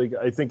Conference League.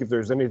 I think if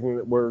there's anything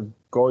that we're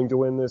going to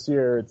win this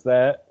year, it's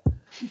that.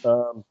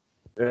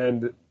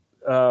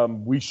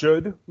 We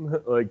should.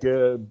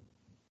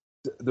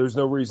 There's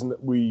no reason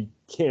that we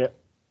can't,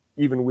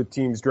 even with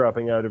teams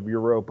dropping out of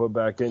Europa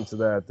back into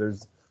that,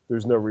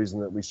 there's no reason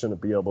that we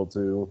shouldn't be able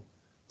to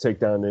take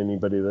down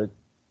anybody that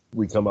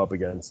we come up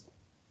against.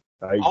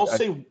 I'll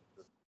say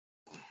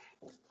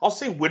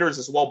winners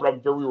as well, but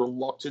I'm very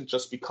reluctant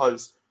just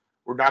because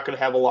we're not going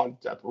to have a lot of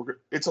depth.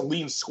 It's a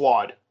lean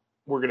squad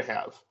we're going to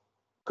have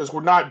because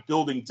we're not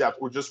building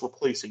depth. We're just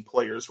replacing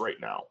players right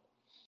now.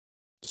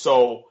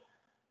 So,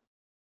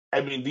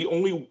 I mean, the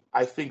only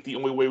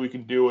way we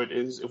can do it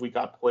is if we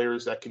got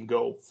players that can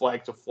go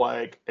flag to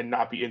flag and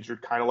not be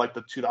injured, kind of like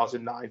the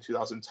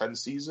 2009-2010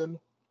 season.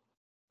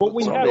 But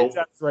we have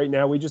depth right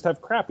now. We just have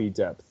crappy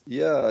depth.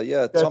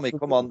 Yeah. Tommy,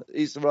 come on.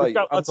 He's right. We've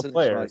got lots of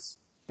players. Right.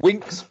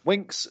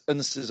 Winks and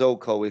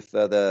Sissoko, if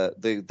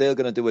they're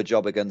going to do a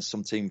job against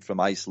some team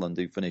from Iceland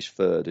who finished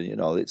third,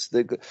 and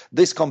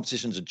this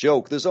competition's a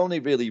joke. There's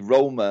only really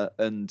Roma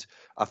and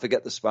I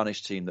forget the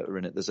Spanish team that are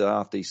in it. There's a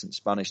half decent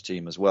Spanish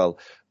team as well.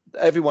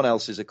 Everyone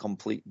else is a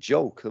complete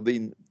joke. I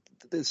mean,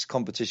 this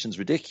competition's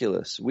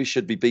ridiculous. We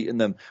should be beating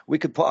them. We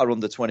could put our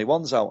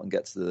under-21s out and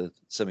get to the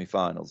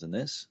semi-finals in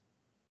this.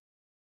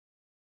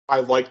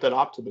 I like that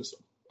optimism.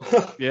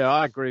 Yeah,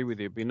 I agree with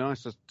you. It'd be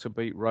nice to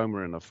beat Roma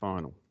in the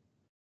final.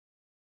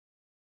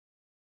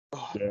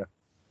 Yeah,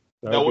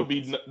 that would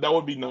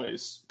be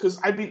nice. Because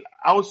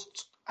I was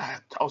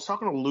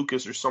talking to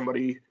Lucas or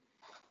somebody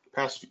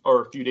a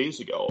few days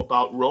ago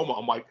about Roma.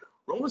 I'm like,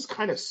 Roma's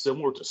kind of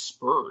similar to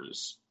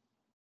Spurs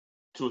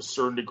to a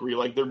certain degree.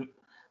 Like they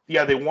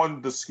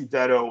won the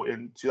Scudetto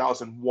in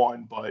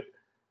 2001, but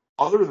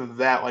other than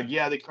that,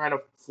 they kind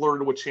of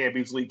flirted with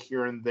Champions League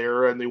here and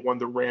there, and they won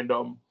the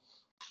random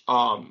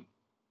the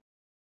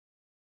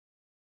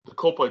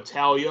Coppa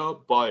Italia,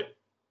 but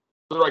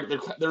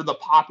they're the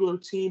popular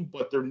team,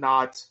 but they're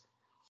not.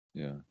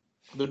 Yeah,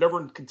 they're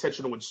never in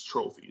contention to win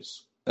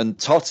trophies. And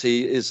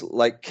Totti is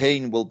like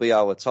Kane will be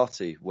our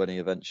Totti when he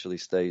eventually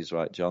stays,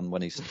 right, John?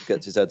 When he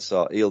gets his head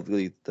sorted, he'll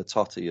be the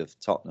Totti of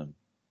Tottenham.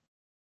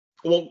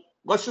 Well,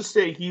 let's just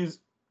say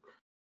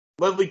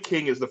Ledley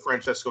King is the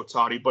Francesco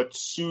Totti, but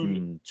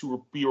soon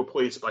to be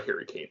replaced by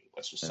Harry Kane.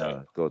 Let's just say.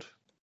 Good.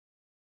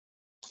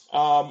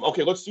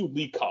 Okay, let's do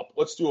League Cup.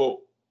 Let's do a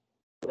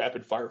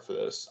rapid fire for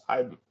this.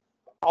 I'm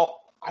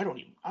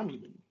even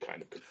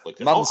kind of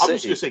conflicted. I'm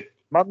just gonna say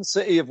Man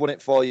City have won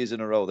it 4 years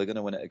in a row. They're going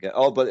to win it again.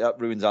 Oh, but that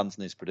ruins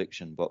Anthony's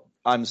prediction. But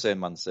I'm saying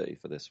Man City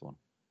for this one.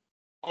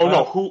 Oh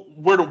no!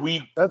 Where do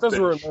we? That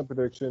doesn't ruin my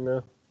prediction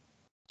now.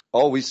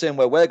 Oh, we're saying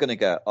where we're going to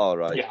get. All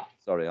right. Yeah.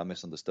 Sorry, I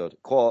misunderstood.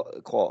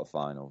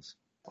 Quarterfinals.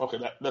 Okay,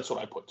 that's what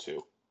I put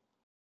too.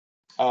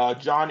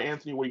 John,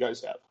 Anthony, what do you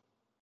guys have?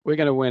 We're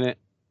going to win it.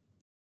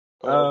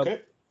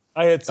 Okay.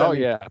 I had I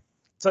had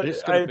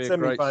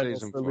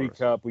semifinals for League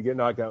Cup. We get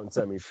knocked out in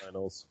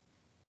semifinals.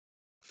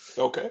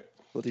 Okay.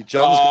 Bloody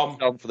John's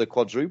down for the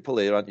quadruple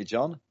here, aren't you,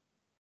 John?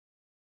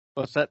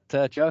 What's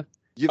that, Joe?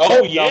 You've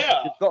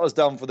got us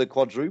down for the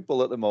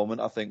quadruple at the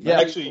moment, I think. Yeah,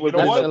 actually, you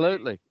know what?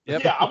 Absolutely.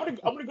 Yep. Yeah, I'm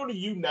gonna go to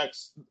you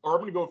next, or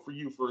I'm gonna go for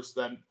you first.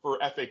 Then for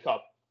FA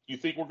Cup, you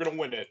think we're gonna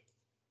win it?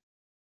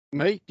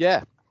 Me?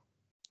 Yeah.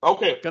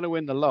 Okay. Gonna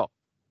win the lot.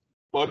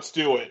 Let's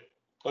do it.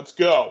 Let's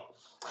go.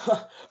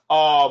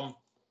 I'm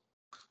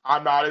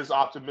not as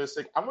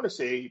optimistic. I'm gonna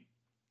say,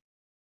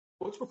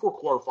 what's before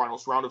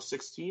quarterfinals? Round of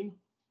 16.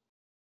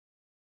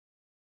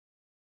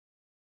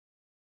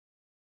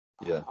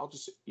 Yeah. I'll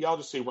just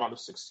say round of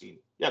 16.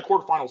 Yeah,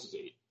 quarterfinals is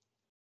 8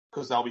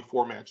 because that'll be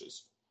 4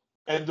 matches.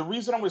 And the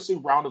reason I'm going to say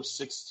round of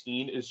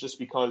 16 is just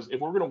because if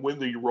we're going to win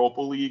the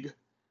Europa League,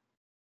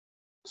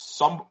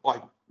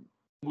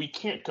 we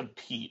can't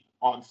compete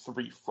on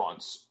 3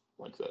 fronts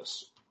like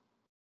this.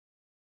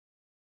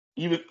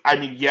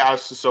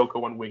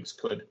 Sissoko and Winks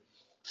could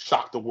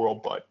shock the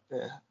world, but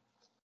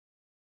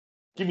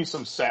give me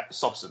some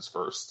substance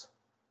first.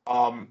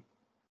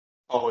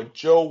 And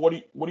Joe, what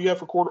do you have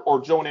for quarter?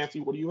 Or Joe and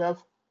Anthony, what do you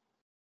have?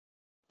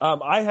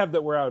 I have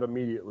that we're out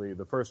immediately.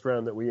 The first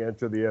round that we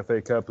enter the FA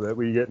Cup, that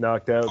we get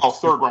knocked out. Oh,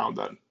 third round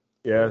then.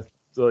 Yeah,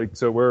 so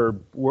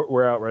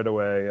we're out right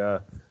away.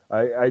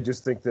 I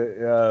just think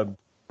that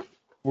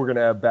we're going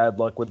to have bad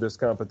luck with this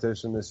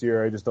competition this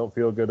year. I just don't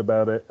feel good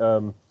about it.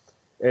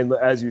 And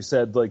as you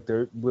said,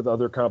 with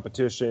other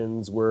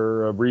competitions,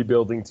 we're a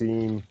rebuilding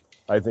team.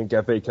 I think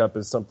FA Cup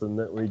is something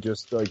that we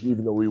just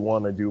even though we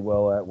want to do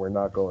well at, we're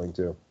not going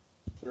to.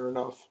 Fair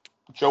enough.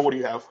 Joe, what do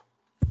you have?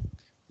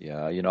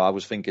 Yeah, I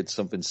was thinking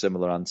something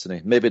similar,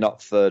 Anthony. Maybe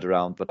not third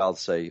round, but I'll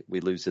say we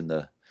lose in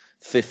the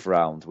 5th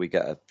round. We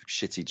get a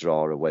shitty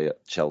draw away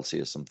at Chelsea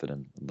or something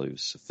and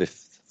lose.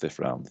 5th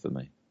round for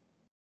me.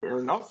 Fair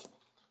enough.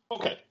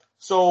 Okay,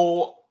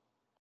 so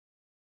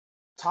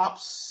top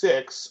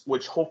 6,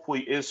 which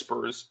hopefully is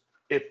Spurs.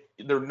 If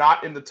they're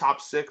not in the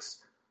top 6,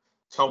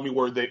 tell me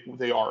where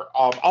they are.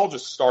 I'll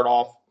just start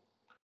off.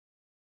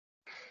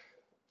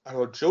 I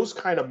don't know. Joe's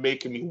kind of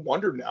making me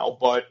wonder now,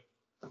 but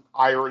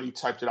I already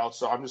typed it out,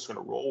 so I'm just going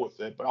to roll with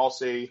it. But I'll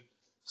say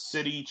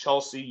City,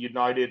 Chelsea,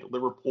 United,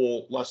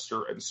 Liverpool,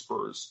 Leicester, and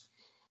Spurs.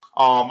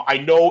 I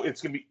know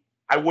it's going to be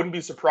 – I wouldn't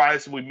be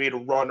surprised if we made a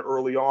run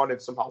early on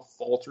and somehow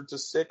faltered to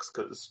 6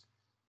 because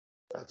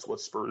that's what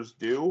Spurs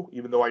do,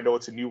 even though I know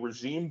it's a new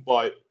regime.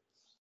 But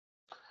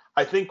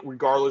I think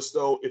regardless,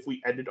 though, if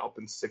we ended up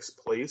in 6th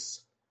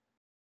place,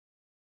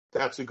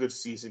 that's a good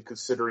season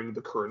considering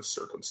the current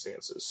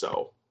circumstances.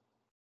 So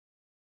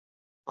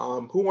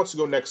who wants to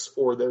go next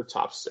for their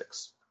top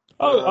 6?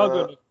 I'll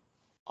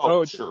go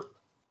next. Sure.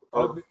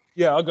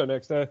 Yeah, I'll go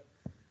next.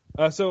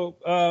 So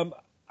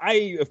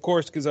I, of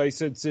course, because I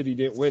said City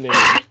didn't win it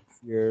this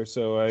year,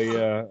 so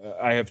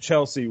I have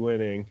Chelsea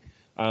winning.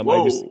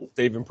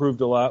 They've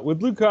improved a lot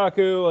with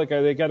Lukaku. Like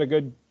they got a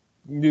good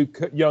new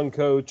young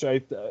coach. I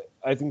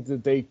think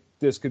that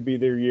this could be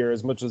their year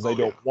as much as I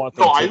don't want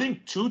them. No, to. I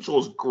think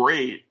Tuchel's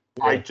great.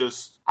 Yeah.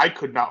 I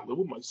could not live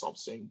with myself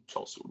saying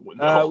Chelsea would win.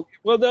 Well,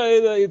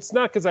 it's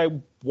not because I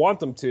want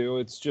them to.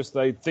 It's just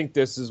I think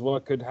this is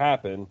what could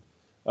happen.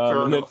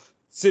 Fair enough.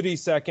 City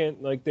second,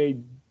 like they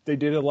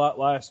did a lot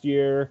last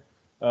year.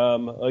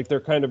 Like they're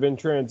kind of in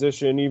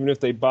transition. Even if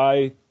they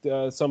buy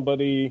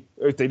somebody,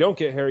 or if they don't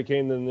get Harry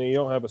Kane, then they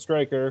don't have a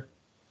striker.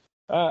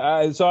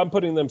 So I'm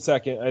putting them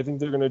second. I think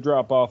they're going to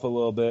drop off a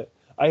little bit.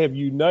 I have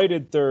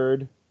United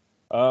third.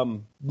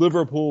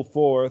 Liverpool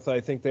fourth.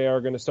 I think they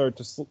are going to start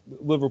to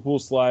Liverpool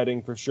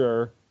sliding for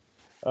sure.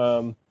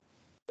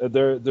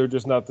 They're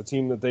just not the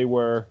team that they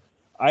were.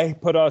 I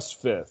put us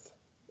fifth.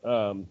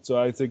 So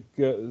I think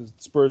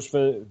Spurs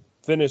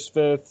finish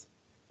fifth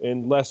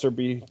and Leicester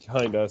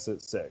behind us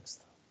at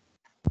sixth.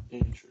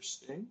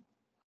 Interesting.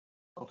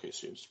 Okay,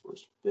 so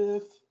Spurs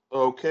fifth.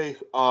 Okay,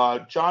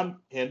 John,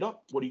 hand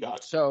up. What do you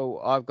got?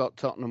 So I've got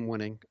Tottenham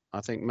winning.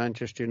 I think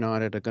Manchester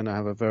United are going to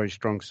have a very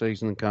strong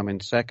season and come in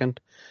second.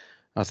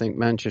 I think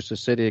Manchester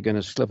City are going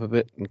to slip a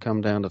bit and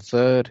come down to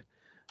third.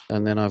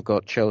 And then I've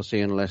got Chelsea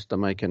and Leicester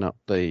making up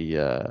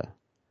the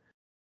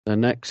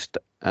next.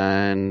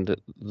 And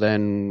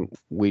then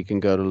we can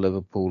go to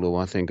Liverpool, who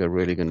I think are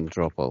really going to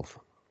drop off.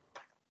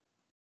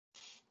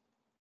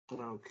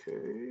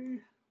 Okay.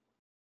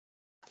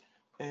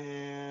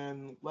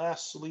 And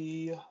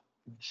lastly,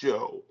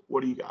 Joe,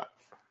 what do you got?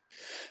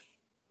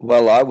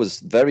 Well, I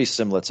was very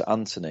similar to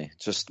Anthony.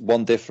 Just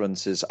one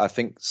difference is I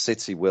think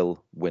City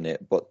will win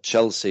it, but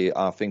Chelsea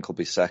I think will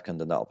be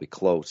second and that'll be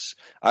close.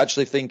 I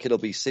actually think it'll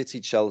be City,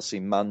 Chelsea,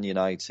 Man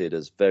United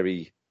as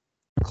very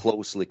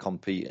closely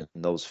competing,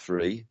 those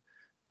three,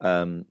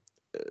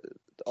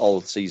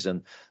 all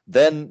season.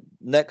 Then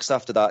next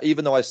after that,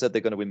 even though I said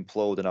they're going to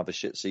implode and have a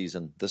shit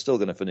season, they're still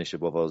going to finish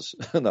above us,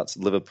 and that's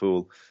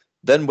Liverpool.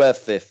 Then we're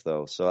fifth,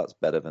 though, so that's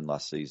better than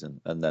last season.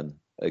 And then,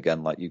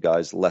 again, like you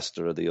guys,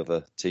 Leicester are the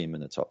other team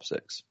in the top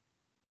six.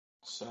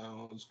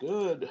 Sounds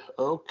good.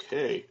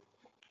 Okay.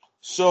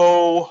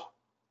 So,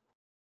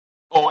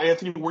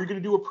 Anthony, were you going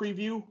to do a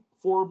preview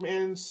for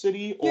Man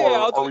City? Or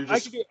yeah,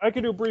 I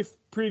could do a brief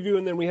preview,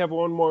 and then we have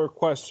one more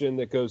question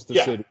that goes to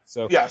City.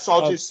 So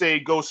I'll just say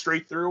go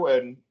straight through,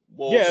 and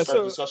we'll start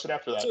the discussion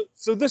after that.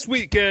 So this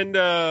weekend,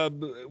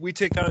 we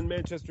take on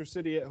Manchester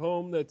City at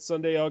home. That's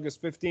Sunday,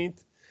 August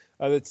 15th.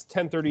 That's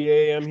 10:30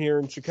 a.m. here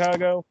in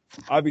Chicago.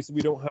 Obviously,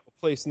 we don't have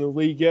a place in the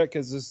league yet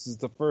because this is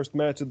the first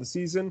match of the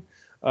season.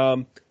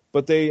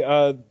 But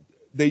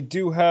they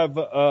do have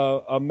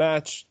a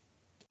match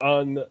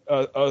on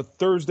a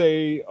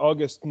Thursday,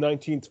 August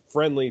 19th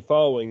friendly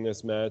following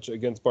this match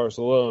against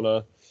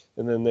Barcelona,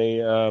 and then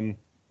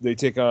they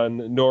take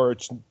on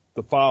Norwich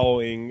the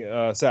following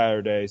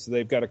Saturday. So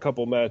they've got a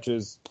couple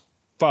matches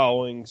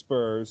following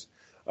Spurs.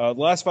 The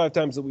last 5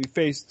 times that we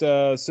faced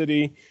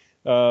City.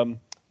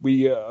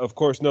 We, of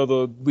course, know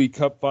the League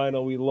Cup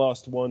final. We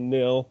lost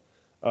 1-0.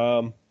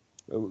 A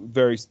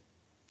very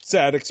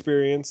sad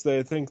experience,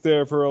 I think,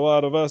 there for a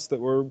lot of us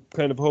that were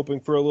kind of hoping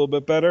for a little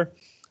bit better.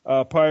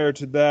 Prior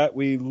to that,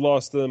 we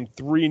lost them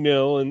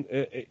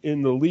 3-0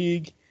 in the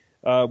league.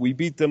 We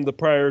beat them the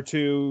prior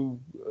 2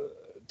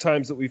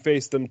 times that we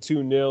faced them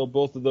 2-0.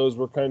 Both of those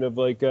were kind of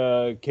like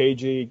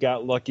cagey,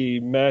 got lucky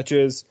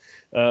matches.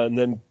 And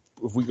then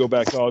if we go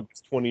back to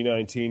August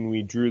 2019,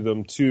 we drew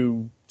them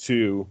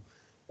 2-2.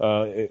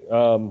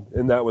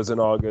 And that was in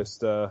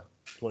August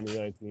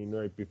 2019,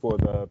 right before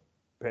the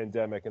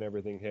pandemic and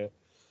everything hit.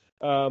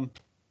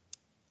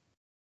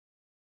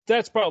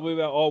 That's probably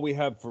about all we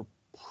have for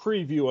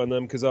preview on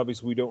them because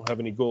obviously we don't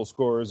have any goal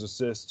scorers,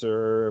 assists,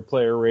 or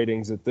player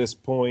ratings at this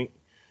point.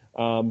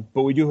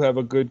 But we do have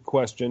a good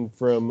question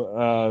from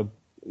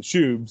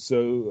Shub.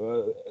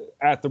 So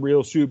at the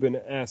real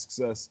Shubin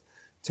asks us,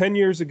 10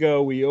 years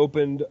ago we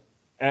opened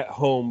at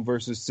home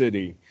versus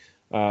City.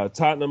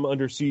 Tottenham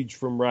under siege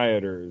from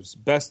rioters.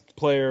 Best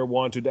player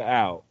wanted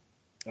out.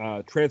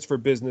 Transfer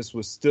business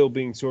was still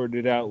being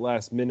sorted out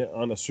last minute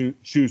on a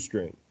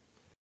shoestring.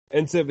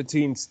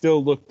 N17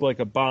 still looked like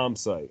a bomb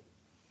site.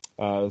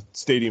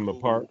 stadium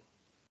apart.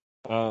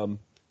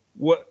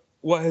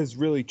 What has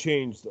really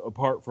changed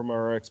apart from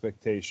our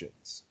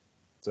expectations?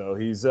 So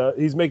he's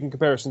making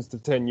comparisons to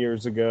 10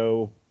 years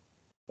ago.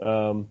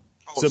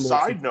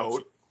 Side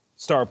note,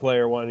 star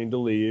player wanting to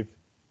leave.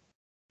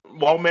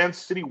 While Man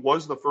City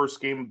was the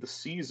first game of the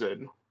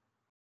season,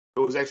 it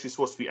was actually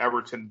supposed to be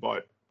Everton,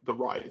 but the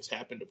riots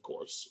happened, of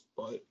course.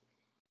 But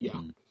yeah,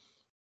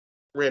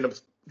 random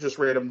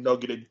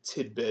nuggeted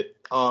tidbit.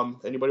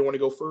 Anybody want to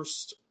go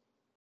first?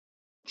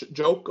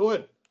 Joe, go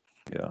ahead.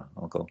 Yeah,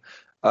 I'll go.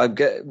 I'm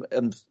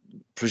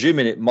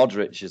presuming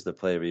Modric is the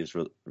player he's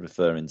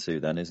referring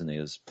to, then, isn't he?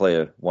 As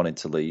player wanting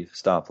to leave,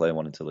 star player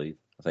wanting to leave.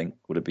 I think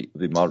would it be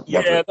Modric?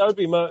 Yeah, that would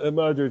be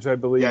Modric, I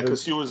believe. Yeah,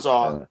 because he was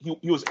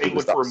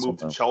angling for a move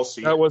to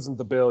Chelsea. That wasn't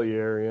the Bale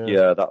year.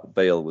 Yeah, that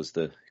Bale was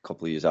the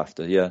couple of years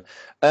after. Yeah,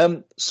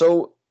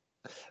 so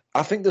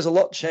I think there's a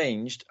lot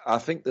changed. I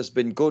think there's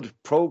been good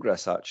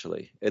progress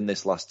actually in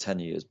this last 10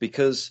 years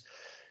because.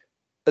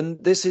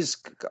 And this is,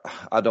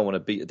 I don't want to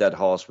beat a dead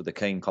horse with the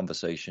Kane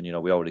conversation,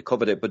 we already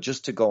covered it, but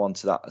just to go on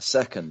to that a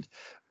second,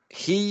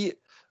 he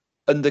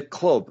and the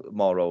club,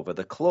 moreover,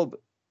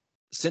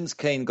 since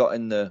Kane got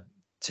in the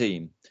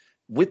team,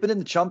 we've been in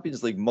the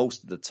Champions League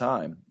most of the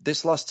time.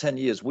 This last 10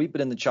 years, we've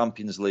been in the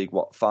Champions League,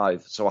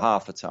 5? So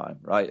half the time,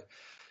 right?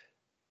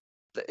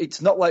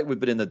 It's not like we've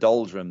been in the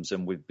doldrums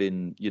and we've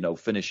been,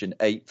 finishing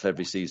 8th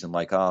every season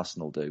like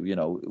Arsenal do.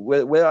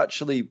 We're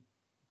actually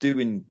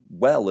doing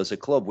well as a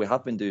club. We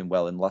have been doing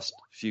well in the last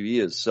few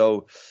years.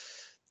 So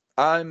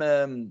I'm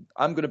going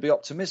to be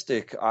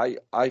optimistic. I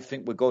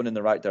think we're going in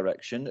the right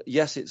direction.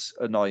 Yes, it's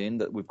annoying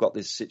that we've got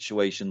this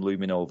situation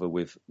looming over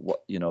with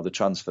the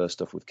transfer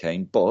stuff with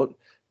Kane, but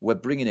we're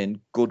bringing in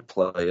good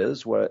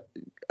players. We're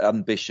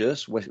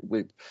ambitious.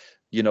 Shubes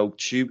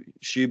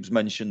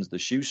mentions the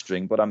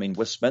shoestring, but I mean,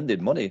 we're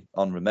spending money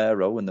on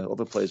Romero and the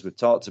other players we've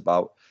talked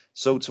about.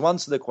 So to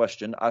answer the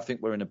question, I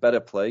think we're in a better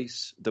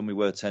place than we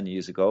were 10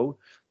 years ago.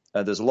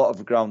 There's a lot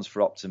of grounds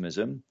for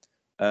optimism.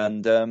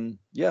 And,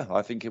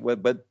 I think we're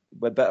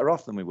better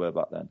off than we were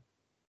back then.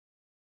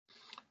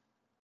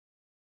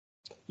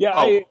 Yeah,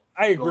 I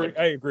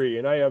agree.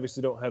 And I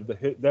obviously don't have the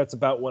hit. That's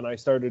about when I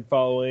started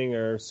following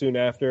or soon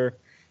after.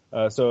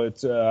 So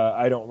it's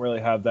I don't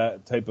really have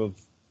that type of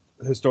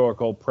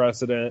historical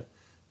precedent.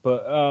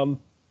 But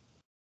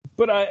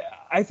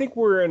I think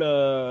we're in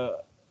a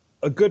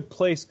good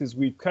place because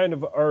we've kind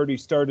of already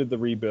started the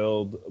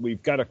rebuild.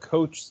 We've got a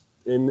coach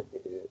in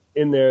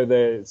there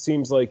that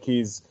seems like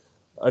he's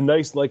a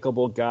nice,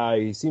 likable guy.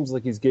 He seems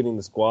like he's getting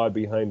the squad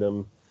behind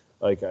him.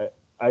 Like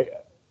I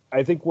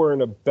think we're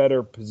in a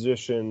better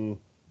position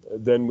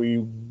than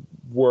we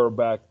were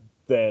back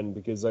then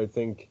because I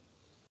think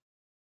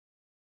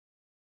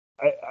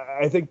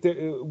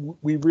that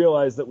we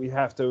realize that we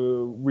have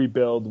to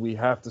rebuild. We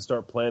have to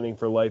start planning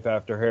for life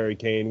after Harry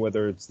Kane,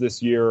 whether it's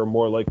this year or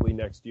more likely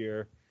next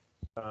year.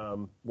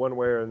 One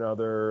way or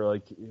another,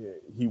 like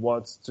he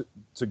wants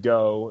to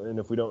go, and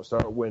if we don't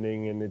start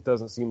winning, and it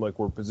doesn't seem like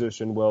we're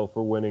positioned well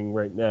for winning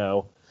right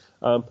now.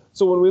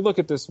 So when we look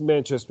at this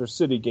Manchester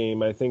City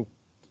game, I think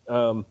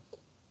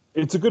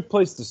it's a good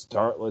place to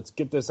start. Let's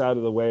get this out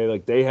of the way.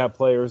 Like they have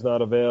players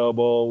not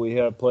available, we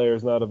have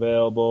players not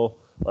available.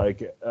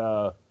 Like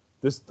a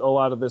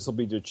lot of this will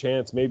be your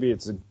chance. Maybe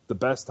it's the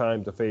best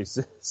time to face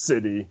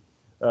City.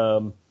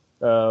 It's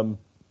kind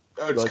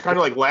of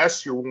like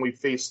last year when we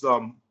faced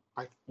them.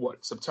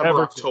 September,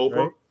 Everton, October?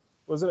 Right?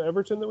 Was it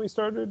Everton that we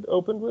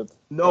opened with?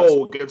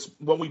 No, against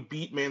when we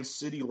beat Man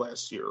City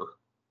last year.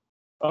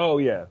 Oh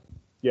yeah,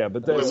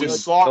 but then we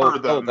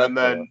slaughtered them, and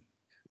then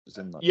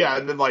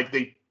and then like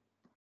they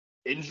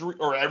injury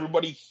or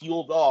everybody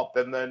healed up,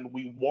 and then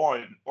we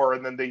won,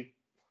 and then they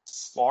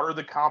slaughtered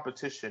the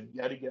competition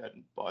yet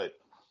again. But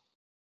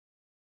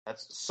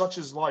that's such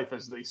is life,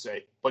 as they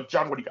say. But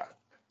John, what do you got?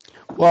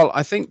 Well,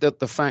 I think that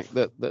the fact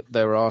that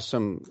there are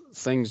some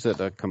things that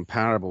are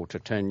comparable to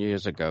 10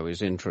 years ago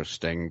is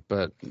interesting,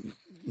 but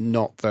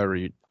not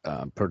very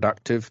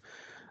productive.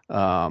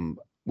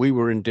 We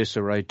were in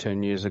disarray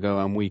 10 years ago,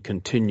 and we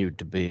continued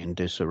to be in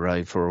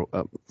disarray for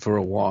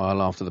a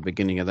while after the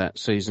beginning of that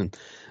season.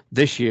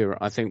 This year,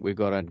 I think we've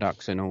got our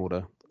ducks in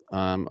order.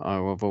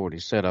 I've already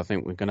said I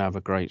think we're going to have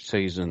a great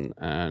season,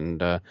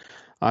 and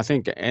I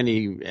think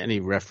any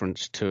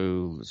reference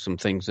to some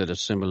things that are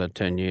similar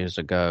 10 years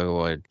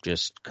ago are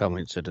just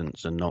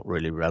coincidence and not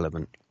really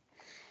relevant.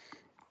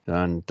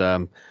 And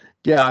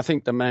I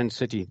think the Man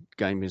City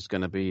game is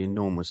going to be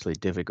enormously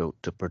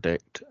difficult to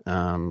predict.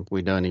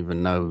 We don't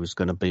even know who's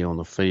going to be on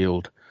the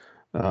field.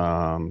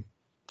 But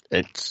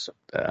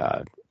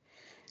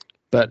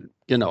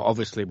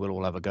obviously we'll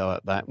all have a go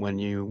at that when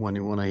you want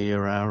to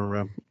hear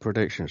our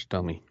predictions,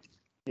 Tommy.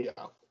 Yeah.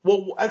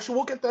 Well, actually,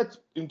 we'll get that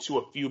into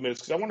a few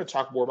minutes because I want to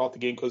talk more about the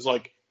game because,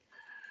 like,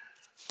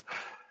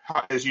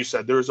 as you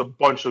said, there's a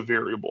bunch of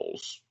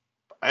variables.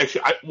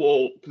 Actually,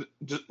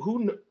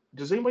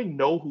 does anybody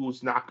know who's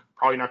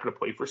probably not going to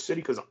play for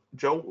City?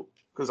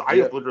 Because I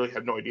literally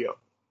have no idea.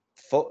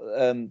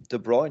 De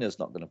Bruyne is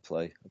not going to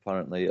play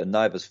apparently, and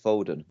neither's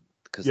Foden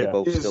because they're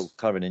both still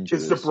carrying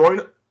injuries. Is De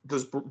Bruyne?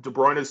 does De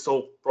Bruyne is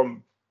still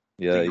from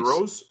the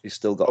Euros? He's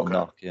still got a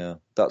knock. Yeah,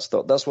 that's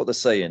what they're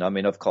saying. I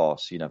mean, of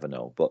course, you never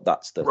know, but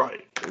that's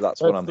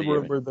what I'm the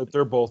hearing. rumor that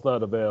they're both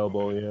not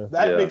available. Yeah,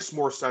 that makes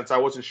more sense. I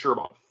wasn't sure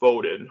about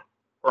Foden,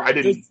 or I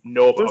didn't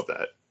know about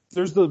that.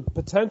 There's the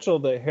potential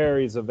that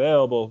Harry's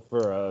available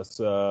for us.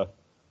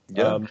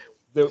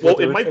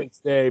 It might be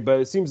today, but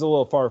it seems a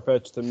little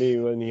far-fetched to me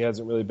when he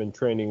hasn't really been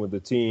training with the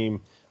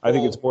team. I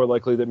think it's more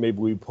likely that maybe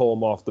we pull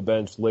him off the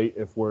bench late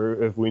if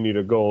we need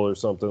a goal or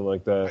something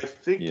like that. I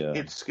think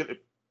it's gonna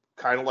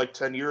kind of like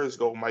 10 years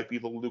ago might be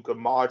the Luka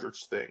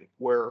Modric thing,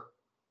 where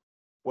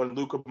when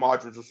Luka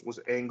Modric was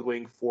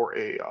angling for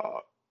a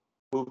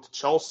move to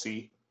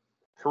Chelsea,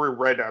 Harry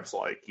Redknapp's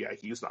like, yeah,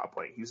 he's not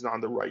playing. He's not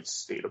in the right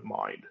state of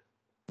mind.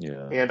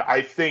 Yeah, and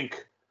I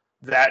think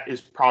that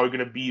is probably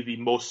going to be the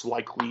most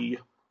likely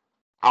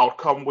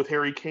outcome with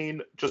Harry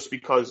Kane, just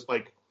because,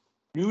 like,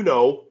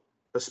 Nuno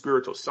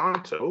Espirito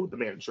Santo, the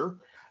manager,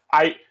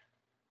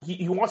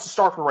 he wants to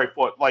start from the right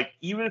foot. Like,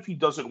 even if he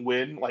doesn't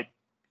win, like,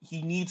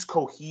 he needs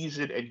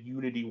cohesion and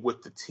unity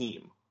with the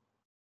team.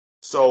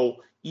 So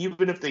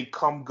even if they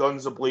come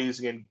guns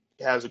a-blazing and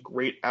has a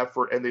great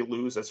effort and they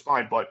lose, that's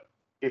fine. But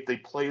if they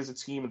play as a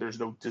team and there's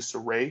no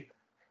disarray,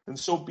 then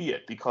so be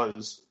it.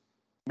 Because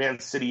Man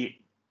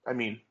City, I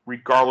mean,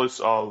 regardless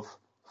of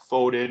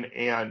Foden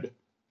and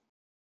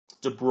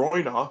De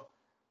Bruyne,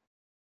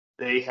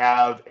 they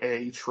have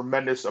a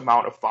tremendous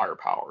amount of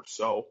firepower.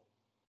 So,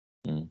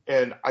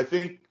 and I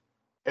think,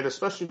 and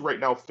especially right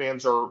now,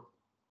 fans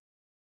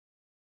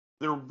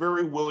they're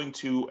very willing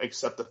to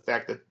accept the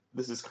fact that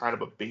this is kind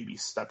of a baby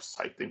steps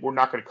type thing. We're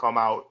not going to come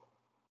out,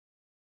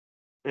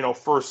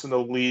 first in the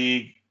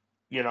league,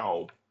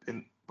 by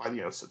the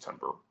end of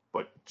September.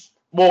 But,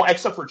 well,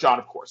 except for John,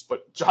 of course.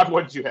 But John,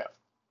 what did you have?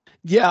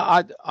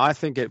 Yeah, I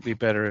think it'd be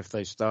better if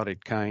they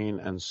started Kane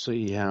and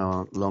see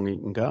how long he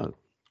can go,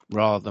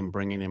 rather than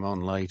bringing him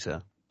on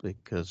later,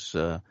 because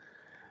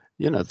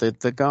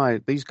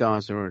these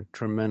guys are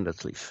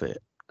tremendously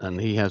fit, and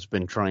he has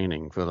been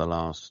training for the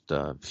last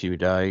few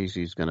days.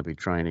 He's going to be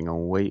training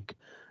all week.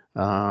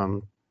 I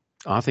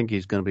think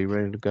he's going to be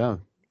ready to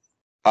go.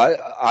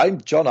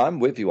 John, I'm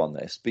with you on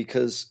this,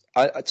 because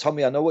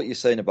Tommy, I know what you're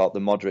saying about the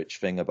Modric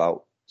thing,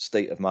 about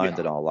state of mind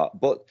and all that,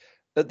 but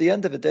at the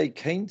end of the day,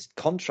 Kane's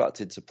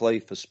contracted to play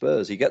for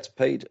Spurs. He gets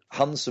paid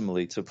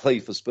handsomely to play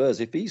for Spurs.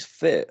 If he's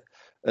fit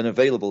and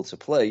available to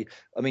play,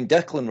 I mean,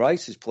 Declan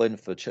Rice is playing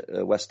for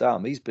West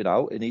Ham. He's been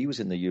out and he was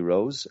in the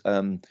Euros.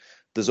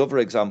 There's other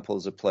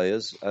examples of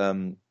players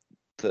that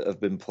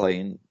have been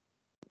playing,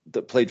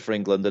 that played for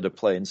England, that are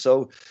playing.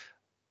 So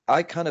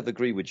I kind of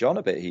agree with John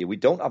a bit here. We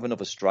don't have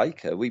another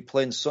striker. We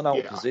play in Son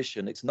out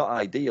position. It's not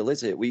ideal,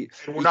 is it? We're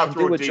not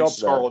throwing Dave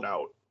Scarlett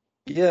out.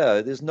 Yeah,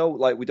 there's no,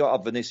 we don't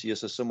have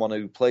Vinicius as someone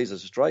who plays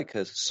as a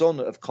striker. Son,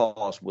 of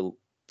course, will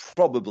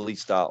probably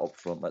start up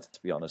front, let's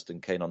be honest,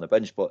 and Kane on the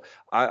bench. But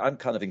I'm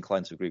kind of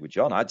inclined to agree with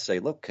John. I'd say,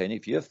 look, Kane,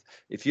 if you're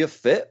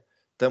fit,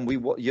 then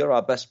you're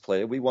our best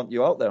player. We want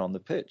you out there on the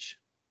pitch.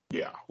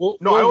 Yeah. I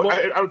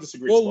would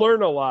disagree. We'll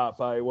learn a lot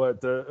by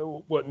what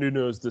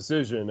Nuno's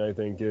decision, I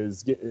think,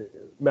 is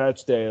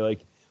match day.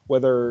 Like,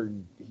 whether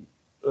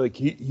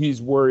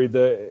he's worried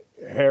that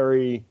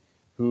Harry,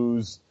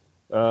 who's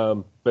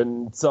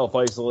been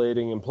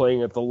self-isolating and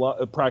playing at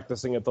the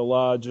practicing at the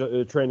lodge,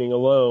 training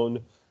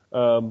alone,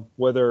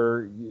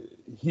 whether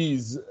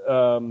he's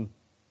going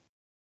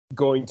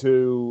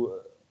to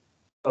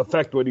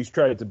affect what he's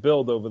trying to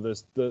build over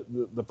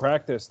the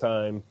practice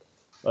time.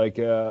 Like,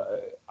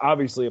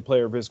 obviously a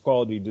player of his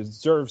quality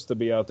deserves to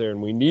be out there,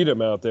 and we need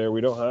him out there.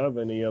 We don't have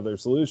any other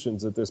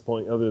solutions at this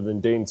point other than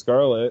Dane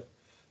Scarlett.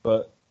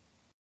 But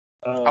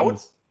I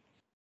would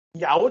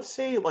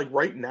say, like,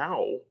 right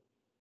now,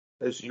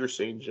 as you're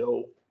saying,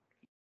 Joe,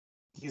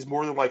 he's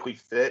more than likely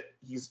fit.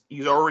 He's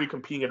already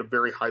competing at a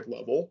very high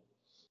level.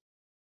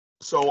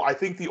 So I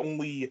think the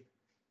only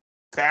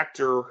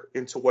factor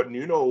into what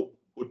Nuno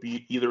would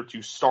be either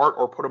to start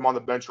or put him on the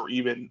bench or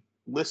even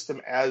list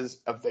him as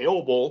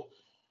available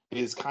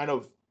is kind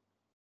of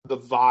the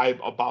vibe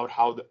about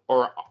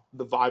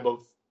the vibe of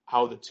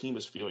how the team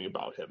is feeling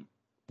about him.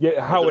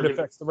 Yeah, how it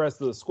affects the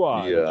rest of the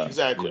squad. Yeah,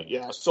 exactly.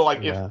 Yeah. So,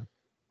 like,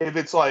 if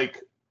it's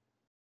like,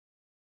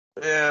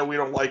 we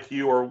don't like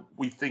you, or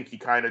we think he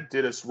kind of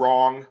did us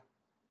wrong,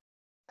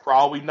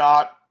 probably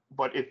not.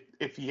 But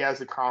if he has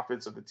the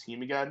confidence of the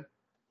team again,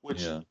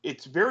 which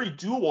it's very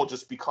doable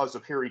just because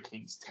of Harry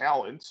Kane's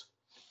talent,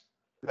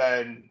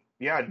 then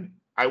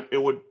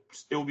it would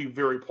be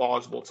very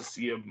plausible to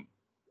see him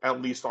at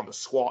least in the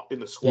squad.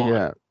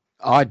 Yeah.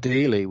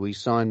 Ideally, we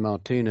sign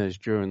Martinez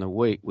during the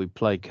week. We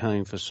play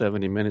Kane for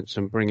 70 minutes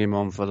and bring him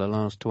on for the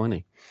last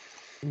 20.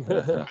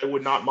 I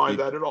would not mind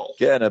that at all.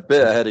 Getting a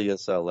bit ahead of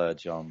yourself there,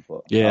 John.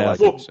 But I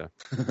think so.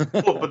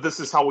 But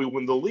this is how we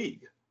win the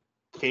league.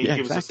 Kane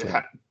gives us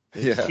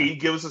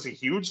a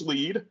huge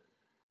lead.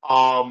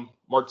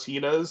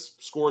 Martinez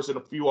scores in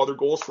a few other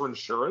goals for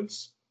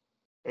insurance,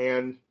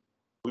 and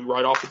we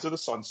ride off into the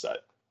sunset.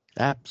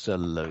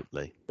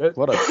 Absolutely.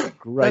 What a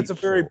great. That's a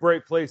very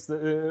bright place.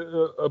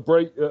 A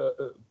bright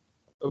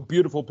a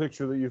beautiful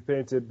picture that you've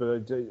painted, but I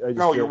just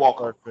No, you're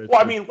welcome.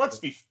 Well, I mean,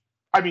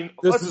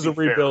 this is a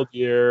rebuild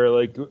year.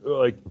 Like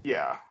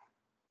yeah.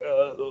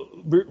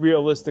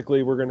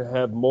 Realistically, we're going to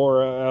have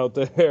Mora out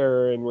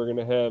there, and we're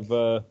going to have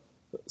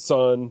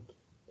Son,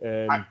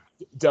 and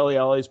Dele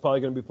Alli is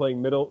probably going to be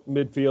playing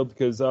midfield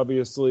because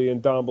obviously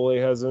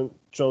Ndombele hasn't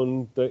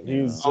shown that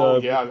he's I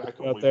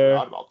completely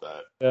forgot about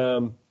that.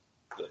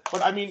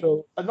 But I mean,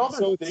 so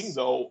another thing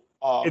though,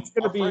 it's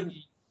going to be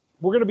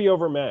we're going to be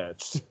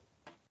overmatched.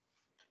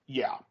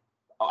 Yeah,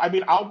 I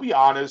mean, I'll be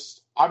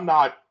honest, I'm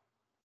not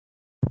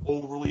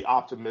overly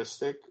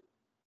optimistic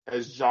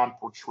as John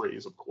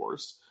portrays, of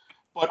course.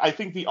 But I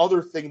think the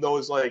other thing, though,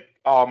 is like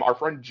our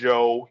friend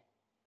Joe,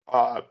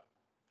 not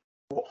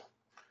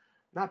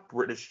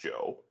British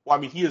Joe. Well,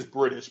 I mean, he is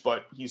British,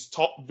 but he's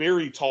tall,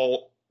 very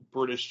tall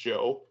British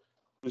Joe,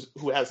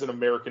 who has an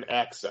American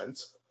accent.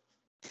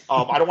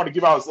 I don't want to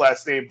give out his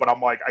last name, but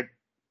I'm like,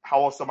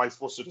 how else am I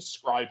supposed to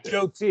describe him?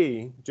 Joe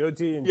T.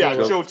 And yeah,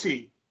 Joe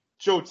T.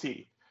 So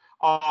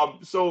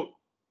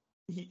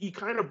he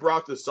kind of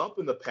brought this up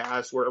in the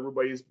past where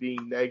everybody's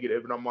being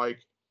negative, and I'm like,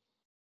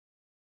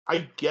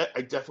 I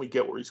definitely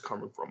get where he's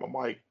coming from. I'm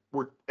like,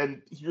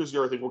 and here's the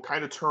other thing, we're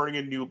kind of turning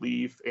a new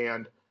leaf,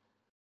 and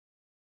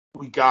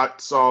we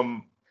got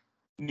some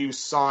new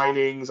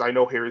signings. I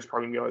know Harry's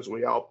probably going to be on his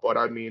way out, but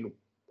I mean,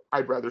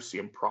 I'd rather see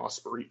him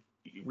prosper,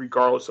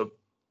 regardless of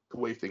the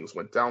way things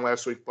went down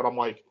last week. But I'm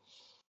like,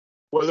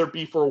 whether it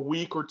be for a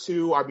week or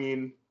two, I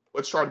mean,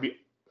 let's try to be,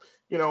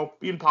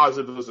 being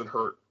positive doesn't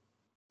hurt.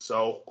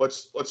 So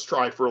let's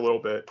try for a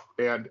little bit,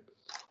 and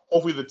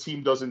hopefully the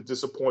team doesn't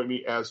disappoint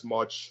me as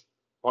much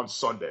on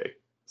Sunday.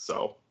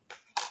 So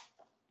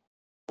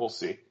we'll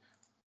see.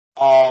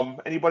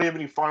 Anybody have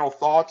any final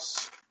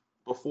thoughts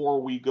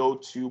before we go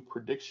to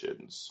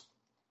predictions?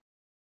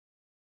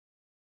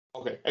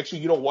 Okay,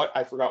 actually, you know what?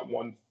 I forgot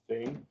one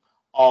thing.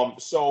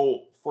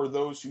 So for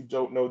those who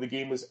don't know, the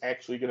game is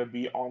actually going to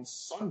be on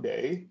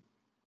Sunday,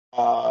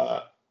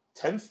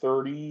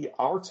 10:30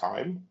 our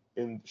time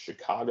in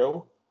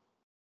Chicago,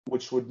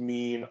 which would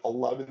mean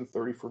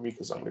 11:30 for me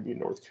because I'm going to be in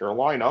North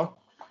Carolina.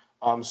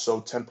 So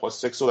 10 plus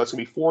 6. So that's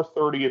going to be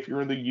 4:30 if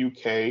you're in the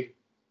UK.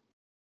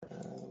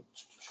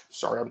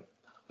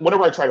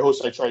 Whenever I try to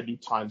host, I try to do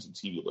times and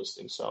TV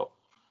listings. So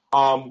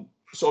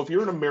if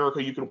you're in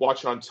America, you can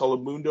watch it on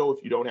Telemundo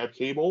if you don't have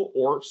cable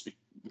or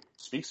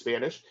speak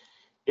Spanish.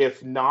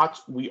 If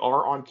not, we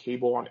are on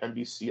cable on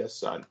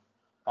NBCSN.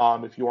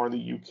 If you are in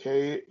the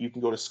UK, you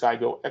can go to Sky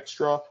Go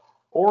Extra,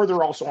 or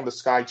they're also on the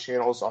Sky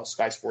channels on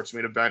Sky Sports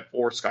Main Event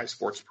or Sky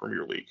Sports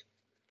Premier League.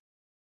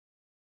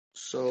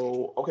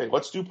 So, okay,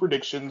 let's do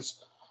predictions.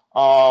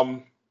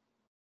 Who's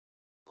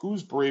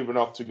brave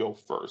enough to go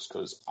first?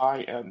 Because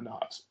I am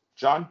not.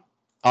 John?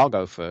 I'll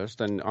go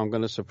first, and I'm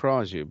going to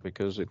surprise you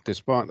because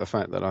despite the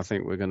fact that I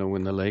think we're going to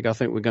win the league, I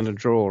think we're going to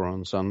draw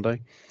on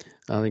Sunday.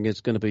 I think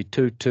it's going to be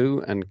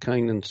 2-2, and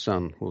Kane and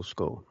Son will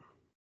score.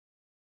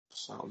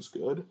 Sounds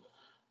good.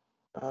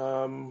 You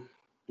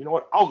know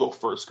what? I'll go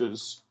first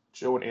because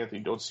Joe and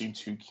Anthony don't seem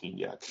too keen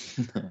yet.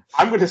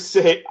 I'm going to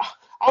say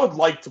I would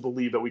like to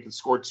believe that we can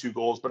score 2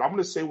 goals, but I'm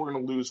going to say we're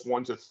going to lose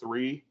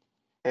 1-3,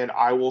 and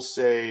I will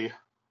say,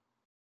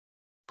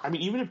 I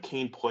mean, even if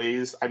Kane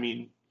plays, I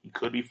mean, he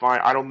could be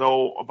fine. I don't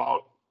know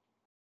about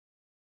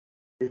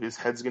if his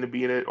head's going to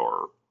be in it,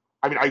 or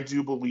I mean, I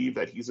do believe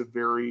that he's a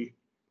very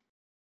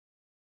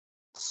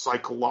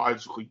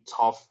psychologically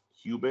tough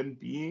human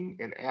being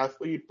and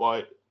athlete,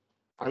 but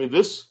I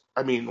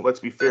mean,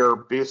 let's be fair,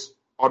 based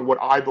on what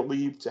I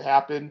believe to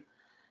happen,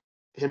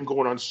 him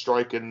going on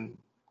strike and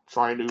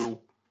trying to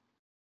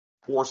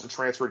force a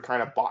transfer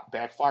kind of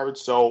backfired.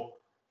 So,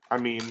 I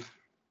mean,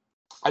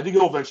 I think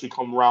it'll eventually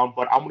come around,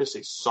 but I'm going to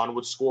say Son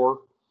would score.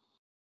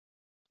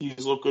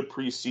 He's looked good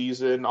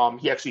preseason.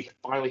 He actually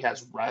finally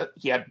has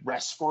he had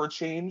rest for a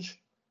change.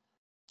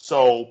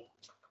 So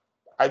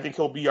I think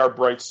he'll be our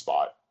bright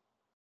spot.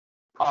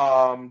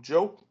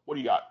 Joe, what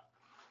do you got?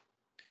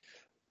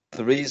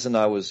 The reason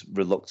I was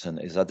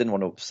reluctant is I didn't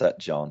want to upset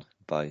John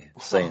by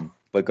saying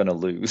we're going to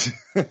lose.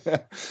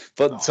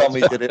 But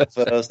Tommy did it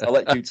first. I'll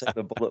let you take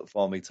the bullet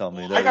for me,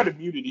 Tommy. I got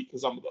immunity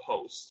because I'm the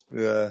host.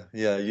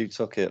 Yeah, you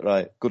took it.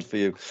 Right. Good for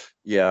you.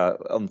 Yeah,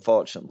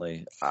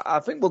 unfortunately. I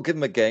think we'll give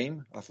them a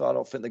game. I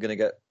don't think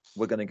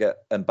we're going to get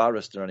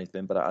embarrassed or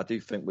anything, but I do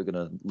think we're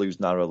going to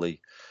lose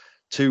narrowly.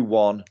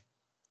 2-1.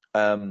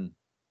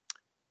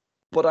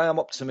 But I am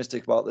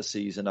optimistic about the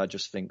season. I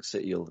just think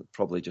City will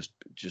probably just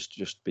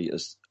beat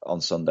us on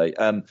Sunday.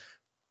 A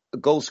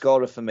goal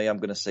scorer for me, I'm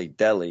going to say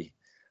Dele.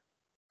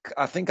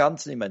 I think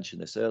Anthony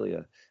mentioned this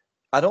earlier.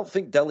 I don't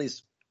think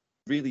Dele's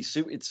really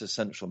suited to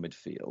central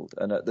midfield,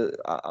 and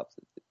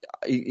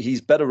he's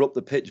better up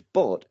the pitch,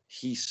 but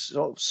he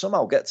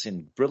somehow gets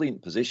in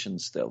brilliant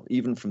positions still,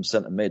 even from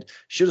centre mid.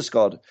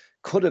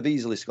 Could have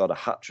easily scored a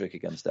hat-trick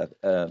against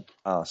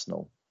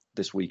Arsenal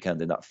this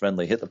weekend in that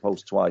friendly, hit the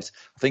post twice.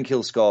 I think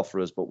he'll score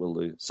for us, but we'll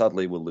lose.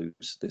 Sadly, we'll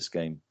lose this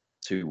game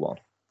 2-1.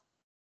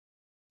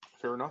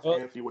 Fair enough.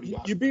 Anthony, what do you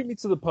got? You beat me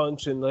to the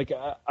punch, and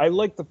I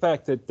like the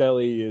fact that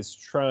Dele is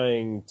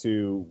trying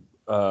to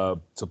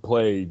to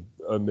play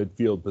a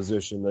midfield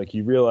position. Like,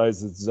 he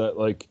realizes that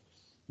like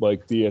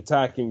the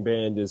attacking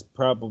band is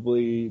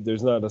probably,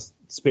 there's not a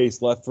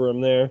space left for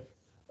him there.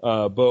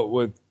 But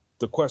with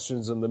the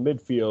questions in the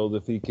midfield,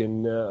 if he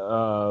can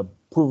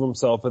prove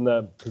himself in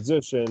that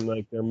position,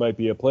 like, there might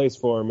be a place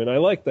for him. And I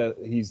like that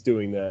he's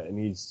doing that, and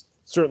he's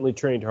certainly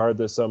trained hard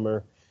this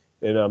summer,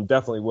 and I'm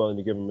definitely willing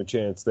to give him a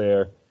chance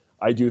there.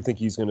 I do think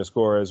he's going to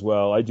score as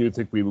well. I do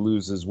think we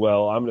lose as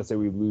well. I'm going to say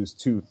we lose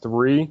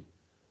 2-3.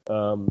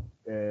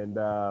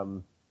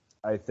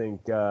 I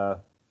think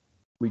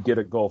we get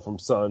a goal from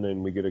Son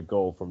and we get a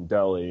goal from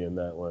Dele in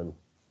that one.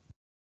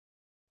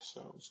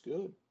 Sounds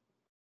good.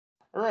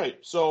 All right,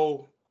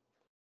 so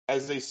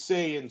as they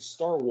say in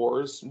Star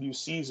Wars, new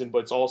season, but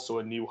it's also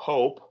a new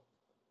hope.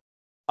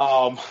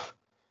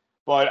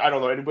 But I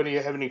don't know, anybody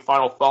have any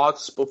final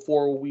thoughts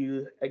before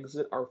we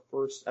exit our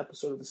first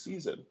episode of the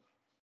season?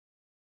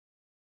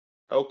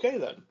 Okay,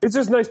 then. It's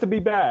just nice to be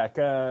back.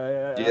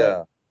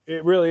 Yeah.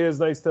 It really is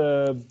nice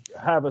to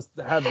have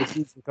the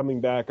season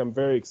coming back. I'm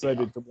very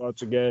excited to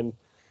watch again.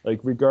 Like,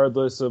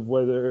 regardless of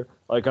whether,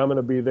 like, I'm going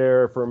to be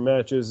there for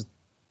matches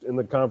in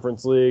the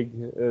Conference League.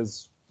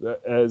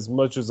 As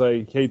much as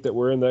I hate that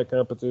we're in that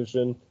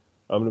competition,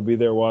 I'm going to be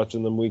there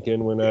watching them week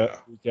in,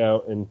 week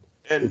out, and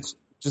it's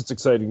just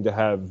exciting to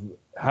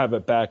have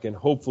it back. And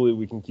hopefully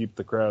we can keep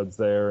the crowds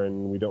there,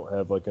 and we don't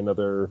have like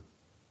another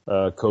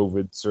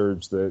COVID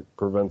surge that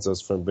prevents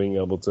us from being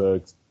able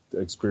to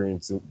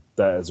experience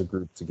that as a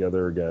group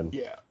together again.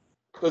 Yeah,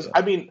 because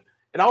I mean,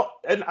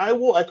 and I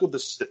will echo the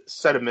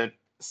sentiment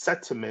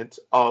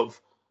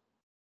of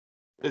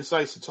it's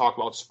nice to talk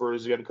about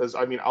Spurs again, because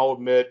I mean, I'll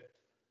admit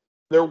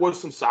there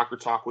was some soccer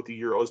talk with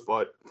the Euros,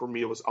 but for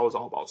me I was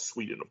all about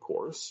Sweden, of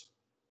course.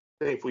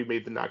 Thankfully, we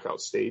made the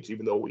knockout stage,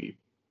 even though we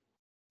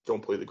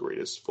don't play the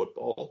greatest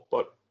football.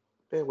 But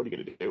what are you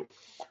going to do?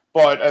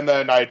 And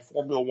then I had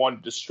Formula One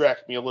to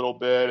distract me a little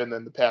bit, and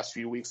then the past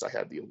few weeks I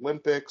had the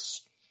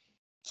Olympics.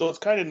 So it's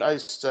kind of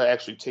nice to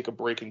actually take a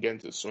break and get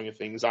into the swing of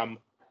things. I'm,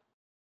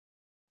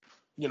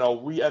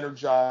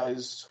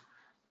 re-energized.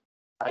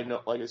 I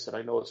know, like I said,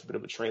 I know it's a bit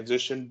of a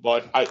transition,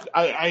 but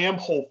I am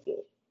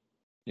hopeful.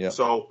 Yeah.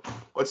 So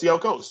let's see how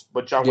it goes.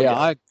 But John,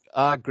 I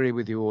agree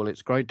with you all.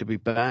 It's great to be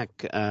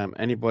back.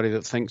 Anybody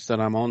that thinks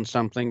that I'm on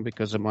something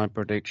because of my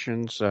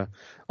predictions,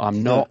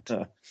 I'm not.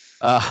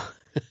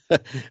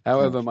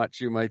 However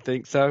much you may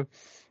think so.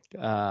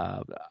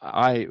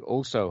 I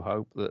also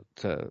hope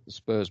that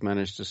Spurs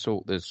manage to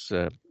sort this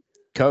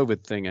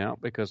COVID thing out,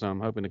 because I'm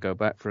hoping to go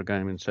back for a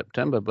game in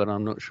September, but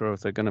I'm not sure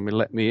if they're going to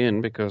let me in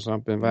because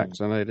I've been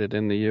vaccinated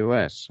in the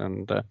US,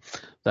 and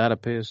that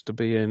appears to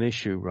be an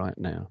issue right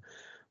now.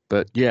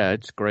 But yeah,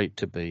 it's great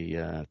to be.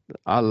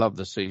 I love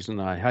the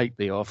season. I hate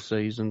the off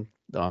season.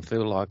 I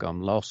feel like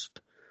I'm lost.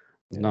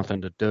 There's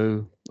nothing to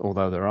do,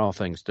 although there are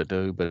things to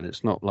do, but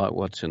it's not like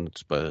watching the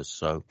Spurs.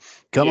 So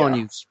come on,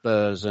 you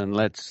Spurs, and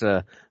let's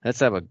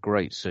have a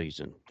great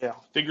season. Yeah,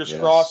 fingers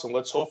crossed, and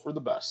let's hope for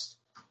the best.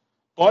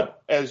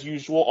 But as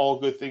usual, all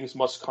good things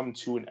must come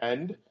to an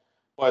end.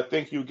 But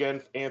thank you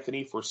again,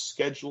 Anthony, for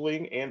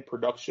scheduling and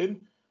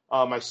production.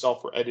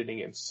 Myself for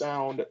editing and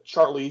sound.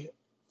 Charlie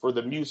for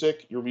the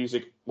music, your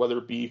music, whether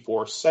it be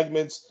for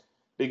segments,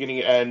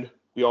 beginning and end,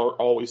 we are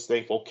always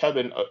thankful.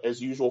 Kevin,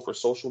 as usual, for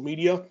social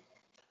media.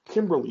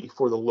 Kimberly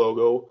for the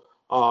logo.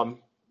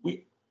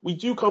 We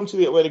do come to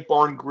the Atlantic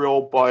Barn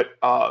Grill, but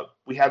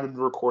we haven't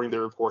been recording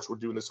there. Of course, we're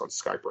doing this on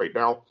Skype right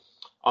now.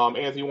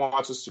 Anthony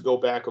wants us to go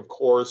back, of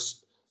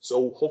course,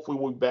 so hopefully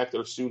we'll be back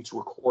there soon to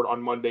record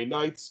on Monday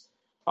nights.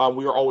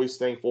 We are always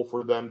thankful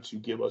for them to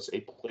give us a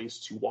place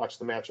to watch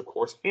the match, of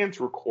course, and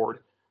to record.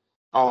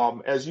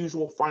 As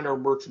usual, find our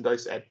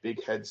merchandise at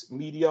Big Heads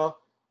Media.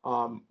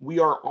 We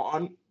are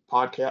on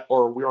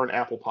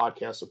Apple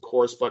Podcasts, of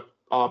course, but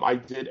I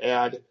did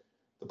add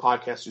the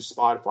podcast to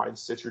Spotify and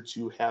Stitcher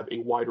to have a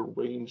wider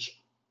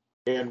range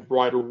and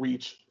wider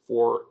reach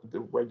for the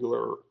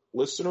regular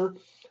listener.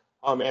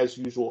 As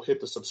usual,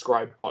 hit the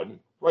subscribe button.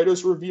 Write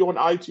us a review on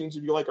iTunes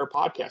if you like our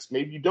podcast.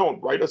 Maybe you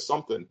don't. Write us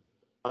something.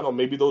 I don't know.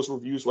 Maybe those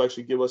reviews will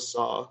actually give us,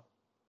 or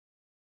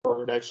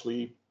it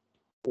actually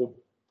will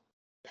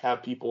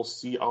have people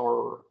see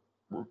the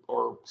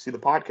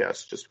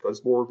podcast, just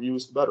because more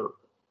reviews, the better.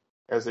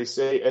 As they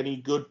say, any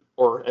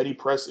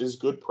press is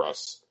good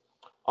press.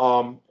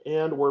 And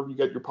wherever you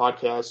get your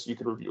podcasts, you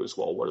can review as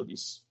well, whether it be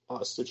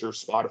Stitcher,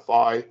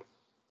 Spotify,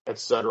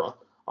 etc.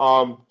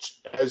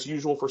 As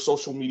usual, for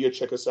social media,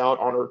 check us out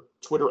on our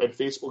Twitter and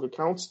Facebook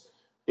accounts.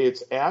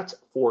 It's at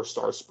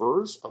 4-Star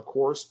Spurs. Of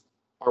course,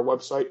 our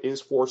website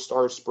is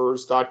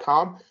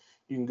 4starspurs.com.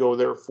 You can go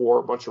there for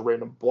a bunch of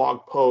random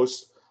blog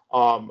posts.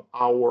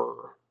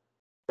 Our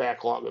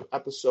backlog of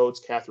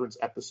episodes, Catherine's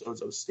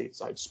episodes of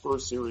Stateside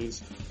Spurs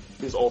series,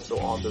 is also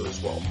on there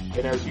as well.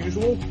 And as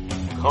usual,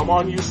 come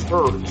on, you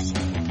Spurs.